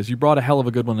list because you brought a hell of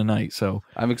a good one tonight. So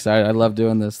I'm excited. I love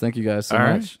doing this. Thank you guys so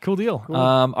much. Cool deal. Cool.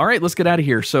 All right, let's get out of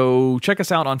here. So check us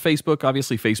out on Facebook,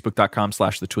 obviously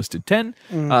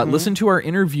facebook.com/thetwisted10. Listen to our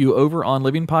interview over on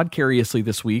Living Podcariously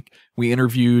this week. We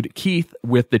interviewed Keith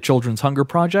with the Children's Hunger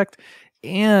Project.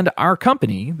 And our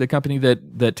company, the company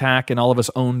that Tack and all of us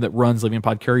own that runs Living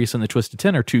Podcarious and the Twisted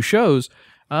 10 are two shows,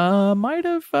 might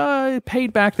have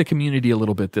paid back the community a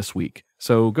little bit this week.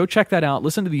 So go check that out.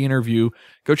 Listen to the interview.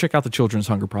 Go check out the Children's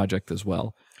Hunger Project as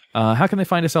well. How can they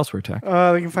find us elsewhere, Tack?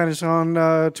 They can find us on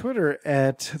Twitter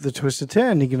at the Twisted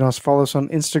 10. You can also follow us on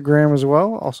Instagram as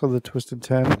well, also the Twisted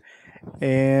 10.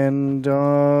 And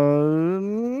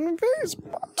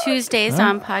Facebook. Tuesdays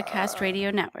on Podcast Radio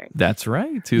Network. That's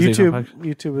right. Tuesdays on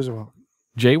YouTube as well.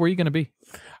 Jay, where are you going to be?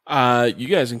 You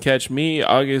guys can catch me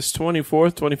August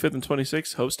 24th, 25th, and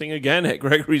 26th hosting again at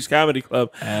Gregory's Comedy Club.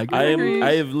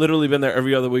 I have literally been there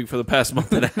every other week for the past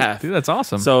month and a half. Dude, that's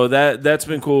awesome. So that's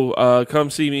been cool. Come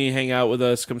see me, hang out with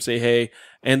us, come say hey.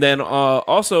 And then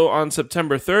also on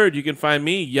September 3rd, you can find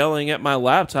me yelling at my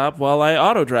laptop while I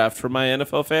auto draft for my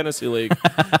NFL Fantasy League.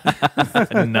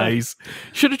 Nice.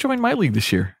 Should have joined my league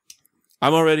this year.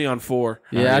 I'm already on 4.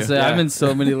 Yeah, I'm in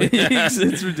so many leagues.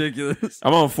 It's ridiculous.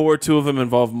 I'm on 4. 2 of them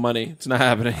involve money. It's not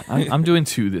happening. I'm doing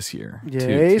 2 this year.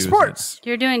 Yay, sports.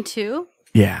 You're doing 2?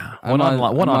 Yeah. One I'm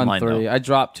online, 3. though. I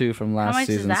dropped 2 from How last much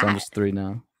is season, so I'm that? just 3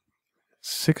 now.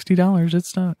 $60.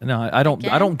 It's not. No, I don't.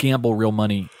 Again? I don't gamble real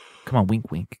money. Come on,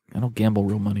 wink, wink. I don't gamble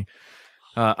real money.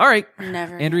 All right,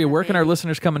 Never. Andrea, where can our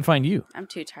listeners come and find you? I'm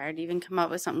too tired to even come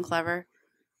up with something clever.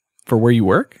 For where you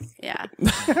work? Yeah.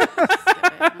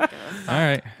 All All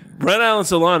right. Brent Allen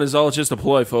Salon is all just a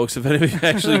ploy, folks. If anybody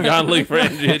actually gone looking for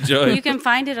Andrea Joy. You can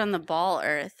find it on the ball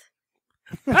earth.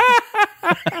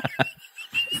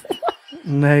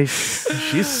 Nice.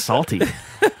 She's salty.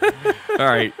 All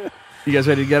right. You guys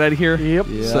ready to get out of here? Yep.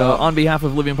 So, on behalf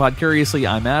of Living Pod Curiously,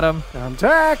 I'm Adam. I'm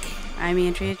Tack. I'm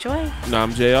Andrea Joy. No,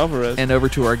 I'm Jay Alvarez. And over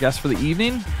to our guest for the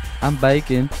evening, I'm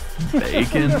Bacon.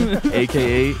 Bacon,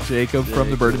 a.k.a. Jacob from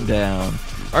the Burden Down.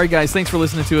 All right, guys. Thanks for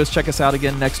listening to us. Check us out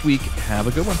again next week. Have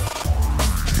a good one.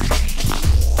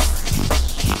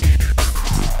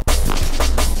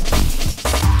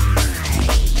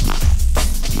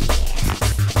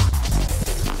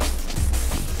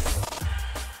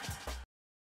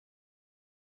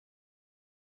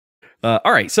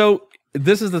 All right, so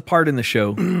this is the part in the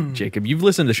show, Jacob. You've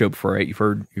listened to the show before, right? You've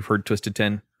heard Twisted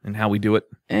 10 and how we do it.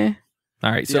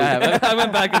 All right, so Yeah, I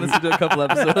went back and listened to a couple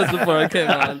episodes before I came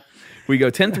on. we go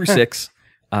 10 through 6,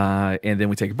 and then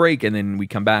we take a break, and then we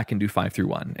come back and do 5 through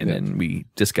 1, and then we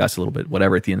discuss a little bit,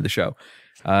 whatever, at the end of the show.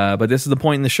 But this is the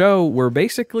point in the show where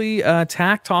basically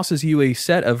Tack tosses you a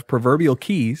set of proverbial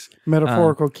keys,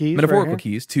 Metaphorical keys. metaphorical right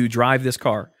here. keys to drive this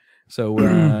car.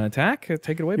 So, Tack,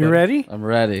 take it away. You buddy. ready? I'm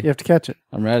ready. You have to catch it.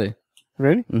 I'm ready.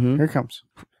 Ready? Mhm. Here it comes.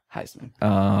 Heisman.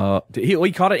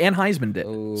 He caught it, and Heisman did.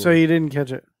 Oh. So you didn't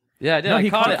catch it. Yeah, I did. No, I he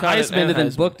caught it. caught it Heisman and and then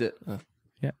Heisman. booked it.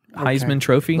 Yeah, Heisman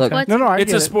Trophy. Look, What's- No, I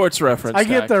It's get a it. sports reference. I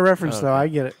get Tack. the reference Oh, though. I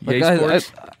get it. Yay, Look,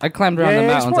 sports. I climbed around Yay, the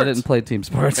mountains. I sports. didn't play team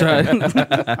sports, right?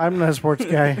 I'm not a sports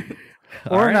guy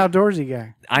All or right. an outdoorsy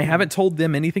guy. I haven't told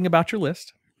them anything about your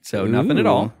list, so nothing at Ooh.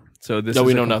 all. So this No, is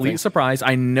we a know complete nothing. surprise.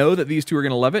 I know that these two are going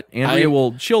to love it.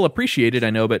 Andrea she'll appreciate it, I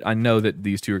know, but I know that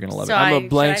these two are going to love So it. I'm I- a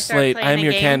blank should I start slate. playing I'm a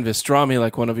your game? canvas. Draw me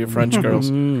like one of your French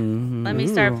girls. Let me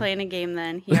start playing a game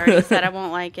then. He already said I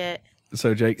won't like it.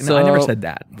 So Jake, no, So, I never said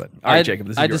that, but all right, Jacob,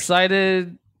 this is I yours.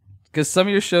 decided because some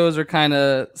of your shows are kind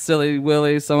of silly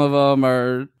willy. Some of them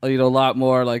are a lot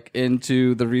more like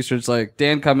into the research. Like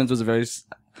Dan Cummins was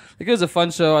it was a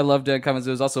fun show. I love Dan Cummins.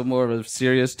 It was also more of a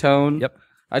serious tone. Yep.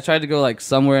 I tried to go like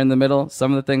somewhere in the middle.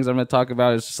 Some of the things I'm going to talk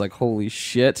about is just like holy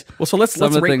shit. Well, so let's Some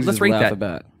of the rate things let's just rate laugh that.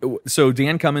 about. So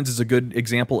Dan Cummins is a good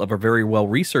example of a very well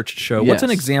researched show. What's an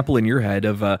Yes. example in your head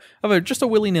of just a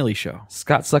willy nilly show?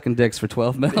 Scott sucking dicks for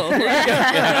 12 mil.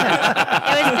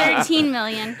 It was 13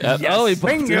 million. Oh, he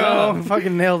booked it up. Bingo!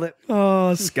 Fucking nailed it.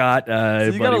 Oh, Scott,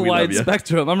 You got a wide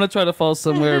spectrum. I'm gonna try to fall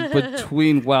somewhere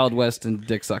between Wild West and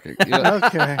dick sucking.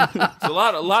 Okay. It's a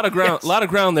lot of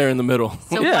ground there in the middle.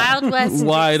 So Wild West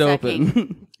Wide dick open.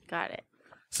 sucking. Got it.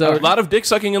 So A lot of dick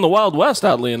sucking in the Wild West,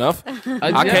 oddly enough. I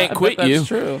can't bet quit that's you.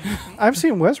 True. I've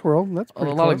seen Westworld. That's A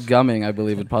pretty lot close. of gumming, I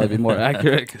believe, would probably be more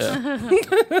accurate. 'Cause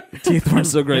teeth weren't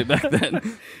so great back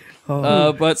then.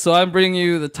 But so I'm bringing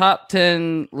you the top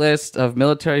 10 list of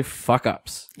military fuck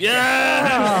ups.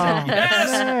 Yes!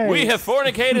 Nice. We have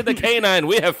fornicated the canine.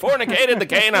 We have fornicated the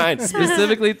canine.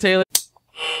 Specifically tailored.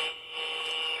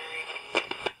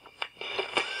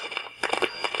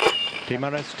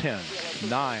 TMRS 10,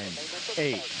 9,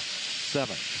 8,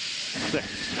 7, 6,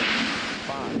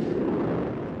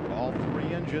 5. All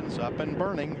 3 engines up and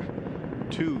burning.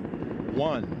 2,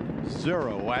 1,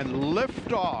 0, and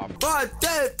lift off.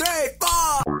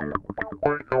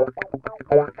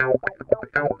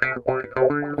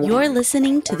 You're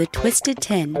listening to the Twisted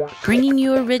 10, bringing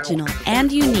you original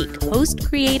and unique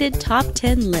host-created top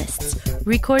 10 lists,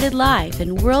 recorded live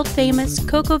in world-famous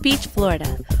Cocoa Beach,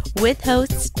 Florida, with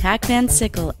hosts Tack Van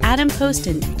Sickle, Adam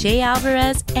Poston, Jay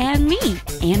Alvarez, and me,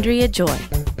 Andrea Joy.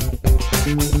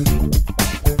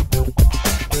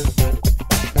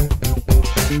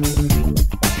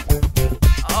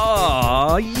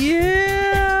 Oh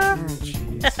yeah!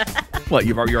 What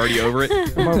you're already over it?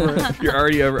 I'm over it. You're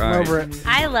already over. I'm All over right. it.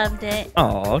 I loved it.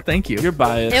 Oh, thank you. You're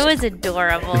biased. It was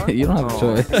adorable. You don't have a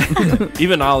choice.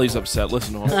 Even Ollie's upset.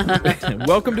 Listen to him.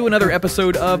 Welcome to another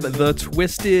episode of The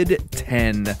Twisted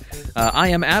 10. I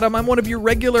am Adam. I'm one of your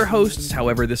regular hosts.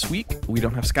 However, this week we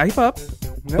don't have Skype up,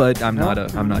 but I'm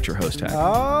not your host, Tack.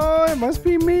 Oh, it must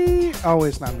be me. Oh,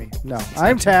 it's not me. No,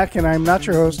 I'm Tack, and I'm not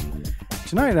your host.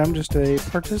 Tonight, I'm just a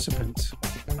participant.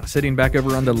 Sitting back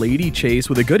over on the lady chase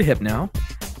with a good hip now.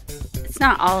 It's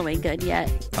not all the way good yet.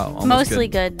 Oh, almost Mostly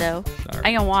good. good, though. right.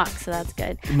 I can walk, so that's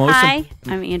good. Most Hi,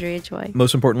 I'm Andrea Joy.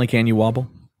 Most importantly, can you wobble?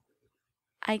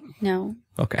 No,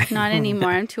 Okay. not anymore.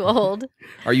 I'm too old.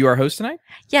 Are you our host tonight?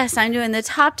 Yes, I'm doing the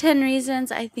top 10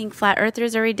 reasons I think flat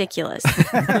earthers are ridiculous.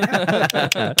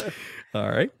 All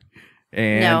right.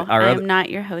 And No, our I other am not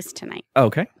your host tonight.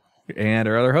 okay. And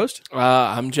our other host?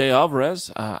 I'm Jay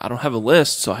Alvarez. I don't have a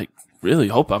list, so I really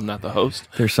hope I'm not the host.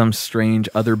 There's some strange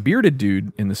other bearded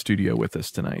dude in the studio with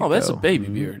us tonight. Oh, that's though. a baby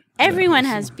beard. Everyone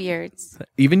has beards.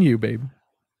 Even you, babe.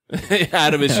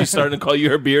 Adam, is she starting to call you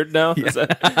her beard now? Is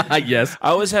that- Yes. I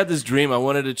always had this dream. I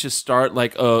wanted to just start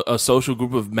like a social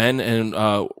group of men, and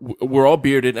we're all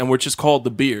bearded, and we're just called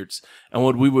the Beards. And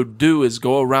what we would do is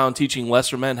go around teaching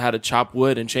lesser men how to chop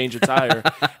wood and change a tire,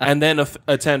 and then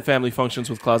attend family functions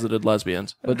with closeted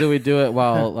lesbians. But do we do it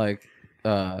while like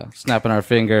snapping our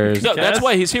fingers? No, that's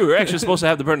why he's here. We're actually supposed to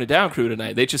have the Burn It Down crew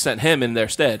tonight. They just sent him in their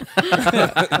stead.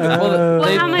 Well,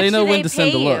 how much they know do when they to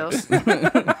send the pay you? looks.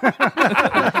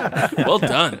 Well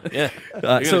done. Yeah.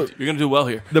 You're gonna do well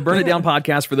here. The Burn It Down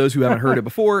podcast, for those who haven't heard it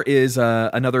before, is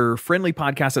another friendly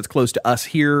podcast that's close to us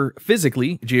here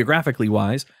physically, geographically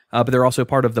wise, but they're also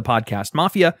part of the podcast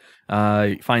Mafia.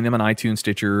 Find them on iTunes,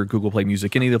 Stitcher, Google Play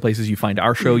Music, any of the places you find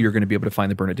our show, you're going to be able to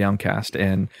find the Burn It Down cast.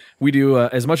 And we do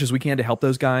as much as we can to help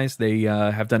those guys. They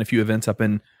have done a few events up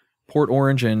in Port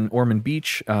Orange and Ormond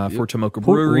Beach for Tomoka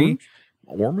Brewery.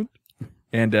 Ormond?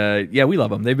 And yeah, we love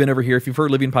them. They've been over here. If you've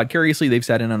heard Living Podcariously, they've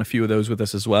sat in on a few of those with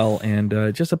us as well. And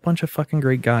just a bunch of fucking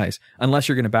great guys. Unless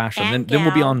you're going to bash them. And Then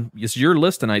we'll be gal. on, it's your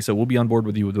list tonight, so we'll be on board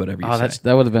with you with whatever you Oh, say.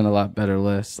 that would have been a lot better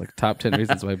list. Like top 10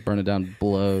 reasons why Burn It Down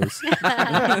blows.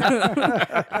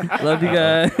 Love you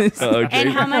guys. And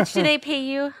how much do they pay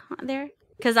you there?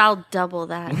 Because I'll double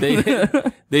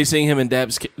that. They sing him in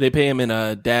Dabs. They pay him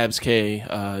in Dabs K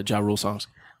Ja Rule songs.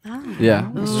 Yeah,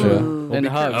 that's true. And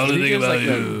hugs. Only He thing gives, about like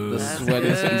the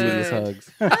sweatiest,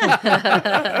 sweetest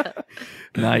hugs.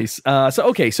 Nice.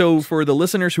 So for the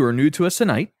listeners who are new to us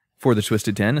tonight, for the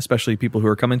Twisted 10, especially people who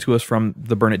are coming to us from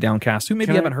the Burn It Down cast, who maybe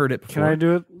Can I- haven't heard it before. Can I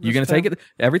do it? You're going to take it?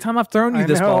 Every time I've thrown you I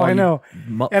this know, ball, I know. you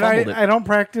And fumbled it. I don't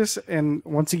practice. And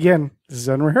once again, this is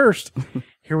unrehearsed.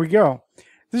 Here we go.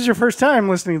 This is your first time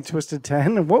listening to Twisted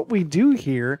 10. And what we do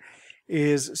here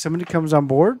is somebody comes on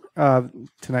board.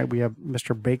 Tonight we have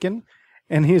Mr. Bacon.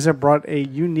 And he's brought a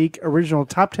unique original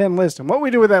top 10 list. And what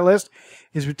we do with that list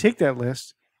is we take that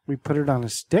list, we put it on a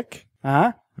stick,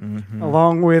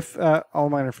 along with, all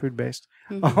mine are food based,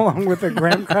 along with a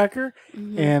graham cracker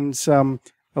and a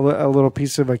little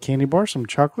piece of a candy bar, some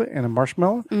chocolate, and a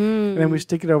marshmallow. And then we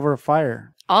stick it over a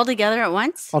fire All together at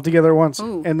once? all together at once.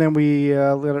 Ooh. And then we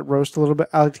let it roast a little bit.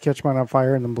 I like to catch mine on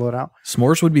fire and then blow it out.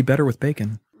 S'mores would be better with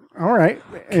bacon. All right.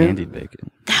 Candied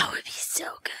bacon. That would be so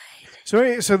good.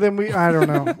 So then I don't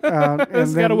know. And Got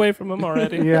then, away from him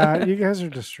already. yeah, you guys are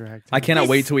distracted. I cannot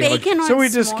wait till we have a... Bacon on So we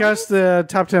s'mores? discuss the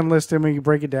top 10 list and we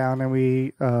break it down and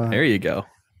we There you go.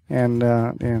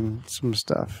 and some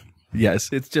stuff. Yes,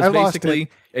 it's I just lost basically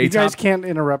it. a You guys top... can't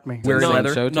interrupt me. Wearing No,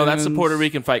 leather show no, that's the tunes. Puerto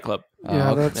Rican Fight Club.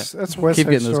 Yeah, okay. that's West Keep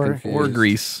Side getting those Story. confused. Or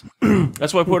grease.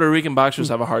 That's why Puerto Rican boxers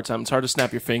have a hard time. It's hard to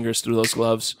snap your fingers through those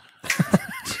gloves.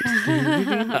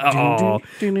 Oh,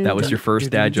 that was your first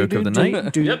dad joke of the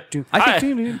night. Yep. I Hi,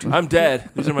 think, I'm dead.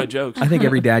 These are my jokes. I think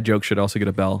every dad joke should also get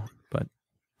a bell, but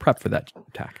prep for that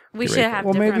tack. We Get should ready for have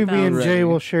Well, maybe different me and bells. Jay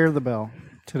will share the bell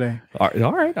today. it.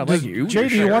 All right, I like you. Jay,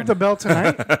 do you want the bell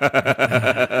tonight?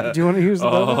 Do you want to use the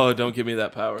bell? Oh, don't give me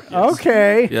that power. Yes.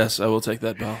 Okay. Yes, I will take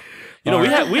that bell. You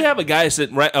know, we have a guy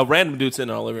sitting, a random dude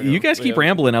sitting all over here. You guys keep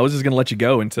rambling. I was just going to let you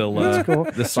go until Cool.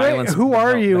 the So, silence. who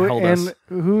are you held and us.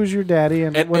 who's your daddy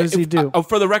and what does he do?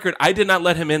 For the record, I did not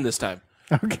let him in this time.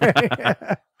 Okay.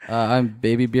 I'm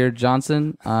Baby Beard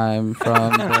Johnson. I'm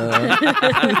from the...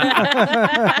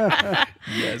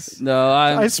 Yes. No,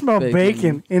 I smell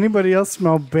bacon. Anybody else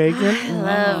smell bacon?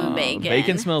 I love bacon.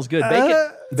 Bacon smells good. Bacon.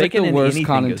 It's like Bacon the and worst anything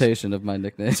connotation of my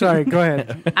nickname. Sorry, go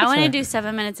ahead. I want to do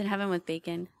 7 minutes in heaven with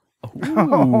bacon.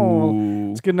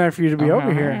 Oh, it's a good night for you to be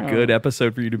over here. Good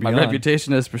episode for you to be My on.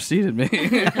 reputation has preceded me.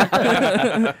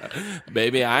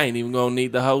 Baby, I ain't even gonna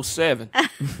need the whole 7.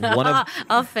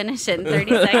 I'll finish it in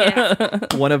 30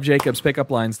 seconds. One of Jacob's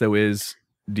pickup lines, though, is,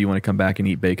 "Do you want to come back and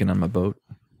eat bacon on my boat?"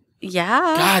 Yeah.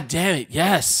 God damn it,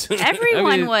 yes.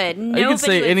 Everyone I mean, would. Nobody you can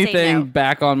say would anything no.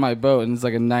 back on my boat, and it's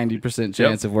like a 90%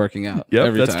 chance of working out. Yep,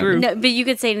 every that's time. true. No, but you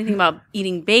could say anything about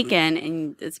eating bacon,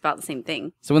 and it's about the same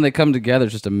thing. So when they come together,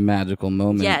 it's just a magical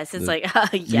moment. Yes, it's The like,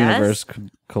 yes. universe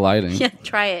colliding. Yeah,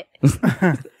 try it.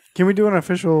 Can we do an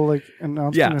official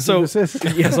announcement? Yeah, of so who this is?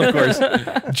 yes, of course.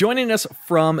 Joining us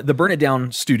from the Burn It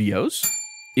Down studios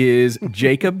is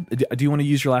Jacob. Do you want to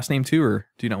use your last name too, or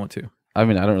do you not want to? I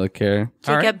mean, I don't really care.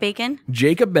 Jacob right. Bacon.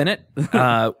 Jacob Bennett,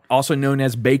 also known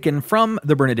as Bacon from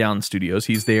the Burn It Down studios.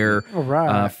 He's their All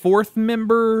right. fourth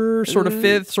member, sort of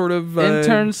fifth, sort of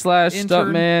Intern slash intern.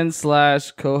 stuntman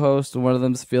slash co-host. One of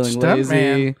them's feeling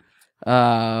lazy.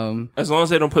 As long as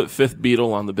they don't put 5th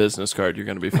Beatle on the business card, you're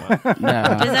gonna be fine. No.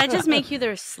 Does that just make you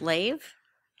their slave?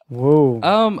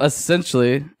 Whoa.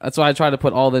 Essentially, that's why I try to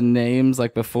put all the names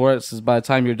like before it, because by the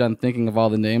time you're done thinking of all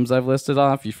the names I've listed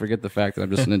off, you forget the fact that I'm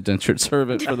just an indentured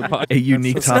servant for the podcast. A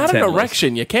unique It's top not 10 an list.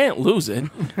 erection. You can't lose it.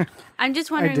 I'm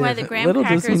just wondering why the graham Little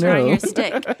does he crackers are on know. your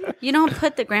stick. You don't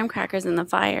put the graham crackers in the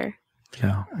fire.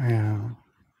 Yeah. Yeah.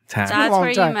 Tack. That's long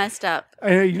where time. you messed up.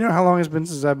 You know how long it's been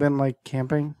since I've been like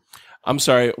camping? I'm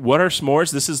sorry. What are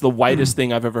s'mores? This is the whitest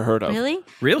thing I've ever heard of. Really?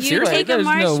 Really? You Seriously? take a There's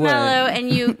no way. marshmallow and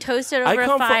you toast it I over a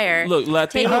come from- fire. look, Take a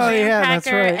Latino. Oh, graham yeah, that's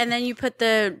cracker right. and then you put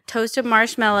the toasted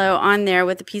marshmallow on there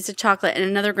with a piece of chocolate and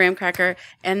another graham cracker,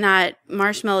 and that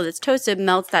marshmallow that's toasted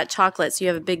melts that chocolate, so you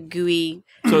have a big gooey.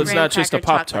 So it's graham not just a cracker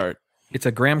Pop chocolate. Tart. It's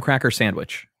a graham cracker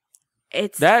sandwich.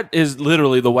 It's That is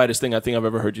literally the whitest thing I think I've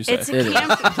ever heard you say. it's a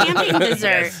camping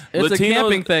dessert. It's a Latinos-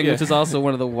 camping thing, yeah. which is also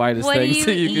one of the widest What do things you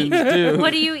that you eat? can do.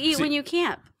 What do you eat when you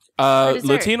camp? for dessert?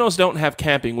 Latinos don't have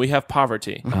camping. We have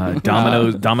poverty.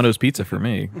 Domino's pizza for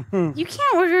me. You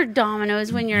can't order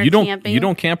Domino's when you're You don't. camping. You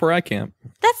don't camp where I camp.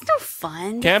 That's no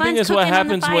fun. The Camping fun's is what cooking on the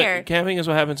happens fire. when camping is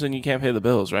what happens when you can't pay the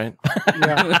bills, right?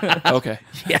 Yeah. Okay.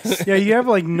 Yes. Yeah, you have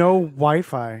like no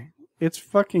Wi-Fi. It's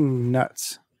fucking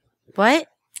nuts. What?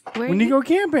 Where When you go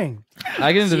camping,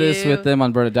 I get into this with them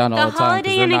on Burn It Down all The the time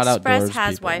because Holiday they're Inn not Express outdoors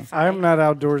has people. Wi-Fi. I'm not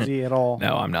outdoorsy at all.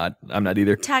 No, I'm not. I'm not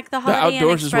either. Tech, the Holiday Inn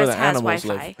outdoors is where Express the has animals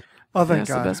Wi-Fi. live. Oh, thank That's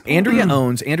the God. best part. Andrea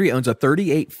owns a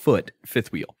 38-foot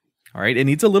fifth wheel. All right, it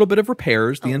needs a little bit of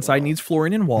repairs. The inside needs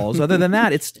flooring and walls. Other than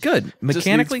that, it's good. Mechanically,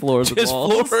 Just needs floors with Just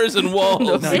walls. floors and walls.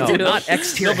 no, not No,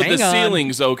 exterior. but the Hang on.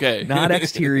 ceiling's okay. Not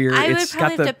exterior. I would It's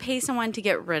probably got have to the. pay someone to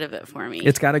get rid of it for me.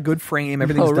 It's got a good frame.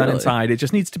 Everything's Oh, done really? inside. It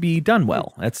just needs to be done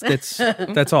well.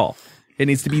 That's all. It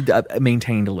needs to be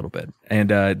maintained a little bit, and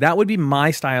that would be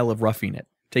my style of roughing it.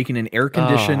 Taking an I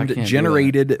air-conditioned, can't do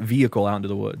generated vehicle out into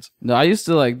the woods. No, I used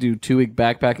to like do 2-week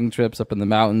backpacking trips up in the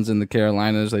mountains in the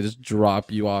Carolinas. They just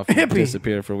drop you off and Hippie.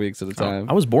 disappear for weeks at a time.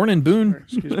 I was born in Boone.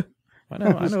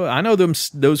 I know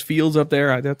those fields up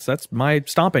there. That's my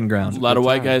stomping ground. A lot of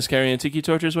white guys carrying tiki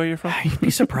torches where you're from. You'd be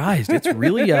surprised. It's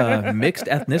really a mixed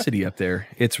ethnicity up there.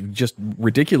 It's just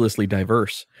ridiculously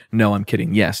diverse. No, I'm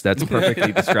kidding. Yes, that's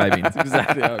perfectly describing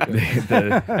exactly how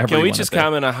it goes. Can we just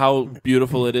comment on how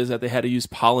beautiful it is that they had to use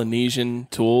Polynesian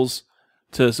tools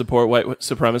to support white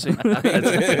supremacy?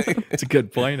 It's a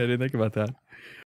good point. I didn't think about that.